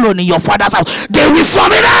swallowed in your father's house, they will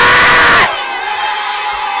vomit it.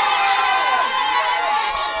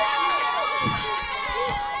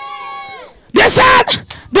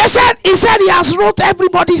 He said he has wrote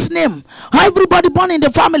everybody's name. Everybody born in the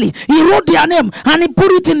family, he wrote their name and he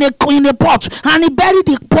put it in a pot and he buried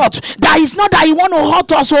the pot. That is not that he want to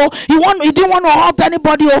hurt us, or he didn't want to hurt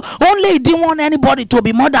anybody, or only he didn't want anybody to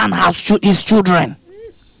be more than his children.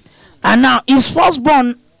 And now his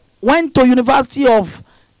firstborn went to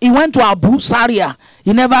he went to Abu Saria.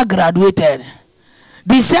 He never graduated.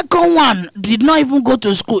 The second one did not even go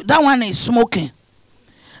to school. That one is smoking.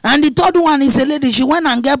 And the third one is a lady. She went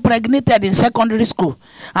and got pregnant in secondary school.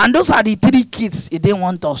 And those are the three kids he didn't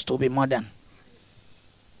want us to be modern.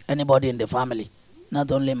 Anybody in the family. Not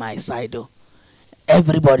only my side though.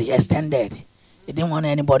 Everybody extended. He didn't want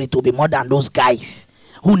anybody to be more than those guys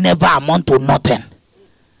who never amount to nothing.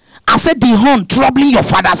 I said the horn troubling your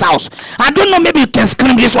father's house. I don't know, maybe you can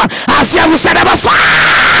scream this one. I said we said about fire.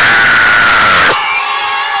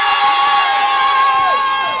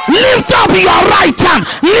 Lift up your right hand.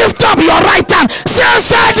 Lift up your right hand. Say,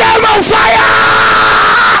 set them on fire.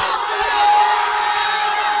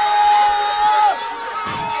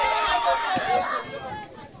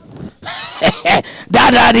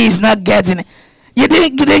 That is not getting it. You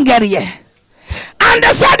didn't get it yet. And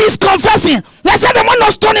they said he's confessing. They said they want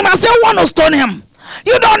to stone him. I said, want to stone him.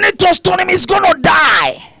 You don't need to stone him. He's going to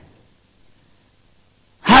die.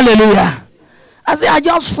 Hallelujah. I said, I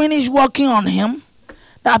just finished working on him.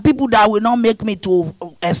 There are people that will not make me to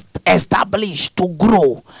establish, to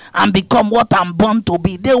grow, and become what I'm born to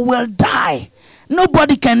be. They will die.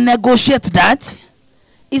 Nobody can negotiate that.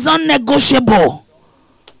 It's unnegotiable.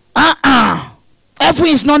 If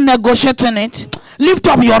is not negotiating it, lift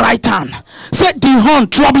up your right hand. Say, the horn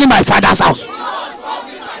troubling my father's house.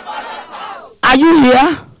 Are you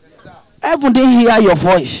here? Heaven didn't hear your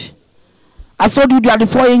voice. I told you that the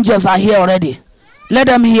 4 angels are here already. Let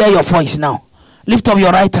them hear your voice now. Lift up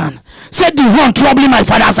your right hand. Say, the horn troubling my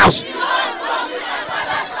father's house.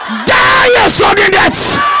 Die a sudden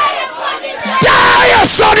death. Die a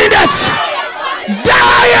sudden death.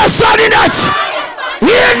 Die a sudden death.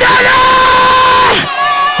 In the name.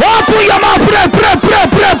 Open your mouth. Pray, pray, pray,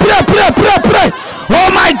 pray, pray, pray, pray, pray. Oh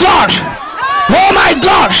my God. Oh my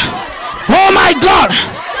God. Oh my God.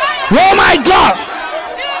 Oh my God.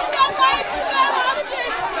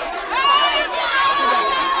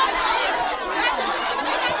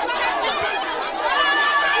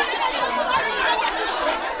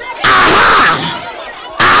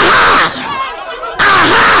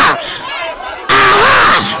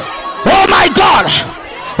 Oh my God.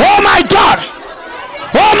 Oh my God.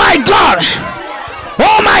 Oh my God.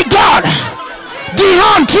 Oh my God. The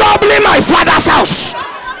horn troubling my father's house.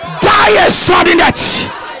 Die a sudden death.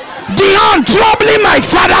 The horn troubling my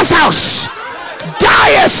father's house. Die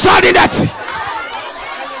a sudden death.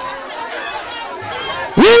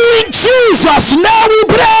 In Jesus' name we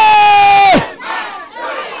pray.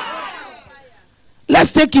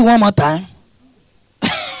 Let's take it one more time.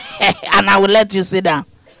 And I will let you sit down.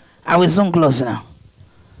 I will soon close now.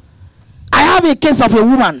 I have a case of a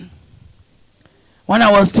woman. When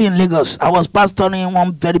I was still in Lagos, I was pastoring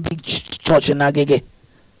one very big church in Agege.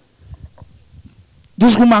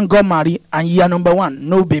 This woman got married, and year number 1,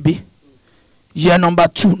 no baby. Year number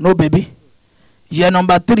 2, no baby. Year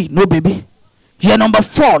number 3, no baby. Year number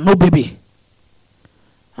 4, no baby.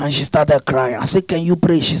 And she started crying. I said, can you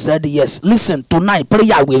pray? She said, yes. Listen, tonight,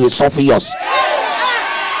 prayer will resolve yours.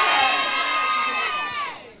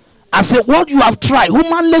 I said, what you have tried,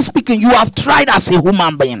 humanly speaking, you have tried as a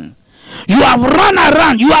human being. You have run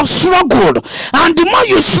around, you have struggled. And the more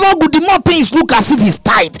you struggle, the more things look as if it's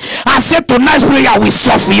tight. I said, tonight's prayer will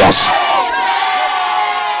solve yours.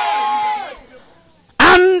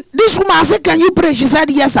 And this woman, I said, can you pray? She said,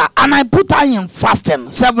 yes, sir. And I put her in fasting,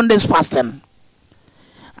 7 days fasting.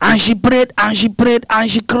 And she prayed, and she prayed, and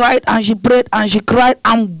she cried, and she prayed, and she cried,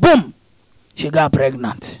 and boom, she got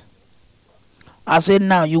pregnant. I said,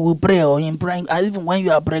 now you will pray, or in praying, even when you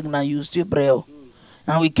are pregnant, you still pray.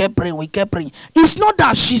 And we kept praying, we kept praying. It's not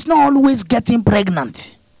that she's not always getting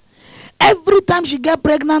pregnant. every time she get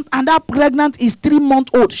pregnant and that pregnant is 3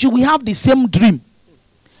 months old, she will have the same dream.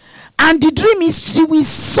 And the dream is she will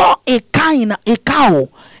saw a cow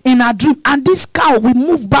in her dream, and this cow will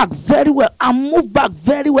move back very well and move back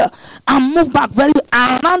very well and move back very well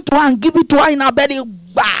and run to her and give it to her in her belly.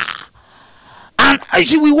 Bah! And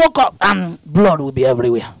she will wake up and blood will be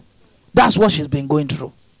everywhere. That's what she's been going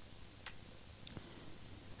through.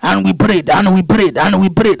 And we prayed and we prayed and we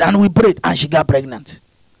prayed and we prayed, and she got pregnant.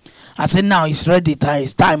 I said, now it's ready,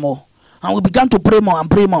 it's time. Oh. And we began to pray more and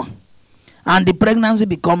pray more. And the pregnancy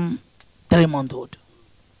become 3 months old.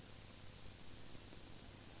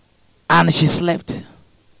 And she slept.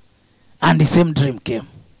 And the same dream came.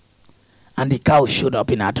 And the cow showed up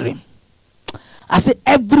in her dream. I said,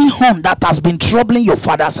 every horn that has been troubling your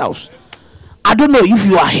father's house, I don't know if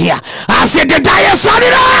you are here. I said, the dire son.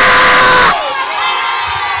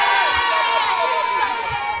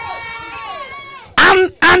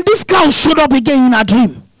 And this cow showed up again in her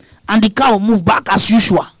dream. And the cow moved back as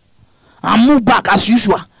usual. And moved back as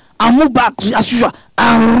usual. And moved back as usual.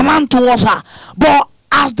 And ran towards her. But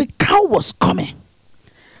as the cow was coming,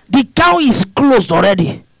 the cow is closed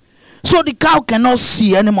already. So the cow cannot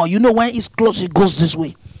see anymore. You know, when it's close, it goes this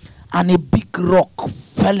way. And a big rock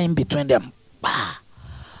fell in between them.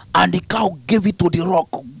 And the cow gave it to the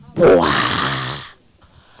rock.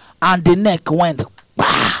 And the neck went.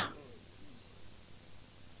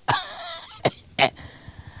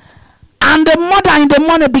 And the mother in the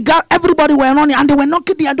morning began, everybody were running and they were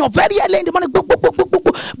knocking the door very early in the morning.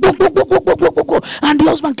 And the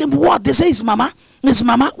husband came, what? They say, it's mama. It's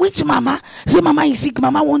mama. Which mama? Say, mama is sick.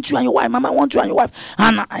 Mama wants you and your wife. Mama wants you and your wife.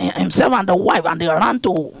 And himself and the wife, and they ran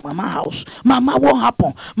to mama house. Mama, what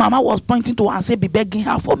happened? Mama was pointing to her and said, be begging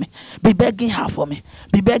her for me. Be begging her for me.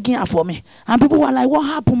 Be begging her for me. And people were like, what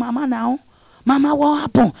happened, mama, now? Mama, what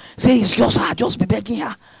happened? Say, it's just her. Just be begging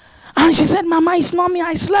her. And she said, mama, it's not me.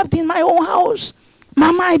 I slept in my own house.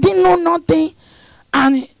 Mama, I didn't know nothing.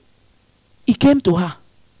 And he came to her.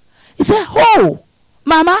 He said, oh,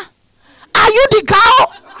 mama, are you the cow?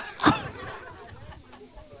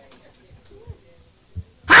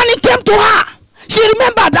 And he came to her. She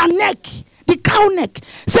remembered her neck, the cow neck.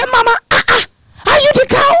 Said, mama, are you the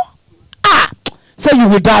cow? Say, you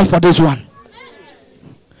will die for this one.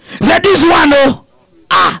 Say, this one, oh,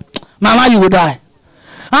 mama, you will die.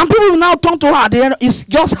 And people will now turn to her. It's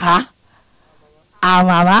just her.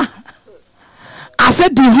 Mama. I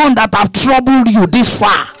said, the horn that have troubled you this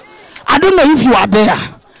far. I don't know if you are there.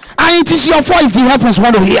 And it is your voice the heavens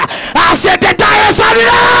want to hear. I said, the dire son.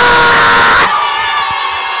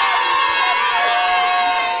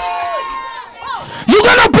 You're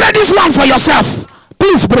going to pray this one for yourself.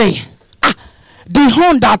 Please pray. The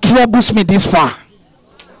horn that troubles me this far.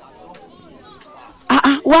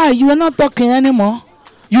 Why? You are not talking anymore.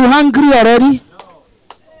 You hungry already?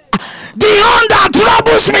 The horn that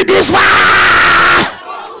troubles me this far.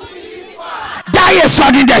 Die a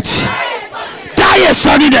sudden death. Die a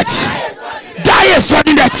sudden death. Die a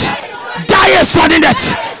sudden death. Die a sudden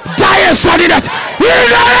death. Die a sudden death.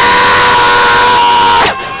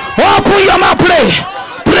 Open your mouth, pray.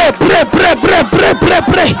 Pray, pray, pray, pray, pray, pray,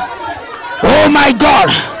 pray. Oh my God.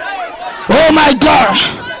 Oh my God.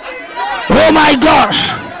 Oh my God.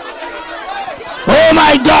 Oh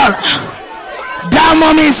my God. That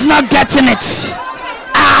mommy is not getting it.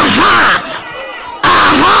 Aha.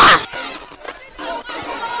 Aha.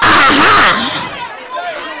 Aha.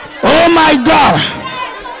 Oh my God.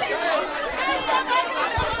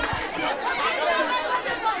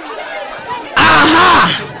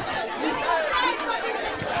 Aha.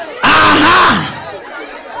 Aha.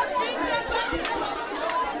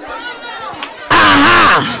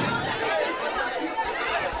 Aha.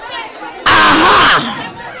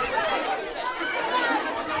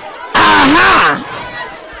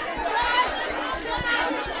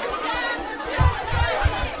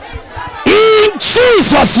 In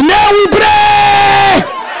Jesus' name we pray.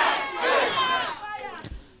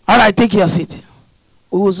 All right, take your seat.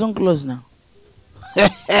 We will soon close now.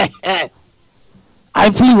 I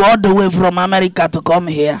flew all the way from America to come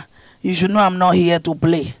here. You should know I'm not here to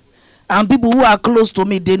play. And people who are close to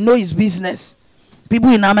me, they know it's business.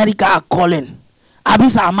 People in America are calling.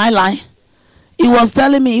 Abisa, am I lying? He was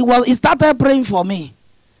telling me, he started praying for me.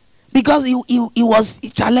 Because he was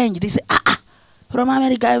challenged. He said, from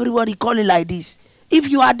America, everybody calling like this. If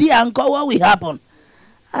you are there and call, what will happen?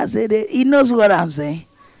 I said, he knows what I'm saying.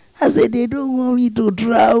 I said, they don't want me to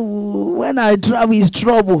travel. When I travel, it's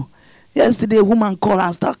trouble. Yesterday, a woman called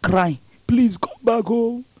and started crying. Please come back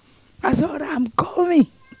home. I said, I'm coming.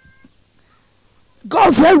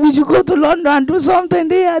 God said we should go to London and do something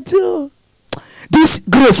there too. this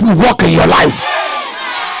grace will work in your life.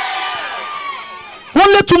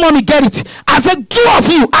 Only two mommy get it. I said, two of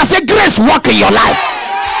you, I said, grace work in your life.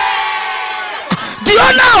 The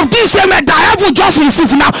honor of this amen that heaven just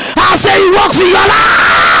received now, I say it works in your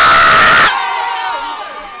life.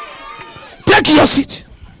 Take your seat.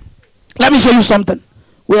 Let me show you something.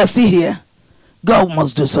 We are still here. God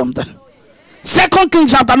must do something. 2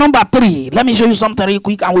 Kings chapter number 3. Let me show you something real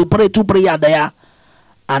quick, and we pray 2 prayers there,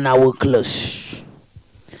 and I will close.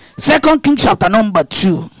 2 Kings chapter number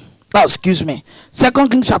 2. Oh, excuse me. 2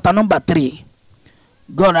 Kings chapter number 3.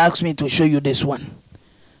 God asked me to show you this one.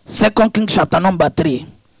 2 Kings chapter number 3,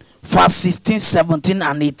 verse 16, 17,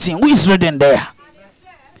 and 18. Who is reading there?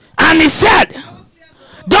 And he said,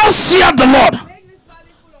 thus saith the Lord.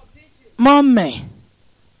 Mommy,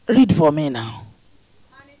 read for me now.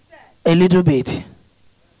 A little bit.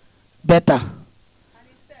 Better.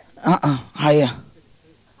 Higher.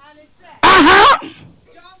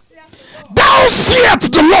 Thou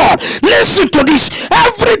saith the Lord. Listen to this.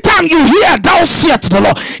 Every time you hear thou saith the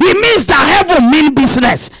Lord, it means that heaven means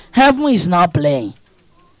business. Heaven is not playing.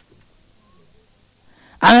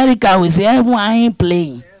 America will say, heaven I ain't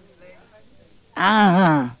playing.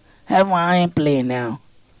 Heaven I ain't playing now.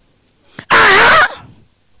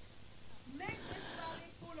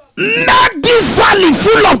 Make this valley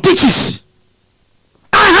full of ditches.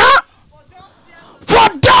 For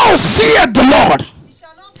thou saith the Lord,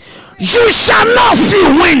 you shall not see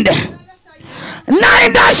wind,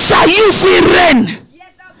 neither shall you see rain.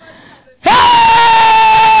 Hey,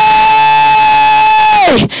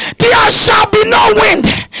 there shall be no wind,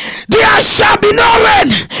 there shall be no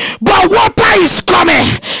rain, but water is coming.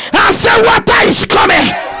 I say water is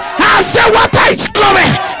coming. I say water is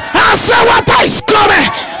coming. I say water is coming.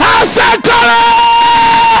 I say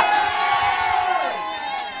coming.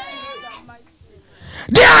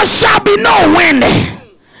 There shall be no wind,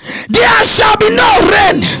 there shall be no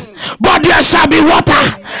rain, but there shall be water.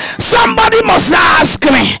 Somebody must ask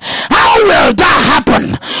me, how will that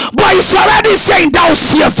happen? But it's already saying thou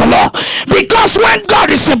seest the Lord. Because when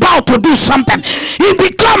God is about to do something, it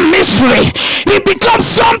becomes mystery. It becomes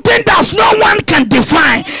something that no one can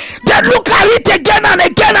define. They look at it again and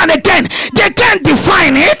again and again. They can't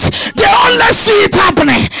define it. They only see it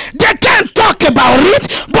happening. They can't talk about it,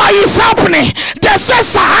 but it's happening. They say,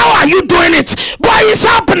 sir, how are you doing it? But it's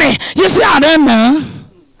happening. You say, I don't know,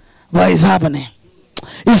 but it's happening.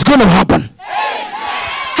 It's going to happen.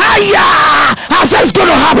 Hiya! I say it's going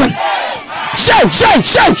to happen. Say.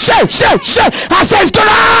 I say it's going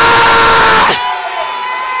to.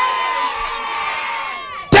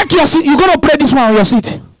 Take your seat. You're going to pray this one on your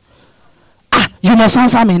seat. You must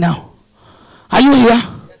answer me now. Are you here?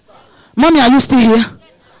 Mommy, are you still here?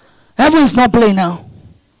 Heaven is not playing now.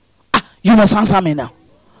 You must answer me now.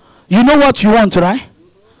 You know what you want, right?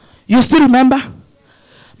 You still remember?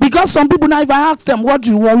 Because some people now, if I ask them what do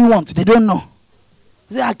you want, they don't know.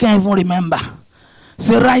 Say, I can't even remember.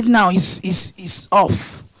 Say right now it's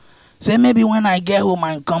off. Say maybe when I get home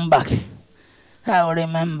and come back, I will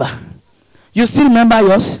remember. You still remember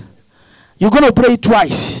yours? You're going to pray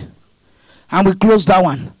twice. And we close that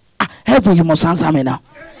one. Heaven, you must answer me now.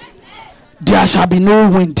 There shall be no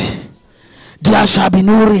wind, there shall be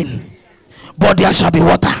no rain, but there shall be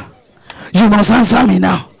water. You must answer me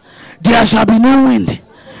now. There shall be no wind,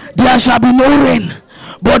 there shall be no rain,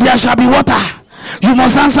 but there shall be water. You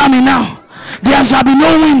must answer me now. There shall be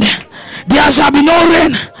no wind, there shall be no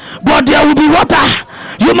rain, but there will be water.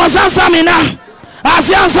 You must answer me now. I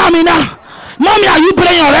say answer me now. Mommy, are you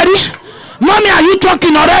praying already? Mommy, are you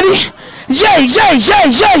talking already? Yay.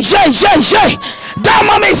 That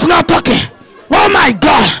mommy is not talking. Oh my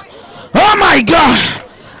God. Oh my God.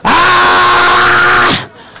 Oh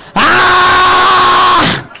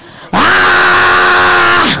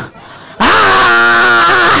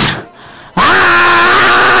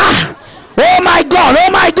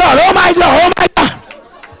my God.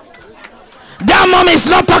 That mommy is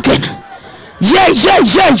not talking. Yay.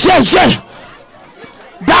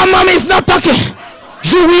 That mommy is not talking.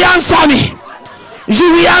 You will answer me.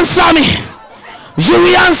 You will answer me. You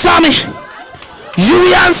will answer me. You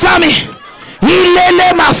will answer me.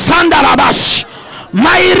 Ilele masanda rabash.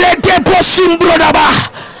 Mairete posimbrodaba.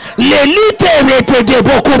 Lelite rete de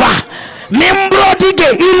bokuba. Membrodige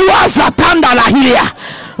ilwaza tanda la hilia.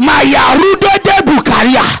 Mayarude de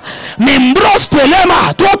bukaria. Membros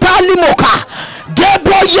telema totali moka.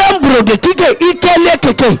 Debo yembro de kike ikele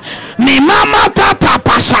keke. Mi mama tata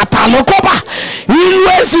pasata lokoba.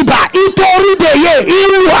 Ilweziba itori de ye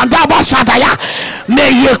ilu andaba shataya. Me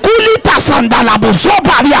yekuli tasandala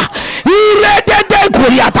bosobaria. Irede de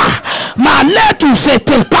kuriata. Maletu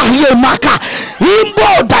sete paye maka.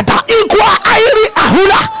 Imbo dada ikwa airi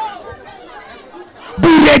ahula.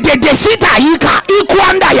 Bure de sita ika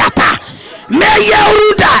ikwanda yata.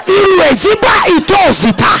 Meyeuda iweziba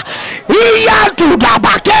itosita. Iya tuda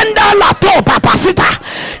bakenda lato papasita.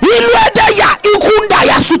 Ilwede ya ikunda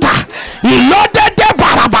ya suta. Ilode de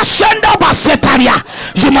barabashenda basetaria.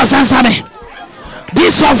 You must answer me.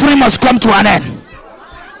 This suffering must come to an end.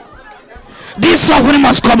 This suffering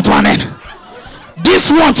must come to an end.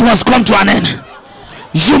 This want must come to an end.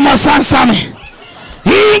 You must answer me.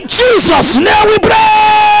 In Jesus' name we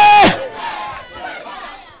pray.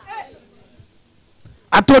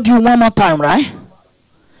 I told you one more time, right?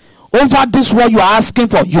 Over this what you are asking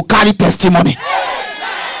for, you carry testimony.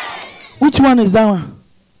 Which one is that one?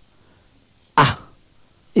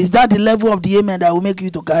 Is that the level of the amen that will make you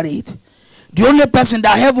to carry it? The only person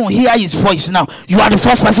that heaven hear his voice now, you are the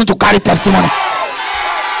first person to carry testimony.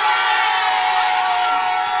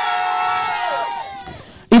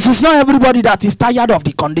 It is not everybody that is tired of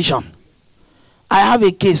the condition. I have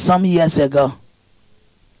a case some years ago.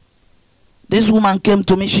 This woman came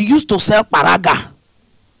to me. She used to sell paraga.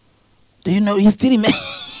 Do you know? You still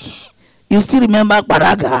remember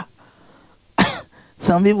paraga?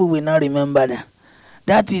 Some people will not remember that.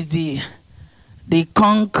 That is the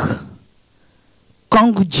conch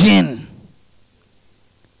gin.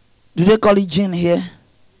 Do they call it gin here?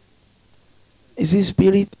 Is it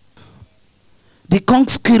spirit? The conch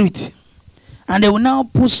spirit. And they will now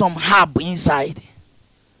put some herb inside.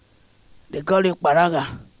 They call it paraga.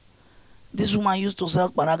 This woman used to sell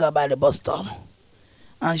paraga by the bus stop.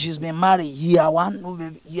 And she's been married year 1, no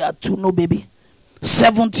baby, year 2, no baby.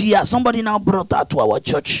 7th year, somebody now brought her to our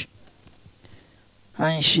church.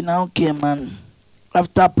 And she now came, and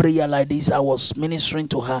after prayer like this, I was ministering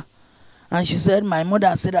to her. And she said, my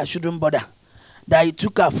mother said I shouldn't bother. That it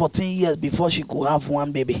took her 14 years before she could have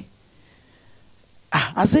one baby.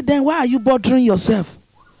 I said, then why are you bothering yourself?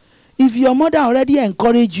 If your mother already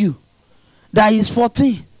encouraged you, that is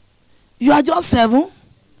 14, you are just 7.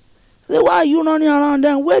 Say, why are you running around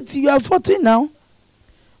then? Wait, you are 14 now.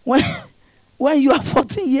 When you are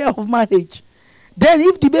 14 years of marriage, then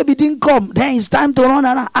if the baby didn't come, then it's time to run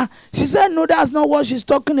around. She said, no, that's not what she's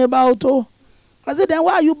talking about. Oh. I said, then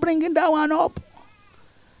why are you bringing that one up?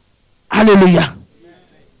 Hallelujah.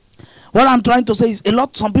 What I'm trying to say is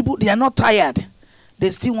some people, they are not tired. They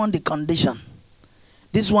still want the condition.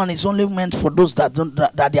 This one is only meant for those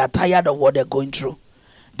that they are tired of what they're going through.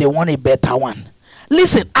 They want a better one.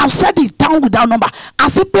 Listen, I've said it down without number. I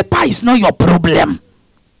said paper is not your problem.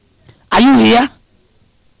 Are you here?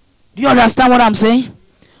 Do you understand what I'm saying?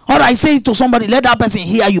 Or I say it to somebody, let that person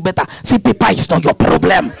hear you better. Say paper is not your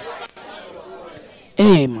problem.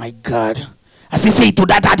 Hey, my God. I say it to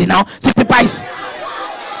that daddy now. Say paper is.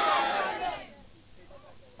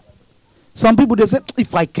 Some people, they say,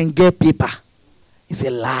 if I can get paper. It's a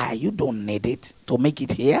lie. You don't need it to make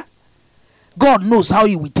it here. God knows how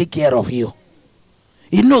he will take care of you.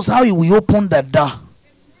 He knows how he will open the door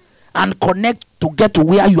and connect to get to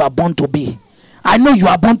where you are born to be. I know you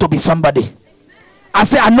are born to be somebody. I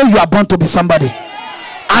say, I know you are born to be somebody.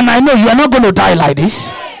 And I know you are not going to die like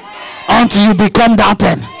this until you become that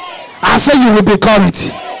thing. I say you will become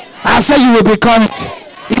it. I say you will become it.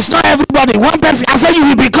 It's not everybody. One person. I say you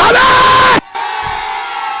will become it.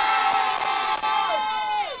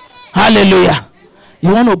 Hallelujah.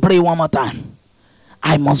 You want to pray one more time?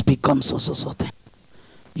 I must become so thing.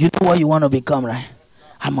 You know what you want to become, right?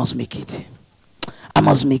 I must make it. I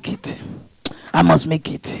must make it. I must make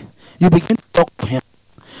it. You begin to talk to him.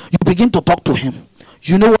 You begin to talk to him.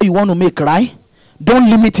 You know what you want to make, right? Don't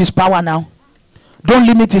limit his power now. Don't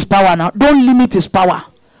limit his power now. Don't limit his power.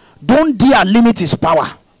 Don't dare limit his power.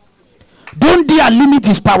 Don't dare limit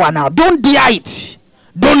his power now. Don't dare it.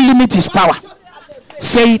 Don't limit his power.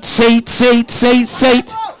 Say it, say it, say it, say it, say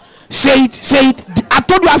it. Say it, say it. I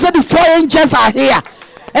told you, I said the 4 angels are here.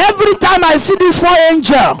 Every time I see this 4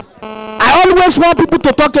 angels, I always want people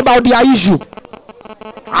to talk about their issue.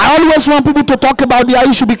 I always want people to talk about their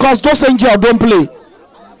issue because those angels don't play.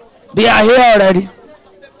 They are here already.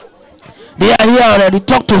 They are here already.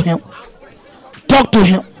 Talk to him. Talk to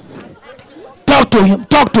him. Talk to him.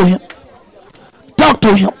 Talk to him. Talk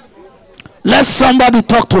to him. Let somebody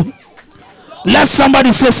talk to him. Let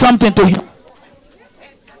somebody say something to him.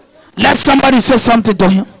 Let somebody say something to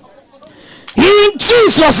him. In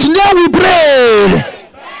Jesus' name we pray.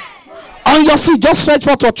 On your seat, just stretch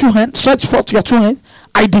forth your 2 hands. Stretch forth your 2 hands.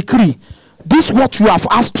 I decree, this is what you have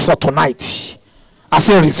asked for tonight. I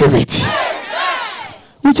say receive it.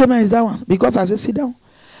 Which amen is that one? Because I say sit down.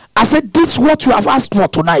 I said this is what you have asked for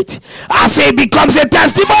tonight. I say it becomes a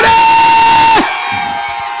testimony.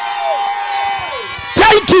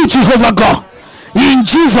 you, Jehovah God. In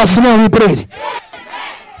Jesus' name we prayed.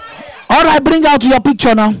 All right, bring out your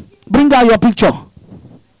picture now. Bring out your picture.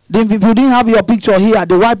 Then if you didn't have your picture here,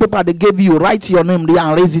 the white paper they gave you, write your name there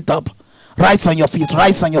and raise it up. Rise on your feet,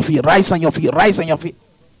 rise on your feet, rise on your feet, rise on your feet.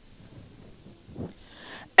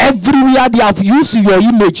 Everywhere they have used your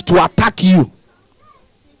image to attack you.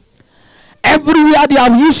 Everywhere they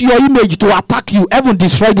have used your image to attack you, heaven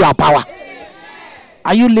destroy their power.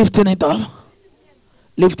 Are you lifting it up?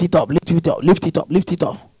 Lift it up, lift it up, lift it up, lift it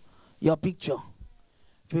up. Your picture.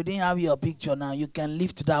 If you didn't have your picture now, you can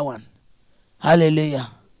lift that one. Hallelujah.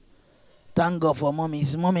 Thank God for mommy.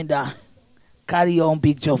 It's mommy that carry your own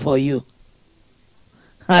picture for you.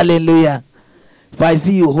 Hallelujah. If I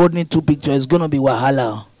see you holding two pictures, it's going to be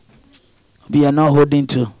wahala. We are not holding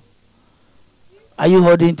two. Are you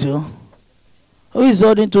holding two? Who is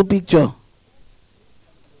holding two pictures?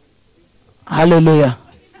 Hallelujah.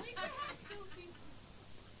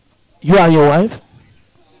 You are your wife?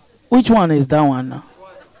 Which one is that one now?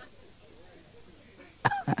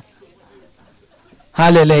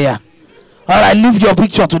 Hallelujah. All right, lift your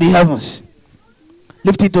picture to the heavens.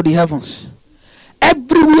 Lift it to the heavens.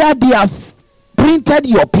 Everywhere they have printed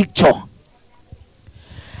your picture,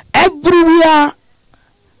 everywhere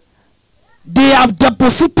they have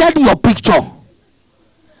deposited your picture,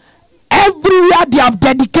 everywhere they have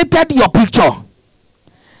dedicated your picture,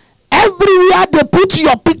 everywhere they put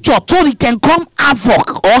your picture so it can come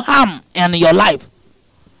havoc or harm in your life.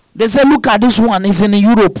 They say, look at this one, it's in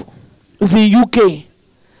Europe, it's in UK,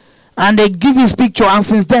 and they give his picture, and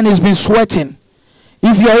since then he's been sweating.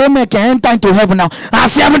 If your amen can enter into heaven now, I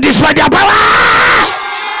see heaven destroy their power.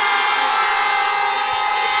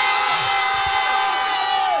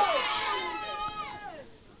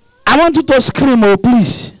 I want you to scream, oh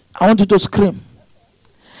please. I want you to scream.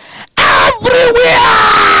 Everywhere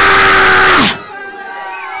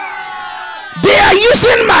they are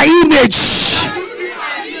using my image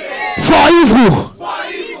for evil.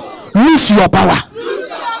 Lose your power.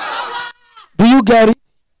 Do you get it?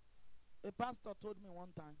 A pastor told me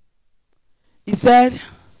one time. He said,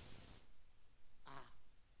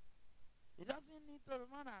 he doesn't need to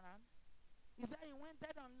run around. He said he went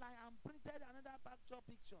online and printed another backdrop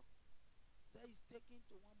picture. Said he's taken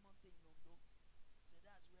to one mountain in Ondo. So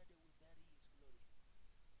that's where they will bury his glory.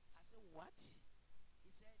 I said, what?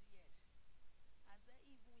 He said, yes. I said,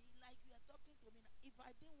 even like you are talking to me now, if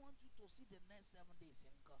I didn't want you to see the next 7 days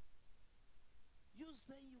in God, you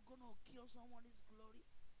say you're going to kill someone's glory?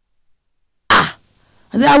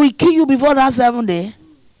 I said, I will kill you before that 7 day.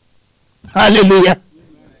 Hallelujah.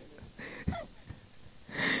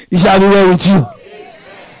 It shall be well with you. Amen.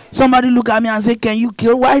 Somebody look at me and say, can you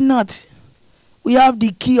kill? Why not? We have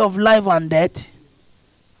the key of life and death.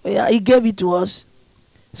 Yeah, he gave it to us.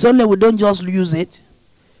 So we don't just use it.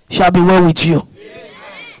 It shall be well with you. Amen.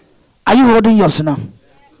 Are you holding yours now?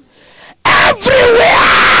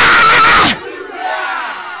 Everywhere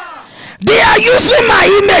they are using my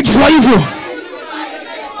image for evil.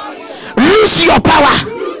 Lose your power.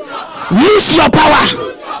 Lose your power.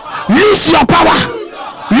 Lose your power.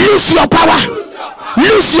 Lose your power.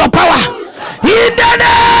 Lose your power. In the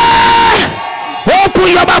name. Open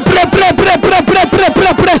your mouth. Pray, pray, pray, pray, pray, pray,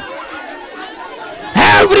 pray, pray.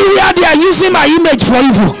 Everywhere they are using my image for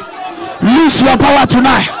evil. Lose your power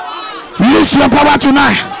tonight. Lose your power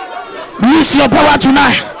tonight. Lose your power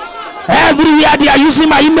tonight. Everywhere they are using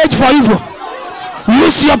my image for evil.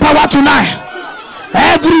 Lose your power tonight.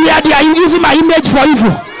 Everywhere they are using my image for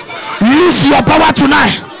evil. Lose your power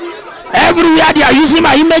tonight. Everywhere they are using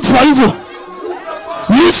my image for evil.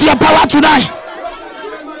 Lose your power tonight.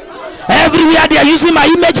 Everywhere they are using my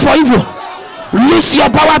image for evil. Lose your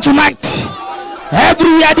power tonight.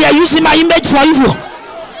 Everywhere they are using my image for evil.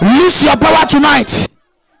 Lose your power tonight.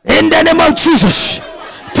 In the name of Jesus.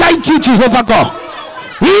 Thank you, Jehovah God.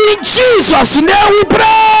 In Jesus' name we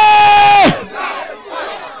pray.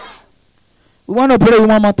 We want to pray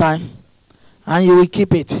one more time, and you will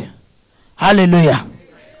keep it. Hallelujah.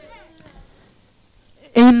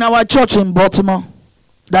 In our church in Baltimore,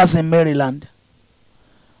 that's in Maryland,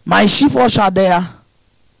 my chief usher there,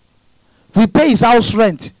 we pay his house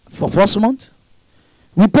rent for first month.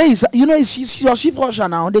 We pay his, he's your chief usher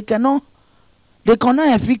now. They cannot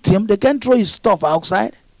evict him. They can't throw his stuff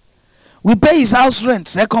outside. We pay his house rent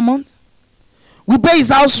second month. We pay his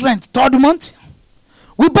house rent third month.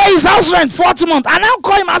 We pay his house rent 4th month. And I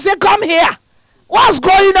call him and say, come here. What's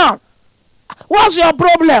going on? What's your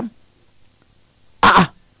problem?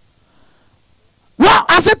 Well,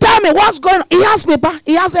 I said, tell me what's going on. He has paper.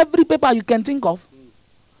 He has every paper you can think of.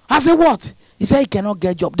 I said, what? He said he cannot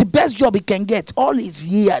get job. The best job he can get all his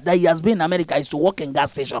year that he has been in America is to work in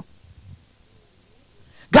gas station.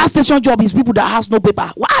 Gas station job is people that has no paper.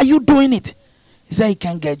 Why are you doing it? He said he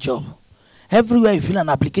can't get job. Everywhere you fill an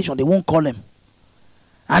application, they won't call him.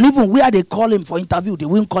 And even where they call him for interview, they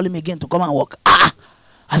won't call him again to come and work. I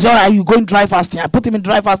said, all right, you going dry fasting. I put him in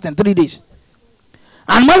dry fasting 3 days.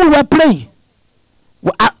 And when we were praying,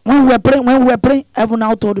 Evan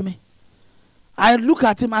now told me. I look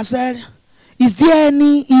at him, I said, is there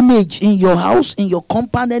any image in your house, in your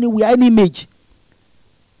compound, anywhere, any image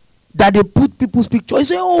that they put people's picture? He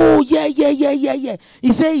said, oh, yeah.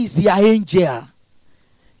 He said, it's their angel.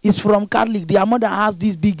 It's from Catholic. Their mother has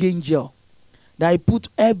this big angel that he put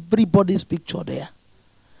everybody's picture there.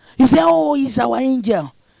 He said, oh, he's our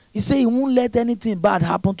angel. He said, he won't let anything bad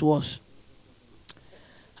happen to us.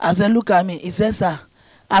 I said, look at me. He said, sir,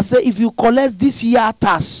 I said, if you collect this year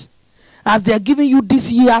tax, as they're giving you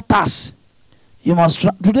this year tax, you must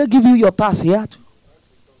do they give you your tax here too?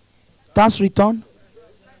 Tax return?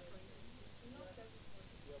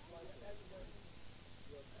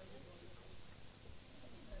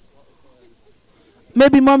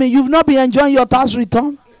 Maybe, mommy, you've not been enjoying your tax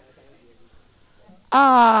return?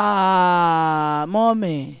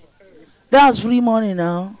 Mommy, that's free money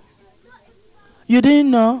now. You didn't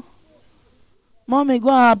know? Mommy, go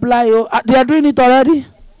and apply. They are doing it already?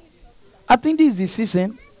 I think this is the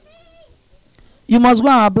season. You must go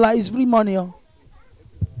and apply. It's free money.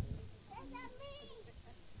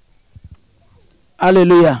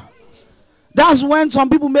 Hallelujah. That's when some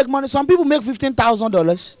people make money. Some people make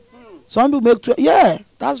 $15,000. Some people make 12. Yeah,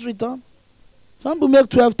 that's return. Some people make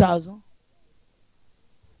 12,000.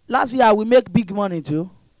 Last year we make big money too.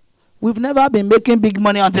 We've never been making big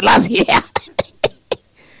money until last year.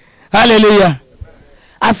 Hallelujah.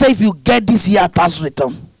 I say if you get this year tax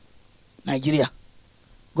return, Nigeria,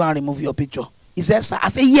 go and remove your picture. He said, sir. I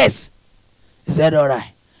said, yes. He said, all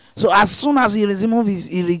right. So as soon as he removed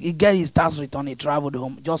he get his tax return, he traveled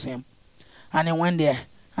home, just him. And he went there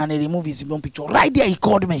and he removed his own picture. Right there, he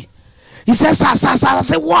called me. He said, sir. I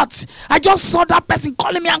said, what? I just saw that person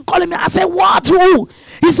calling me. I said, what? Who?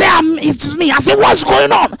 He said, it's me. I said, what's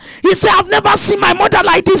going on? He said, I've never seen my mother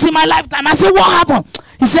like this in my lifetime. I said, what happened?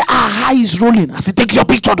 He said, her hair is rolling. I said, take your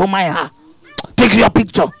picture, don't mind her. Take your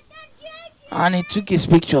picture. And he took his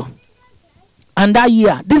picture. And that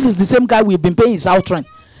year, this is the same guy we've been paying his house rent.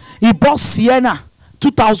 He bought Sienna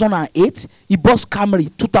 2008. He bought Camry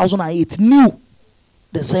 2008. New.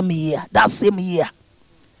 The same year. That same year.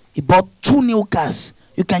 He bought 2 new cars.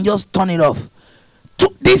 You can just turn it off.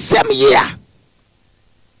 The same year.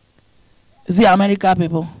 Is it America,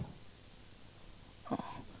 people?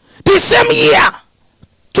 The same year.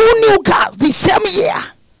 2 new cars. The same year.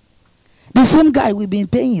 The same guy we've been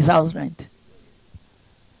paying his house rent.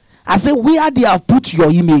 I said, where they have put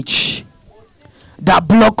your image that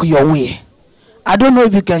block your way? I don't know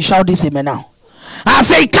if you can shout this amen now. I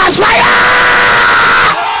say, catch fire!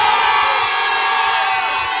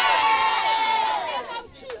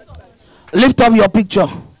 Lift up your picture.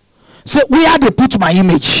 Say, where they put my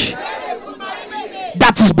image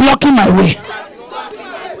that is blocking my way?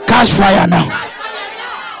 Catch fire now.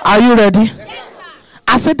 Are you ready?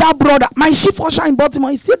 I said, that brother, my chief usher in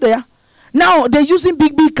Baltimore is still there. Now they're using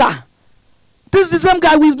big car. This is the same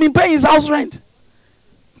guy who's been paying his house rent.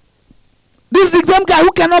 This is the same guy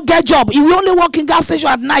who cannot get job. He will only work in gas station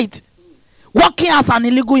at night, working as an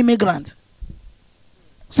illegal immigrant.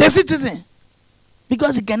 Say citizen.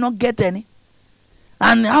 Because he cannot get any.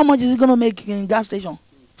 And how much is he going to make in gas station?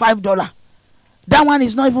 $5. That one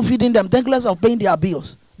is not even feeding them. Thankless of paying their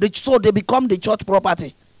bills. So they become the church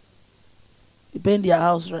property. They paying their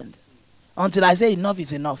house rent. Until I say enough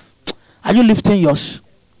is enough. Are you lifting yours?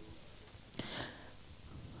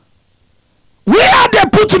 Where they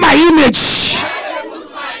put my image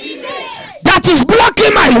that is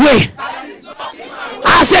blocking my way,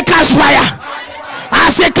 I say catch fire.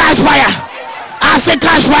 I say catch fire. I say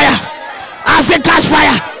catch fire. I say catch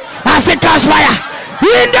fire. I say catch fire.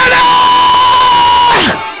 In the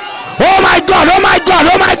name. Oh my God. Oh my God.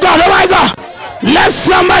 Oh my God. Oh my God. Let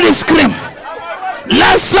somebody scream.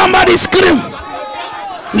 Let somebody scream.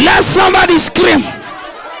 Let somebody scream.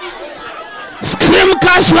 Scream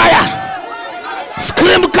catch fire.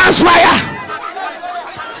 Scream catch fire.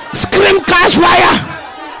 Scream catch fire.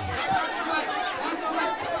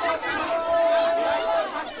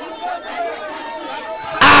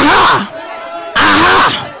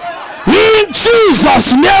 In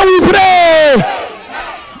Jesus' name we pray.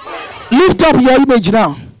 Lift up your image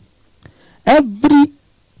now. Every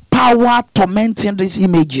power tormenting these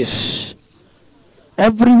images,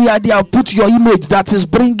 Everywhere they have put your image that is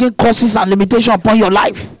bringing causes and limitation upon your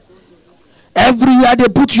life. Everywhere they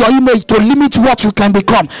put your image to limit what you can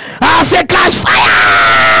become. I say catch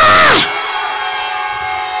fire!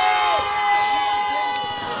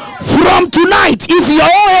 From tonight, if your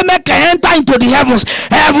own amen can enter into the heavens,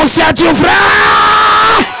 heaven set you free.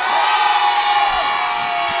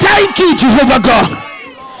 Thank you, Jehovah God.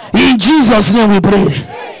 In Jesus' name we pray.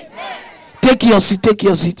 Take your seat, take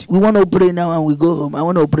your seat. We want to pray now and we go home. I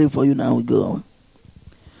want to pray for you now and we go home.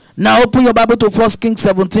 Now open your Bible to 1 Kings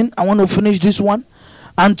 17. I want to finish this one.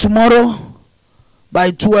 And tomorrow by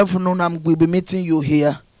 12 noon we'll be meeting you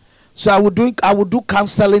here. So I will do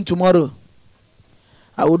counseling tomorrow.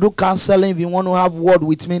 I will do counseling. If you want to have word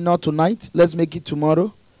with me, not tonight, let's make it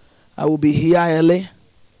tomorrow. I will be here early.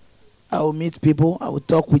 I will meet people. I will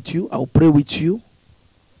talk with you. I will pray with you.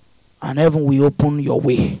 And heaven will open your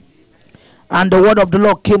way. And the word of the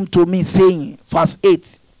Lord came to me saying, verse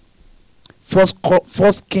 8. 1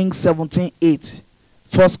 Kings 17, 8.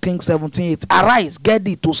 1 Kings 17, 8. Arise, get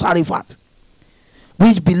thee to Sarephat,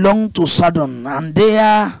 which belonged to Sidon, and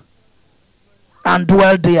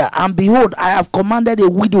dwell there. And behold, I have commanded a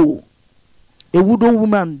widow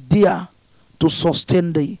woman there to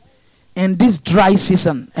sustain thee. In this dry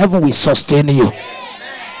season, heaven will sustain you.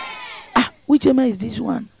 Which amen is this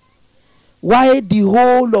one? Why the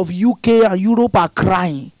whole of UK and Europe are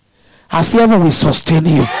crying as heaven will sustain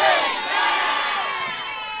you.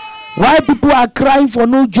 Why people are crying for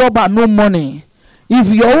no job and no money. If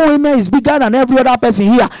your own amen is bigger than every other person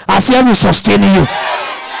here, as heaven will sustain you.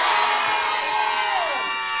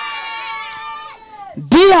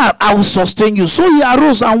 There I will sustain you. So he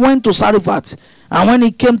arose and went to Sarephat. And when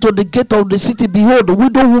he came to the gate of the city, behold, the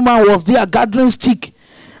widow woman was there gathering stick.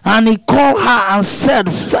 And he called her and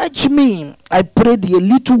said, fetch me, I pray thee, a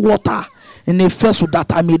little water in a vessel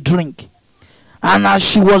that I may drink. And as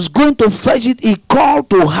she was going to fetch it, he called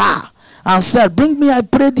to her and said, bring me, I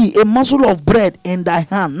pray thee, a morsel of bread in thy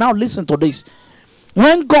hand. Now listen to this.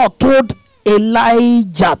 When God told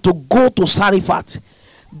Elijah to go to Sarephat,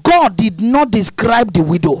 God did not describe the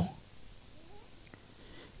widow.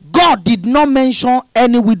 God did not mention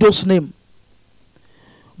any widow's name.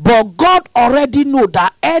 But God already know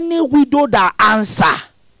that any widow that answer,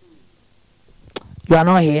 you are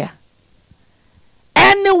not here.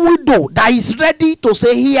 Any widow that is ready to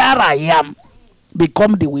say, here I am,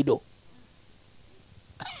 become the widow.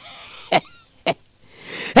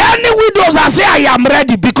 Any widows that say, I am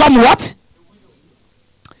ready, become what?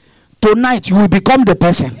 Tonight you will become the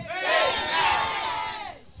person.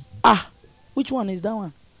 Which one is that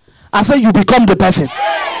one? I say you become the person.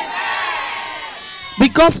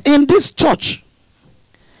 Because in this church,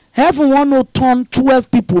 heaven want to turn 12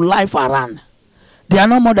 people life around. They are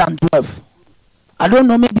no more than 12. I don't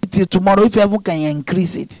know, maybe till tomorrow if heaven can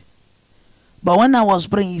increase it. But when I was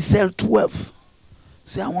praying, he said 12.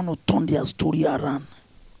 Say, I want to turn their story around.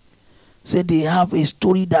 Say, they have a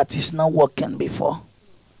story that is not working before.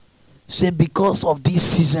 Say, because of this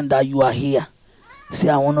season that you are here. Say,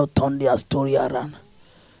 I want to turn their story around.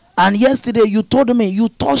 And yesterday you told me, you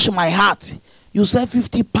touched my heart. You said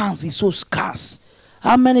 50 pounds is so scarce.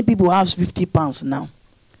 How many people have 50 pounds now?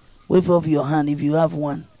 Wave off your hand if you have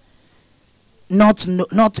one. Not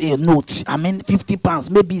a note. I mean 50 pounds.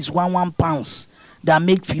 Maybe it's one pounds that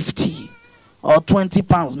make 50. Or 20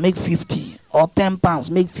 pounds make 50. Or 10 pounds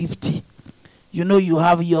make 50. You know you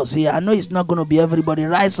have yours here. I know it's not going to be everybody.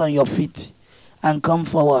 Rise on your feet and come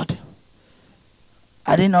forward.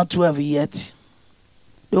 Are they not 12 yet?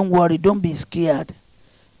 Don't worry. Don't be scared.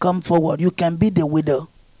 Come forward. You can be the widow.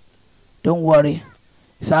 Don't worry.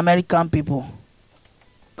 It's American people.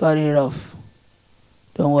 Cut it off.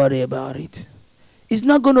 Don't worry about it. It's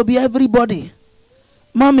not going to be everybody.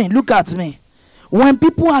 Mommy, look at me. When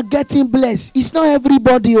people are getting blessed, it's not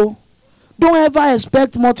everybody. Oh. Don't ever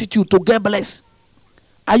expect multitude to get blessed.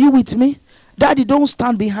 Are you with me? Daddy, don't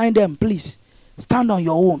stand behind them, please. Stand on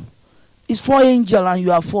your own. It's 4 angels and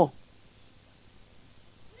you are 4.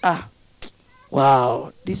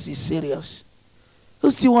 Wow, this is serious. Who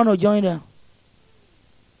still want to join them?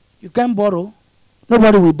 You can't borrow.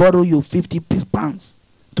 Nobody will borrow you 50 pounds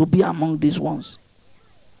to be among these ones.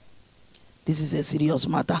 This is a serious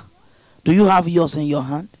matter. Do you have yours in your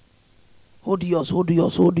hand? Hold yours, hold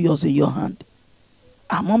yours, hold yours in your hand.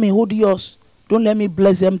 Mommy, hold yours. Don't let me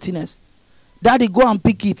bless emptiness. Daddy, go and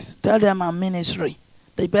pick it. Tell them I'm ministry.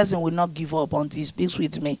 The person will not give up until he speaks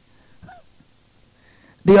with me.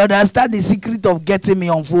 They understand the secret of getting me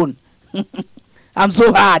on phone. I'm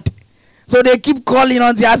so hard. So they keep calling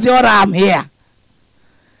until I say, all right, I'm here.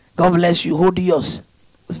 God bless you. Hold yours.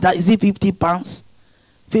 Is it 50 pounds?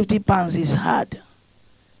 50 pounds is hard.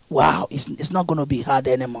 Wow, it's not going to be hard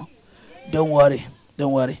anymore. Don't worry.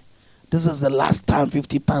 Don't worry. This is the last time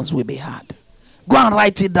 50 pounds will be hard. Go and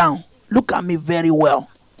write it down. Look at me very well.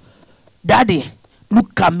 Daddy,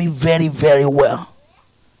 look at me very, very well.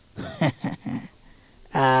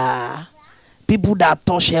 People that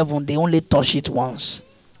touch heaven, they only touch it once.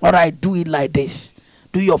 All right, do it like this.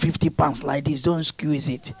 Do your 50 pounds like this. Don't squeeze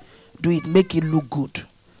it. Do it. Make it look good.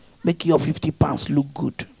 Make your 50 pounds look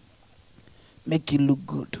good. Make it look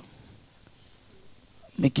good.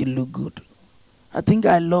 Make it look good. I think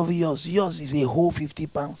I love yours. Yours is a whole 50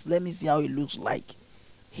 pounds. Let me see how it looks like.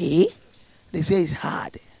 Hey? They say it's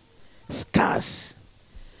hard. Scarce.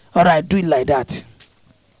 All right, do it like that.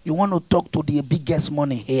 You want to talk to the biggest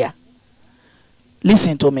money here.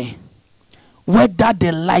 Listen to me. Whether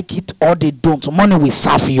they like it or they don't, money will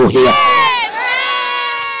serve you here. Amen.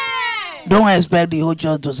 Don't expect the whole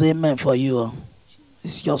church to say amen for you.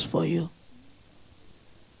 It's just for you.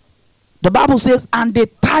 The Bible says, and they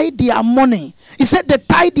tie their money. It said they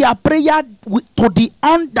tie their prayer to the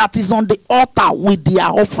horn that is on the altar with their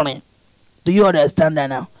offering. Do you understand that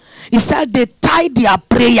now? It said they tie their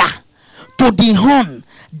prayer to the horn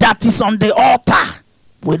that is on the altar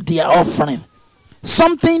with their offering.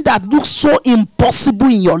 Something that looks so impossible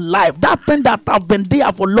in your life, that thing that have been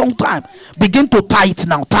there for a long time, begin to tie it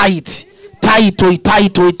now. Tie it. Tie it to it. Tie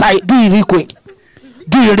it to it. Tie it. Do it real quick.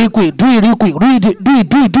 Do it real quick. Do it real quick. Do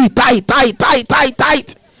it. Tie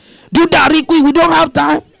it. Do that real quick. We don't have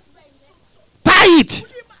time. Tie it.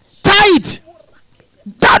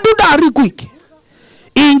 Do that real quick.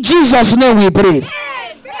 In Jesus' name we pray.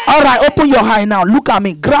 All right, open your eye now. Look at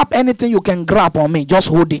me. Grab anything you can grab on me. Just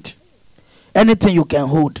hold it. Anything you can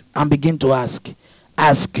hold and begin to ask.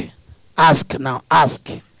 Ask now.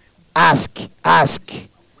 Ask.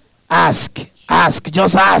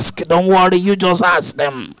 Just ask. Don't worry. You just ask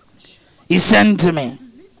them. He sent me.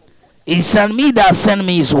 He sent me. That sent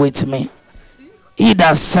me is with me. He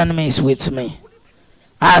that sent me is with me.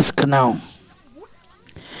 Ask now.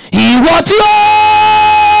 He what you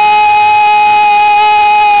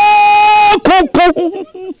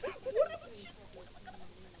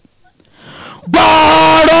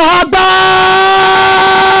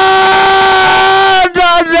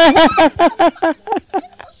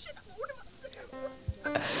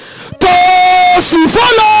to see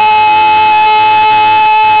follow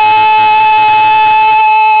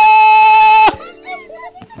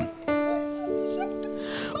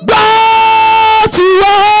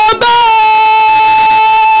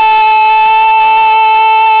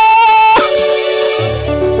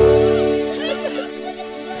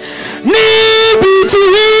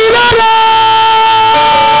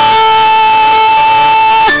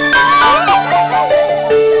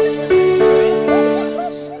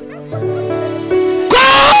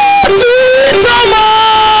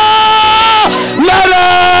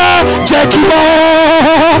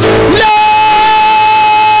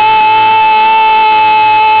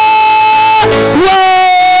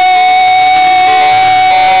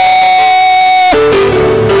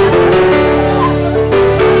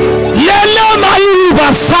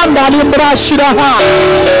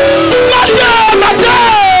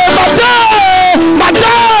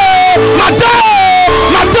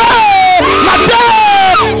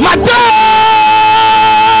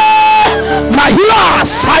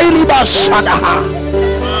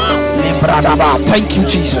Thank you,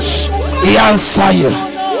 Jesus. He answers you.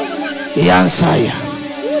 He answers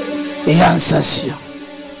you.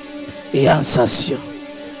 He answers you.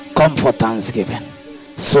 Come for Thanksgiving.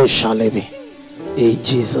 So shall it be. In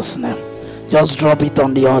Jesus' name. Just drop it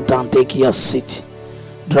on the altar and take your seat.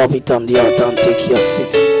 Drop it on the altar and take your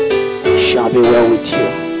seat. Shall be well with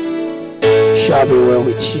you. Shall be well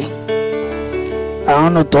with you. I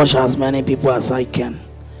want to touch as many people as I can.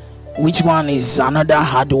 Which one is another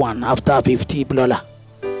hard one after $50?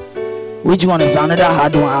 Which one is another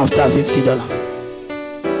hard one after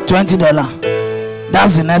 $50? $20.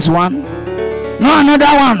 That's the next one. No, another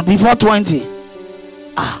one before 20.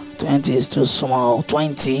 20 is too small.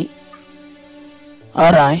 20.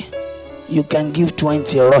 All right. You can give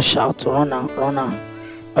 20. Rush out. Run out.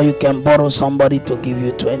 Or you can borrow somebody to give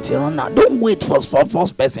you 20. Run out. Don't wait for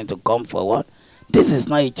first person to come forward. This is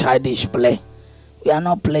not a childish play. We are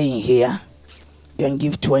not playing here. You can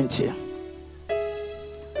give 20.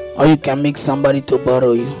 Or you can make somebody to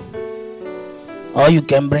borrow you. Or you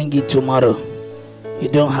can bring it tomorrow. You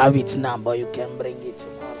don't have it now, but you can bring it tomorrow.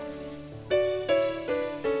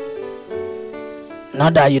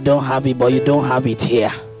 Not that you don't have it, but you don't have it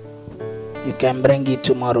here. You can bring it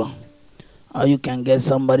tomorrow. Or you can get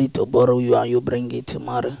somebody to borrow you and you bring it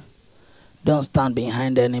tomorrow. Don't stand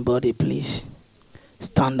behind anybody, please.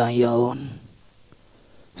 Stand on your own.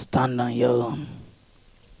 Stand on your own.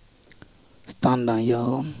 Stand on your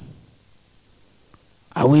own.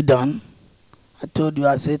 Are we done? I told you,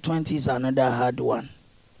 I said 20 is another hard one.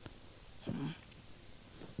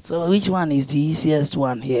 So which one is the easiest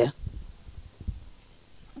one here?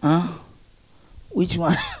 Huh? Which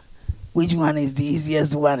one? Which one is the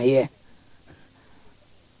easiest one here?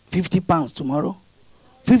 50 pounds tomorrow?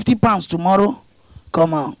 50 pounds tomorrow?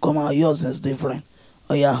 Come on, yours is different.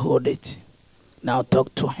 Oh yeah, hold it. Now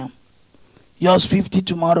talk to him. Yours 50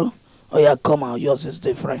 tomorrow? Oh yeah, come on, yours is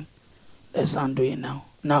different. Let's undo it now.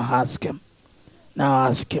 Now ask him. Now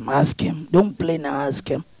ask him, ask him. Don't play now, ask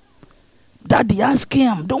him. Daddy, ask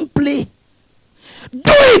him, don't play. Do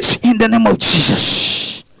it in the name of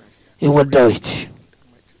Jesus. He will do it.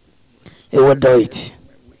 He will do it.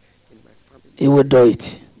 He will do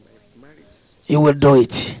it. He will do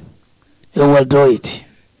it. He will do it.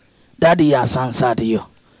 Daddy has answered you.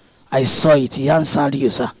 I saw it. He answered you,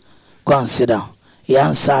 sir. Go and sit down. He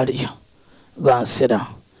answered you. Go and sit down.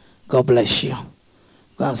 God bless you.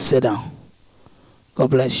 Go and sit down. God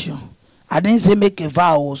bless you. I didn't say make a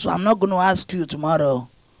vow, so I'm not going to ask you tomorrow.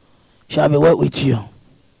 Shall we work with you?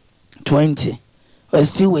 20. We're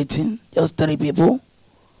still waiting. Just 3 people.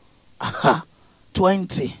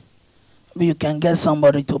 20. Maybe you can get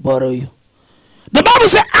somebody to borrow you. The Bible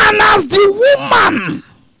says, and as the woman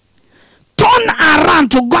turned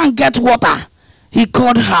around to go and get water, he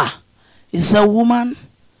called her. He said, woman.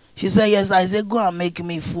 She said, yes. I said, go and make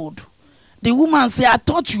me food. The woman said, I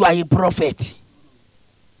thought you are a prophet.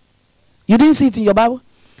 You didn't see it in your Bible?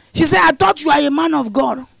 She said, I thought you are a man of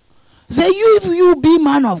God. Say, if you be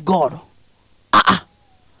man of God.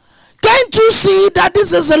 Can't you see that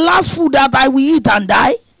this is the last food that I will eat and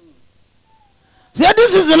die? Say,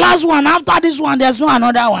 this is the last one. After this one, there's no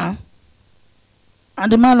another one.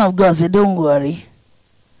 And the man of God said, don't worry.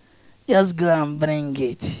 Just go and bring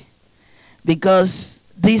it. Because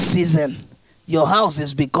this season, your house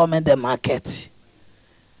is becoming the market.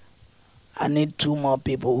 I need 2 more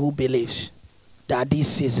people who believe that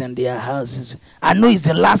this season their houses. I know it's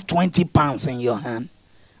the last 20 pounds in your hand.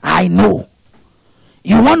 I know.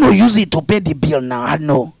 You want to use it to pay the bill now. I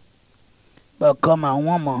know. But come on,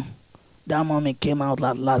 one more. That mommy came out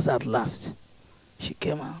at last. She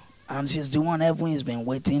came out. And she's the one everyone has been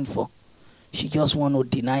waiting for. She just want to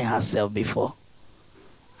deny herself before.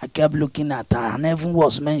 I kept looking at her and everyone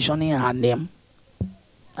was mentioning her name.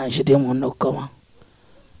 And she didn't want to come out.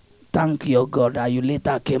 Thank your God that you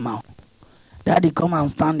later came out. Daddy, come and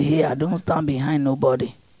stand here. Don't stand behind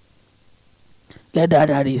nobody. Let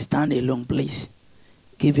daddy stand alone, please.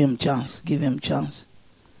 Give him chance. Give him chance.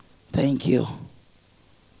 Thank you.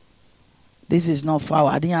 This is not foul.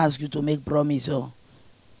 I didn't ask you to make promise. Oh,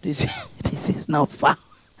 this is not foul.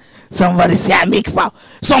 Somebody say I make foul.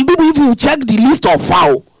 Some people, if you check the list of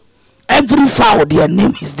foul, every foul, their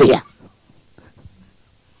name is there.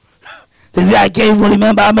 They say I can't even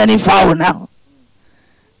remember how many foul now.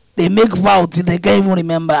 They make vow till they can't even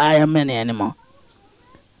remember I am many anymore.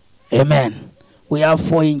 Amen. We have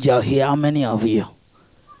 4 angels here. How many of you?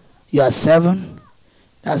 You are 7.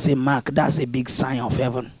 That's a mark. That's a big sign of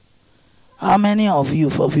heaven. How many of you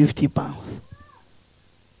for 50 pounds?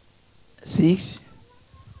 6.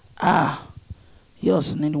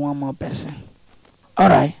 Yours need 1 more person. All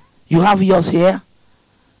right. You have yours here.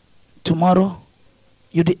 Tomorrow.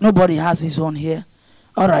 Nobody has his own here.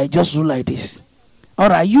 All right. Just do like this. All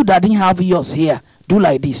right. You that didn't have yours here, do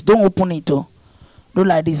like this. Don't open it. Do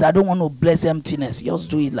like this. I don't want to bless emptiness. Just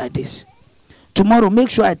do it like this. Tomorrow, make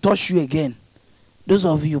sure I touch you again. Those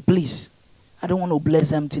of you, please. I don't want to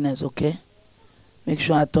bless emptiness, okay? Make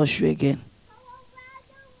sure I touch you again.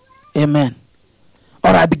 Amen.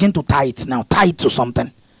 All right, begin to tie it now. Tie it to something.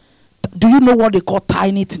 Do you know what they call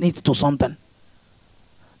tying it to something?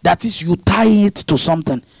 That is, you tie it to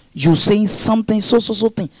something. You saying something, so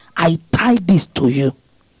thing. I tie this to you.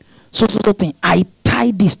 So thing. I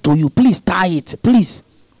tie this to you. Please tie it. Please.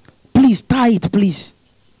 Please tie it, please.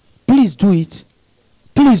 Please do it.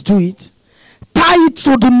 Please do it. Tie it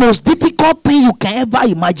to the most difficult thing you can ever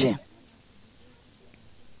imagine.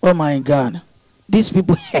 Oh my God. These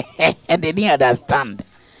people, they didn't understand.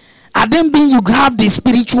 I didn't mean you have the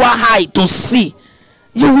spiritual eye to see.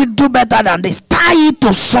 You will do better than this. Tie it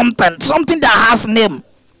to something. Something that has name.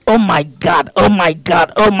 Oh my God. Oh my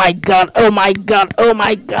God. Oh my God. Oh my God. Oh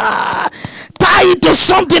my God. Tie it to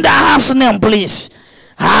something that has name, please.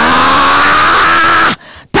 Tie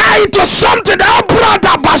it to something that brought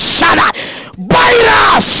up a shada.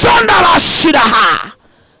 Baira sondala shidaha.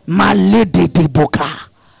 Malede de boka.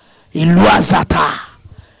 Iluazata.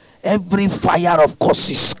 Every fire of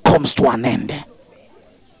curses comes to an end.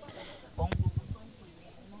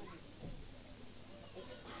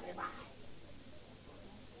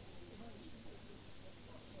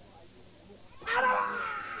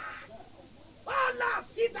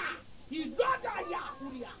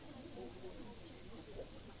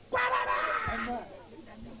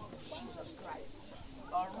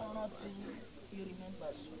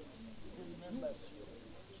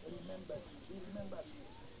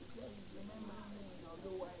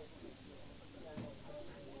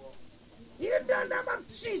 In the name of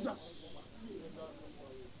Jesus.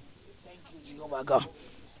 Thank you, Jehovah God.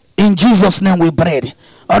 In Jesus' name we prayed.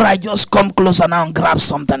 All right, just come closer now and grab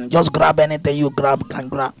something. Just grab anything you can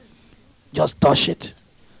grab. Just touch it.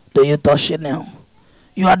 Do you touch it now?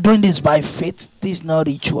 You are doing this by faith. This is not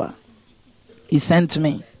ritual. He sent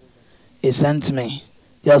me. He sent me.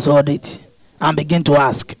 Just hold it and begin to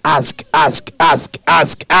ask.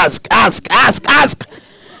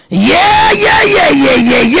 Yeah.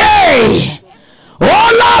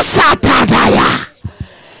 Ola satadaya.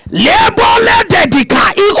 Lebole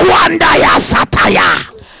dedika ikwanda ya sataya.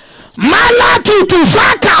 Malatu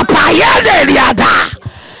tufaka payede riada.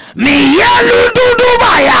 Miyelu dudu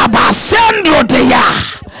baya basendo teya.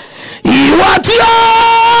 Iwatio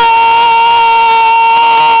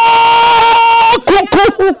kuku.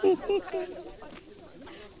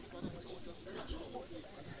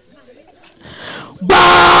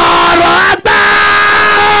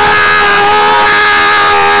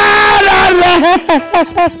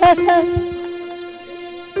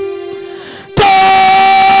 To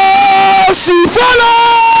si follow.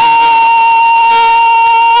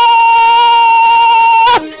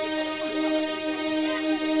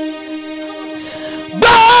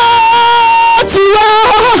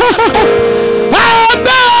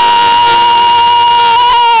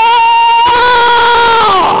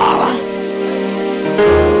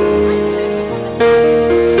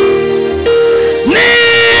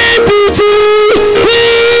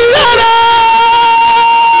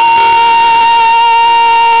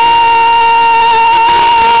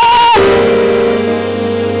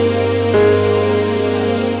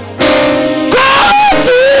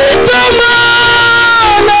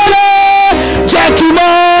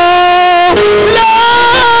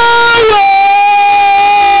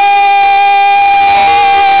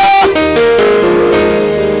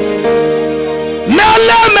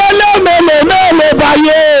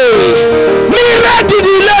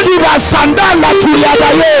 Sandala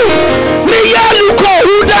tuyabaye miyaluko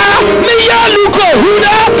huda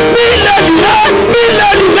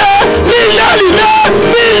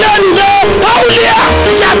milalila aulia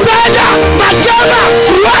shatada magama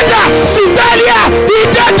kuada sitalia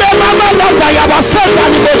idade mama lamba ya basenda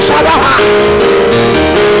ni besharaha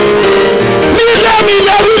mila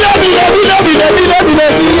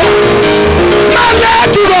mala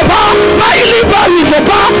turoba maili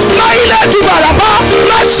barijoba maile tubaraba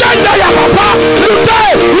mashanda ya papa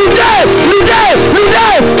lude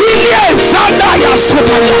ilie sanda ya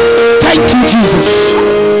sotaya. Thank you, Jesus.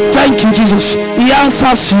 Thank you, Jesus. He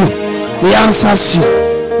answers you. He answers you.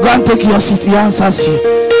 Go and take your seat. He answers you.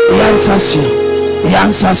 He answers you. He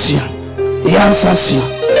answers you. He answers you.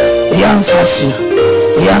 He answers you.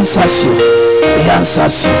 He answers you. He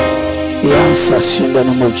answers you. He answers you in the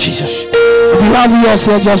name of Jesus. If you have yours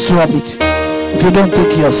here, just drop it. If you don't,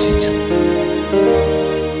 take your seat.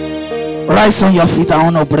 Rise on your feet. I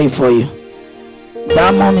want to pray for you.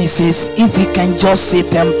 That mommy says, if he can just say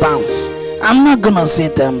 10 pounds. I'm not going to say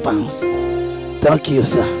 10 pounds. Thank you,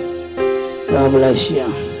 sir. God bless you.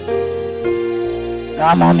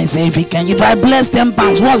 That mommy says, if I bless 10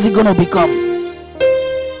 pounds, what's it going to become?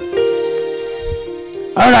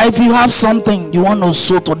 Alright, if you have something you want to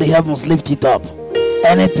sow to the heavens, lift it up.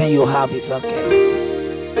 Anything you have is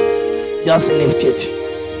okay. Just lift it.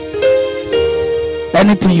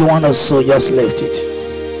 Anything you want to sow, just lift it.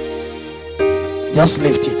 Just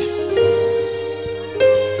lift it.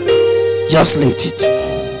 Just lift it.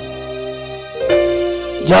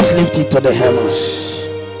 Just lift it to the heavens.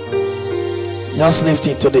 Just lift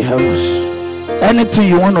it to the heavens. Anything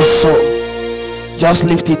you want to sow, just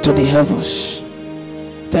lift it to the heavens.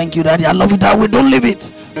 Thank you, Daddy. I love you that way. Don't leave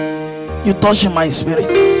it. You touch in my spirit.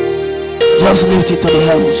 Just lift it to the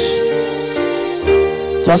heavens.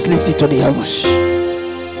 Just lift it to the heavens.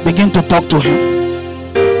 Begin to talk to him.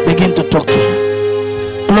 Begin to talk to him.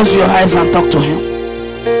 Close your eyes and talk to him.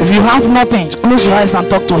 If you have nothing, close your eyes and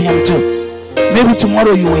talk to him too. Maybe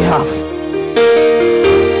tomorrow you will have.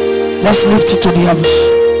 Just lift it to the heavens.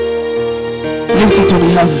 Lift it to the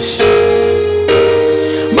heavens.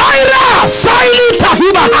 Maira Saili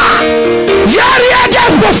Tahibaha Yaria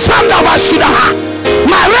Gasbosanda Bashidaha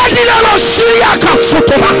Maradina no Syria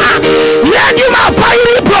Kasutobaha Yadima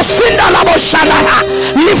Pairi Prosinda Laboshanaha.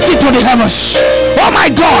 Lift it to the heavens. Oh my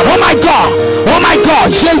God, oh my God, oh my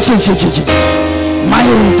God.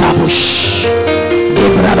 Mairi Bush.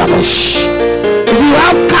 If you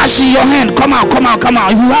have cash in your hand, come out.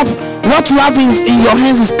 If you have what you have in your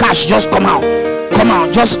hands is cash, just come out.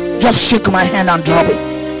 Just shake my hand and drop it.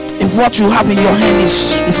 If what you have in your hand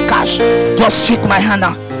is cash, just shake my hand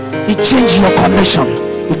now. It change your condition.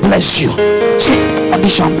 It bless you. Change your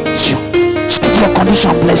condition, bless you. Change your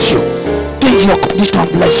condition, bless you. Change your condition,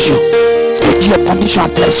 bless you. Change your condition,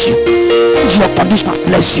 bless you. Change your condition,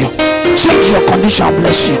 bless you. Change your condition,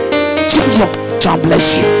 bless you. Change your condition, bless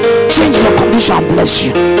you. Change your condition, bless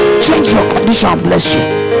you. Change your condition, bless you.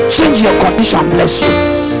 Change your condition, bless you.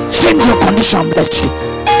 Change your condition, bless you.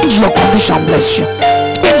 Change your condition, bless you.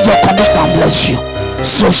 Change your condition, bless you.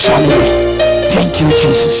 So shall it be. Thank you,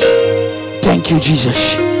 Jesus. Thank you,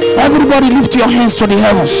 Jesus. Everybody lift your hands to the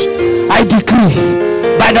heavens. I decree,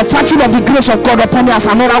 by the virtue of the grace of God upon me as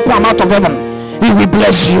an oracle come out of heaven, He will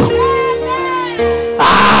bless you.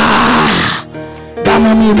 That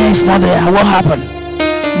mommy amen is not there. What happened?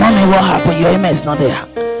 Mommy, what happened? Your amen is not there.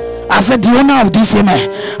 I said, the owner of this amen,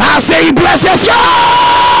 I say He blesses you.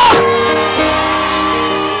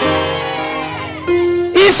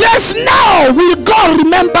 He says, now will God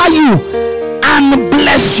remember you and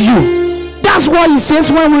bless you. That's why He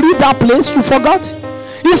says, when we read that place, you forgot.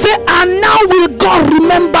 He said, and now will God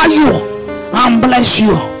remember you and bless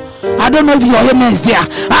you. I don't know if your amen is there.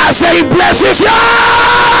 I say He blesses you.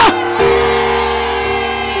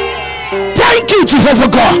 Thank you, Jehovah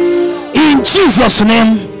God. In Jesus'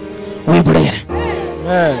 name we pray.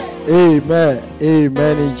 Amen. Amen.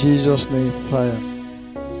 Amen. In Jesus' name, fire.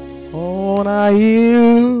 On a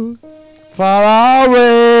hill far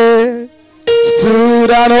away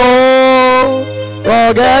stood an old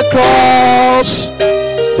rugged cross,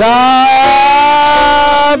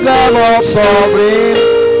 that the Lord sovereign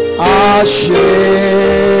ashamed,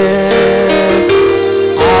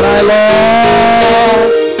 and I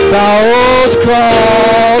love the old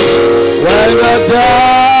cross when the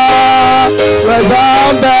dark was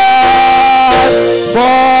down best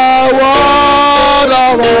forward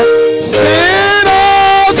of all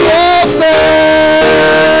sinners was there.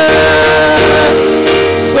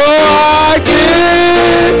 So I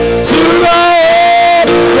came to the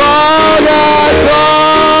rugged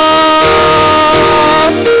cross,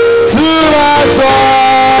 to my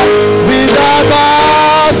top with a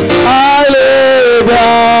past I lay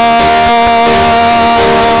down.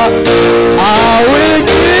 I will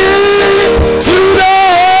give to the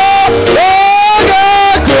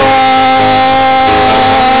rugged cross,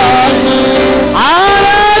 and I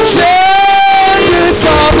change it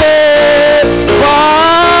someday.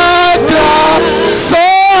 My cross so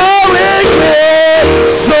wicked,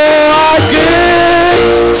 so I give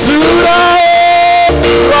to the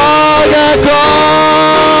rugged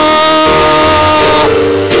cross,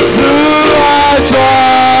 to my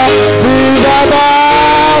joy with the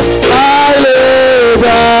past I lay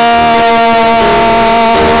down.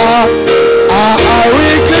 I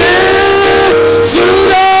will cling to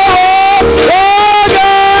the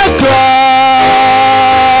rugged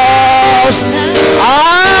cross,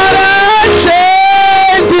 and I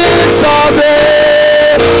change it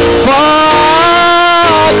someday for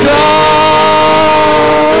God.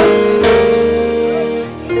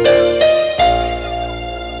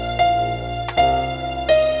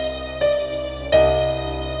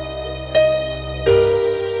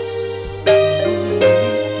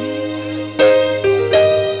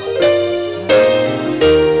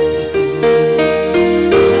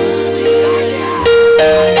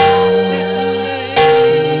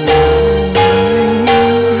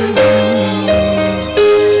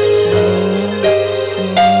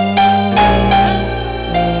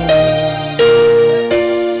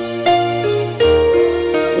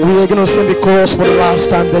 We're going to sing the chorus for the last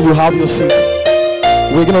time, then you have your seat.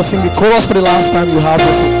 We're going to sing the chorus for the last time, you have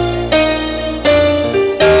your seat.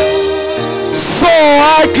 So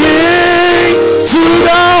I cling to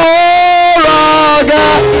the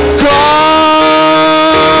rugged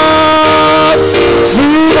cross, to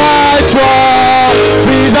my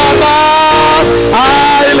trophies at last I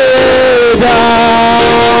lay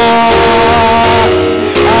down.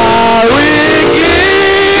 I will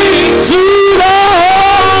cling to the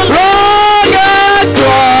rugged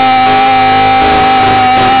cross,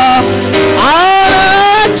 and I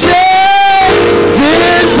change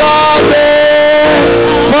this someday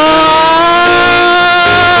for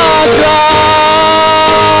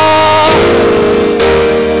God.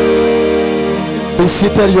 Be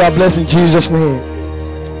seated, you are blessed in Jesus' name.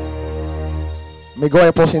 May God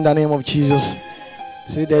help us in the name of Jesus.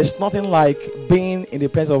 See, there's nothing like being in the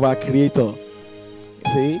presence of our Creator.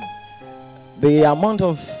 See, the amount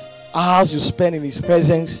of hours you spend in His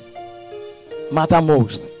presence matter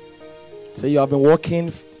most. So you have been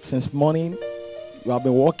working since morning, you have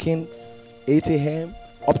been working 8 a.m.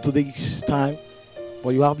 up to this time, but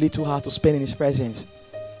you have little hours to spend in His presence.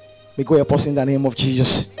 May God help us in the name of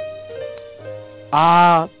Jesus.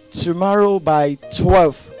 Tomorrow by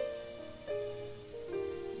 12,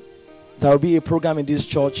 there will be a program in this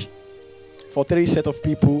church for 3 set of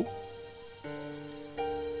people,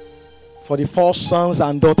 for the first sons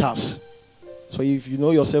and daughters. So if you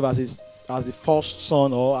know yourself as the first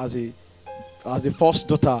son or as the first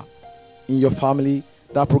daughter in your family,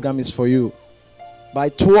 that program is for you. By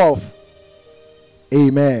 12,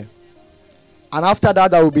 amen. And after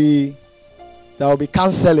that, there will be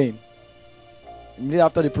counseling. Immediately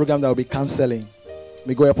after the program, there will be counseling.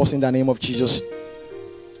 May God help us in the name of Jesus.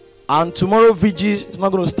 And tomorrow vigil is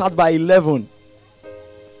not going to start by 11,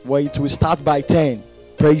 but it will start by 10.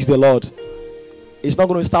 Praise the Lord. It's not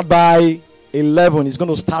going to start by 11. It's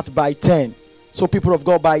going to start by 10. So people of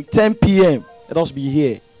God, by 10 p.m., let us be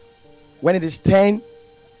here. When it is 10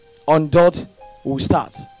 on dot, we will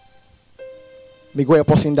start. May God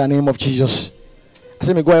help us in the name of Jesus. I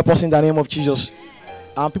say, may God help us in the name of Jesus.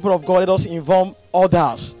 And people of God, let us inform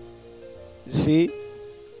others. You see,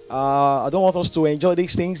 I don't want us to enjoy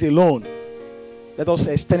these things alone. Let us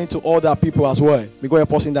extend it to other people as well. May God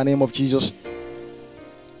help us in the name of Jesus.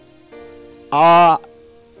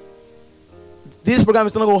 This program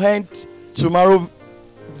is not going to end tomorrow,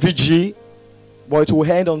 VG, but it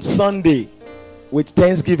will end on Sunday with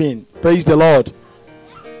Thanksgiving. Praise the Lord.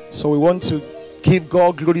 So we want to give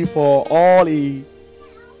God glory for all He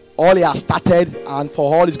has started and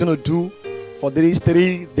for all He's going to do for this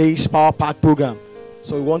 3 days Power Pack program.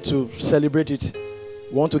 So we want to celebrate it.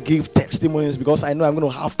 We want to give testimonies because I know I'm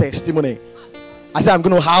going to have testimony. I say I'm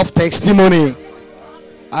going to have testimony.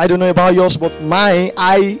 I don't know about yours, but mine,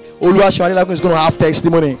 Oluwashwani, is going to have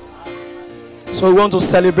testimony. So we want to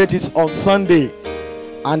celebrate it on Sunday.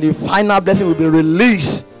 And the final blessing will be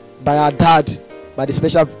released by our dad, by the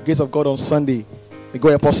special grace of God on Sunday. May God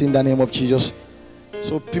help us in the name of Jesus.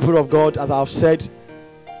 So people of God, as I've said,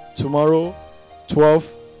 tomorrow,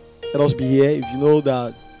 12, let us be here. If you know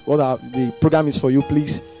that the program is for you,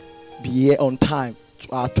 please be here on time.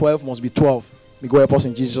 12 must be 12. May God help us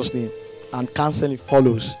in Jesus' name. And counseling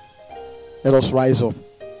follows. Let us rise up.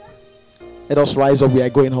 Let us rise up. We are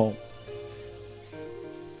going home.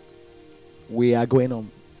 We are going home.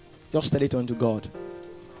 Just tell it unto God.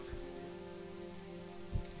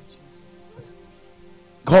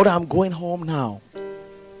 God, I'm going home now.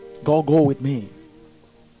 God, go with me.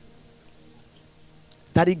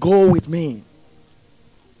 Daddy, go with me.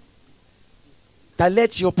 That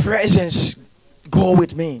let your presence go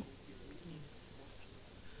with me.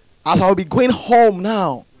 As I will be going home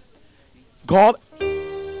now, God,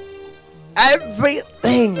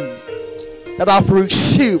 everything that I've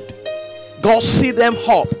received, God, see them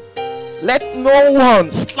up. Let no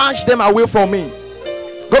one snatch them away from me.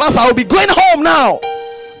 God, as I will be going home now,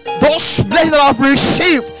 those blessings that I've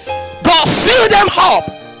received, God, seal them up.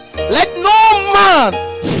 Let no man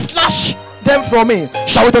snatch them from me.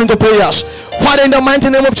 Shall we turn into prayers? Father, in the mighty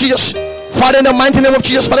name of Jesus. Father, in the mighty name of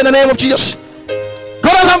Jesus. Father, in the name of Jesus.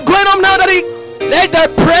 God, as I'm going home now, Daddy, let thy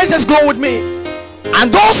presence go with me. And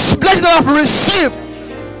those blessings that I've received,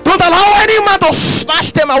 don't allow any man to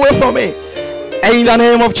snatch them away from me. In the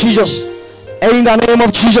name of Jesus. In the name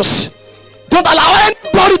of Jesus. Don't allow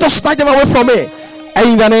anybody to snatch them away from me.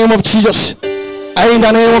 In the name of Jesus. In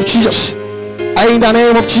the name of Jesus. In the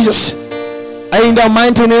name of Jesus. In the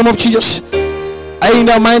mighty name of Jesus. In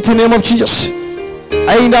the mighty name of Jesus.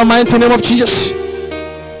 In the mighty name of Jesus.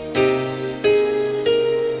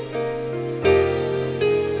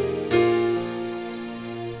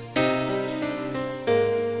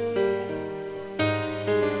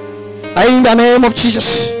 In the name of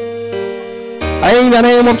Jesus. In the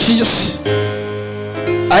name of Jesus.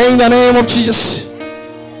 In the name of Jesus.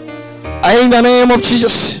 In the name of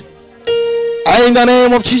Jesus. In the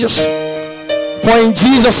name of Jesus. For in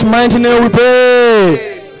Jesus' mighty name we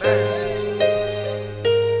pray.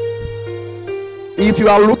 If you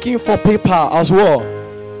are looking for paper as well,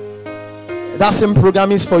 that same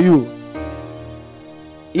program is for you.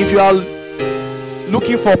 If you are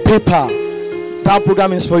looking for paper, that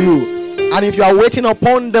program is for you. And if you are waiting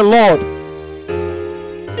upon the Lord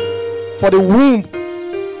for the womb,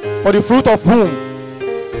 for the fruit of womb,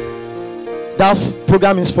 that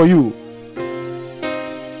program is for you.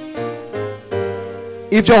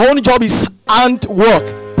 If your own job is hand work,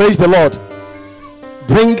 praise the Lord.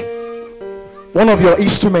 Bring one of your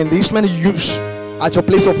instruments, the instrument you use at your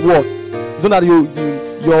place of work. So that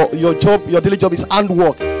your daily job is hand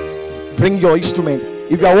work. Bring your instrument.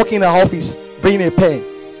 If you are working in an office, bring a pen.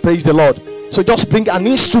 Praise the Lord. So just bring an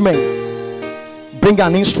instrument. Bring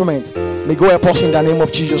an instrument. May God help us in the name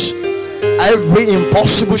of Jesus. Every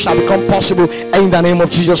impossible shall become possible in the name of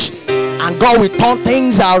Jesus. And God will turn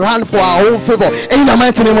things around for our own favor in the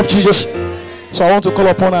mighty name of Jesus. So I want to call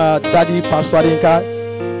upon our daddy, Pastor Adinka.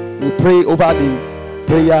 We pray over the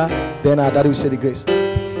prayer, then our daddy will say the grace.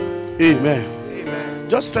 Amen. Amen.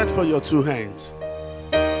 Just stretch for your two hands.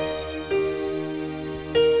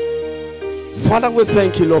 Father, we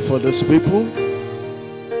thank you, Lord, for these people.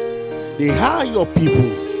 They are your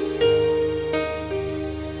people.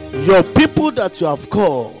 Your people that you have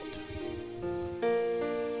called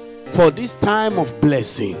for this time of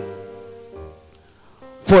blessing,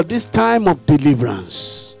 for this time of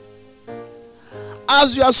deliverance.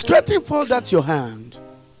 As you are stretching forth that your hand,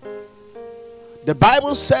 the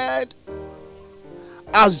Bible said,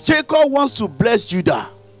 as Jacob wants to bless Judah,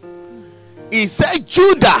 he said,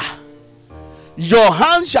 Judah, your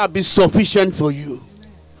hand shall be sufficient for you.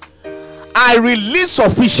 I release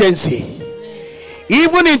sufficiency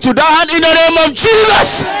even into that hand in the name of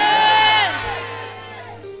Jesus.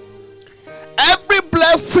 Every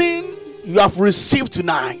blessing you have received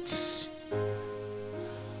tonight.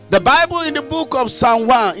 The Bible in the book of Psalm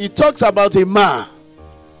 1, it talks about a man.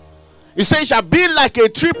 It says, it shall be like a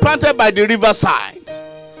tree planted by the riverside,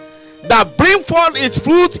 that bring forth its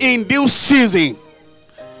fruit in due season.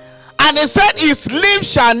 And he said, his leaf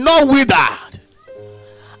shall not wither.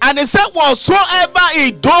 And he said, whatsoever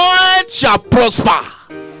he doeth shall prosper.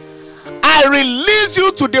 I release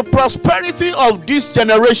you to the prosperity of this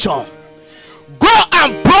generation. Go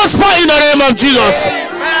and prosper in the name of Jesus.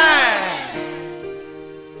 Amen.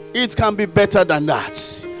 It can be better than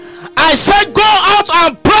that. I said, go out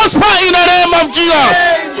and prosper in the name of Jesus.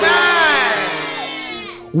 Amen.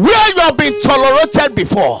 Where you have been tolerated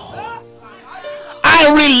before, I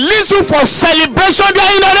release you for celebration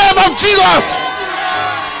there in the name of Jesus.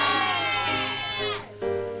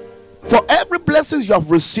 For every blessing you have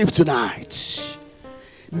received tonight,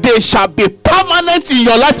 they shall be permanent in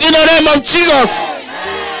your life in the name of Jesus.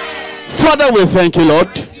 Father, we thank you, Lord.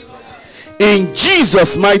 In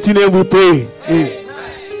Jesus' mighty name we pray. Amen.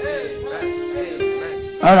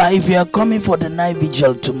 Alright, if you are coming for the night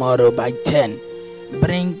vigil tomorrow by 10,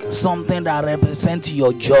 bring something that represents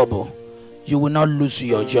your job. You will not lose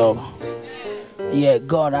your job. Yeah,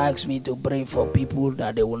 God asked me to pray for people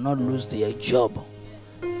that they will not lose their job.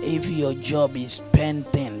 If your job is pen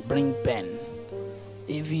thing, bring pen.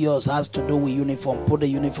 If yours has to do with uniform, put the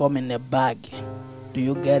uniform in a bag. Do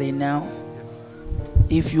you get it now?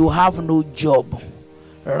 If you have no job,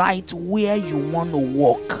 write where you want to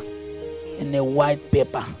work in a white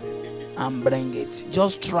paper and bring it.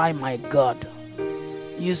 Just try, my God.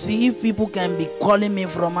 You see, if people can be calling me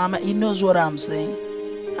from Mama, he knows what I'm saying.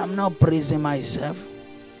 I'm not praising myself.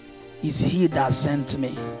 It's he that sent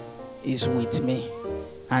me. He's with me.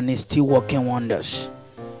 And he's still working wonders.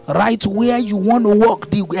 Write where you want to work.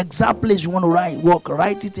 The exact place you want to work.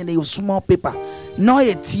 Write it in a small paper. Not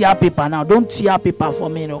a tear paper now. Don't tear paper for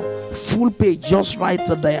me. No. Full page. Just write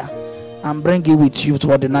it there. And bring it with you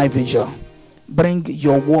to the night vigil. Bring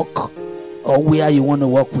your work or where you want to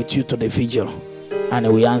work with you to the vigil.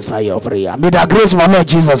 And we answer your prayer. May the grace of our Lord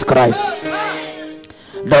Jesus Christ,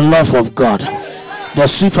 the love of God, the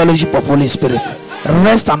sweet fellowship of Holy Spirit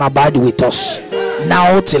rest and abide with us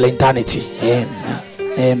now till eternity. Amen.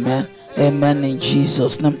 Amen. Amen. In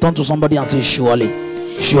Jesus' name. Turn to somebody and say, surely,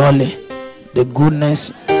 surely, the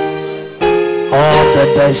goodness all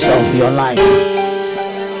the days of your life.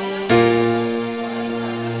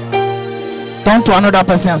 Turn to another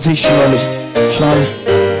person and say, surely, surely,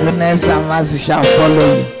 goodness and mercy shall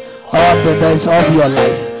follow you all the days of your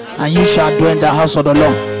life, and you shall dwell in the house of the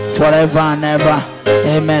Lord forever and ever.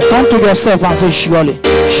 Amen. Turn to yourself and say, surely,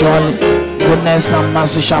 surely, goodness and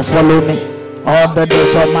mercy shall follow me all the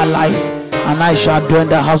days of my life, and I shall dwell in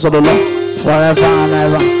the house of the Lord forever and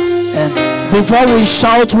ever. And before we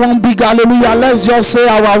shout one big hallelujah, let's just say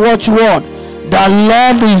our watchword. The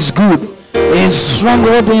Lord is good. Is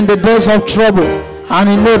stronghold in the days of trouble, and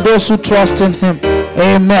He knows those who trust in Him.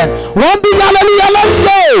 Amen. One big hallelujah, let's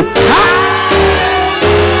go.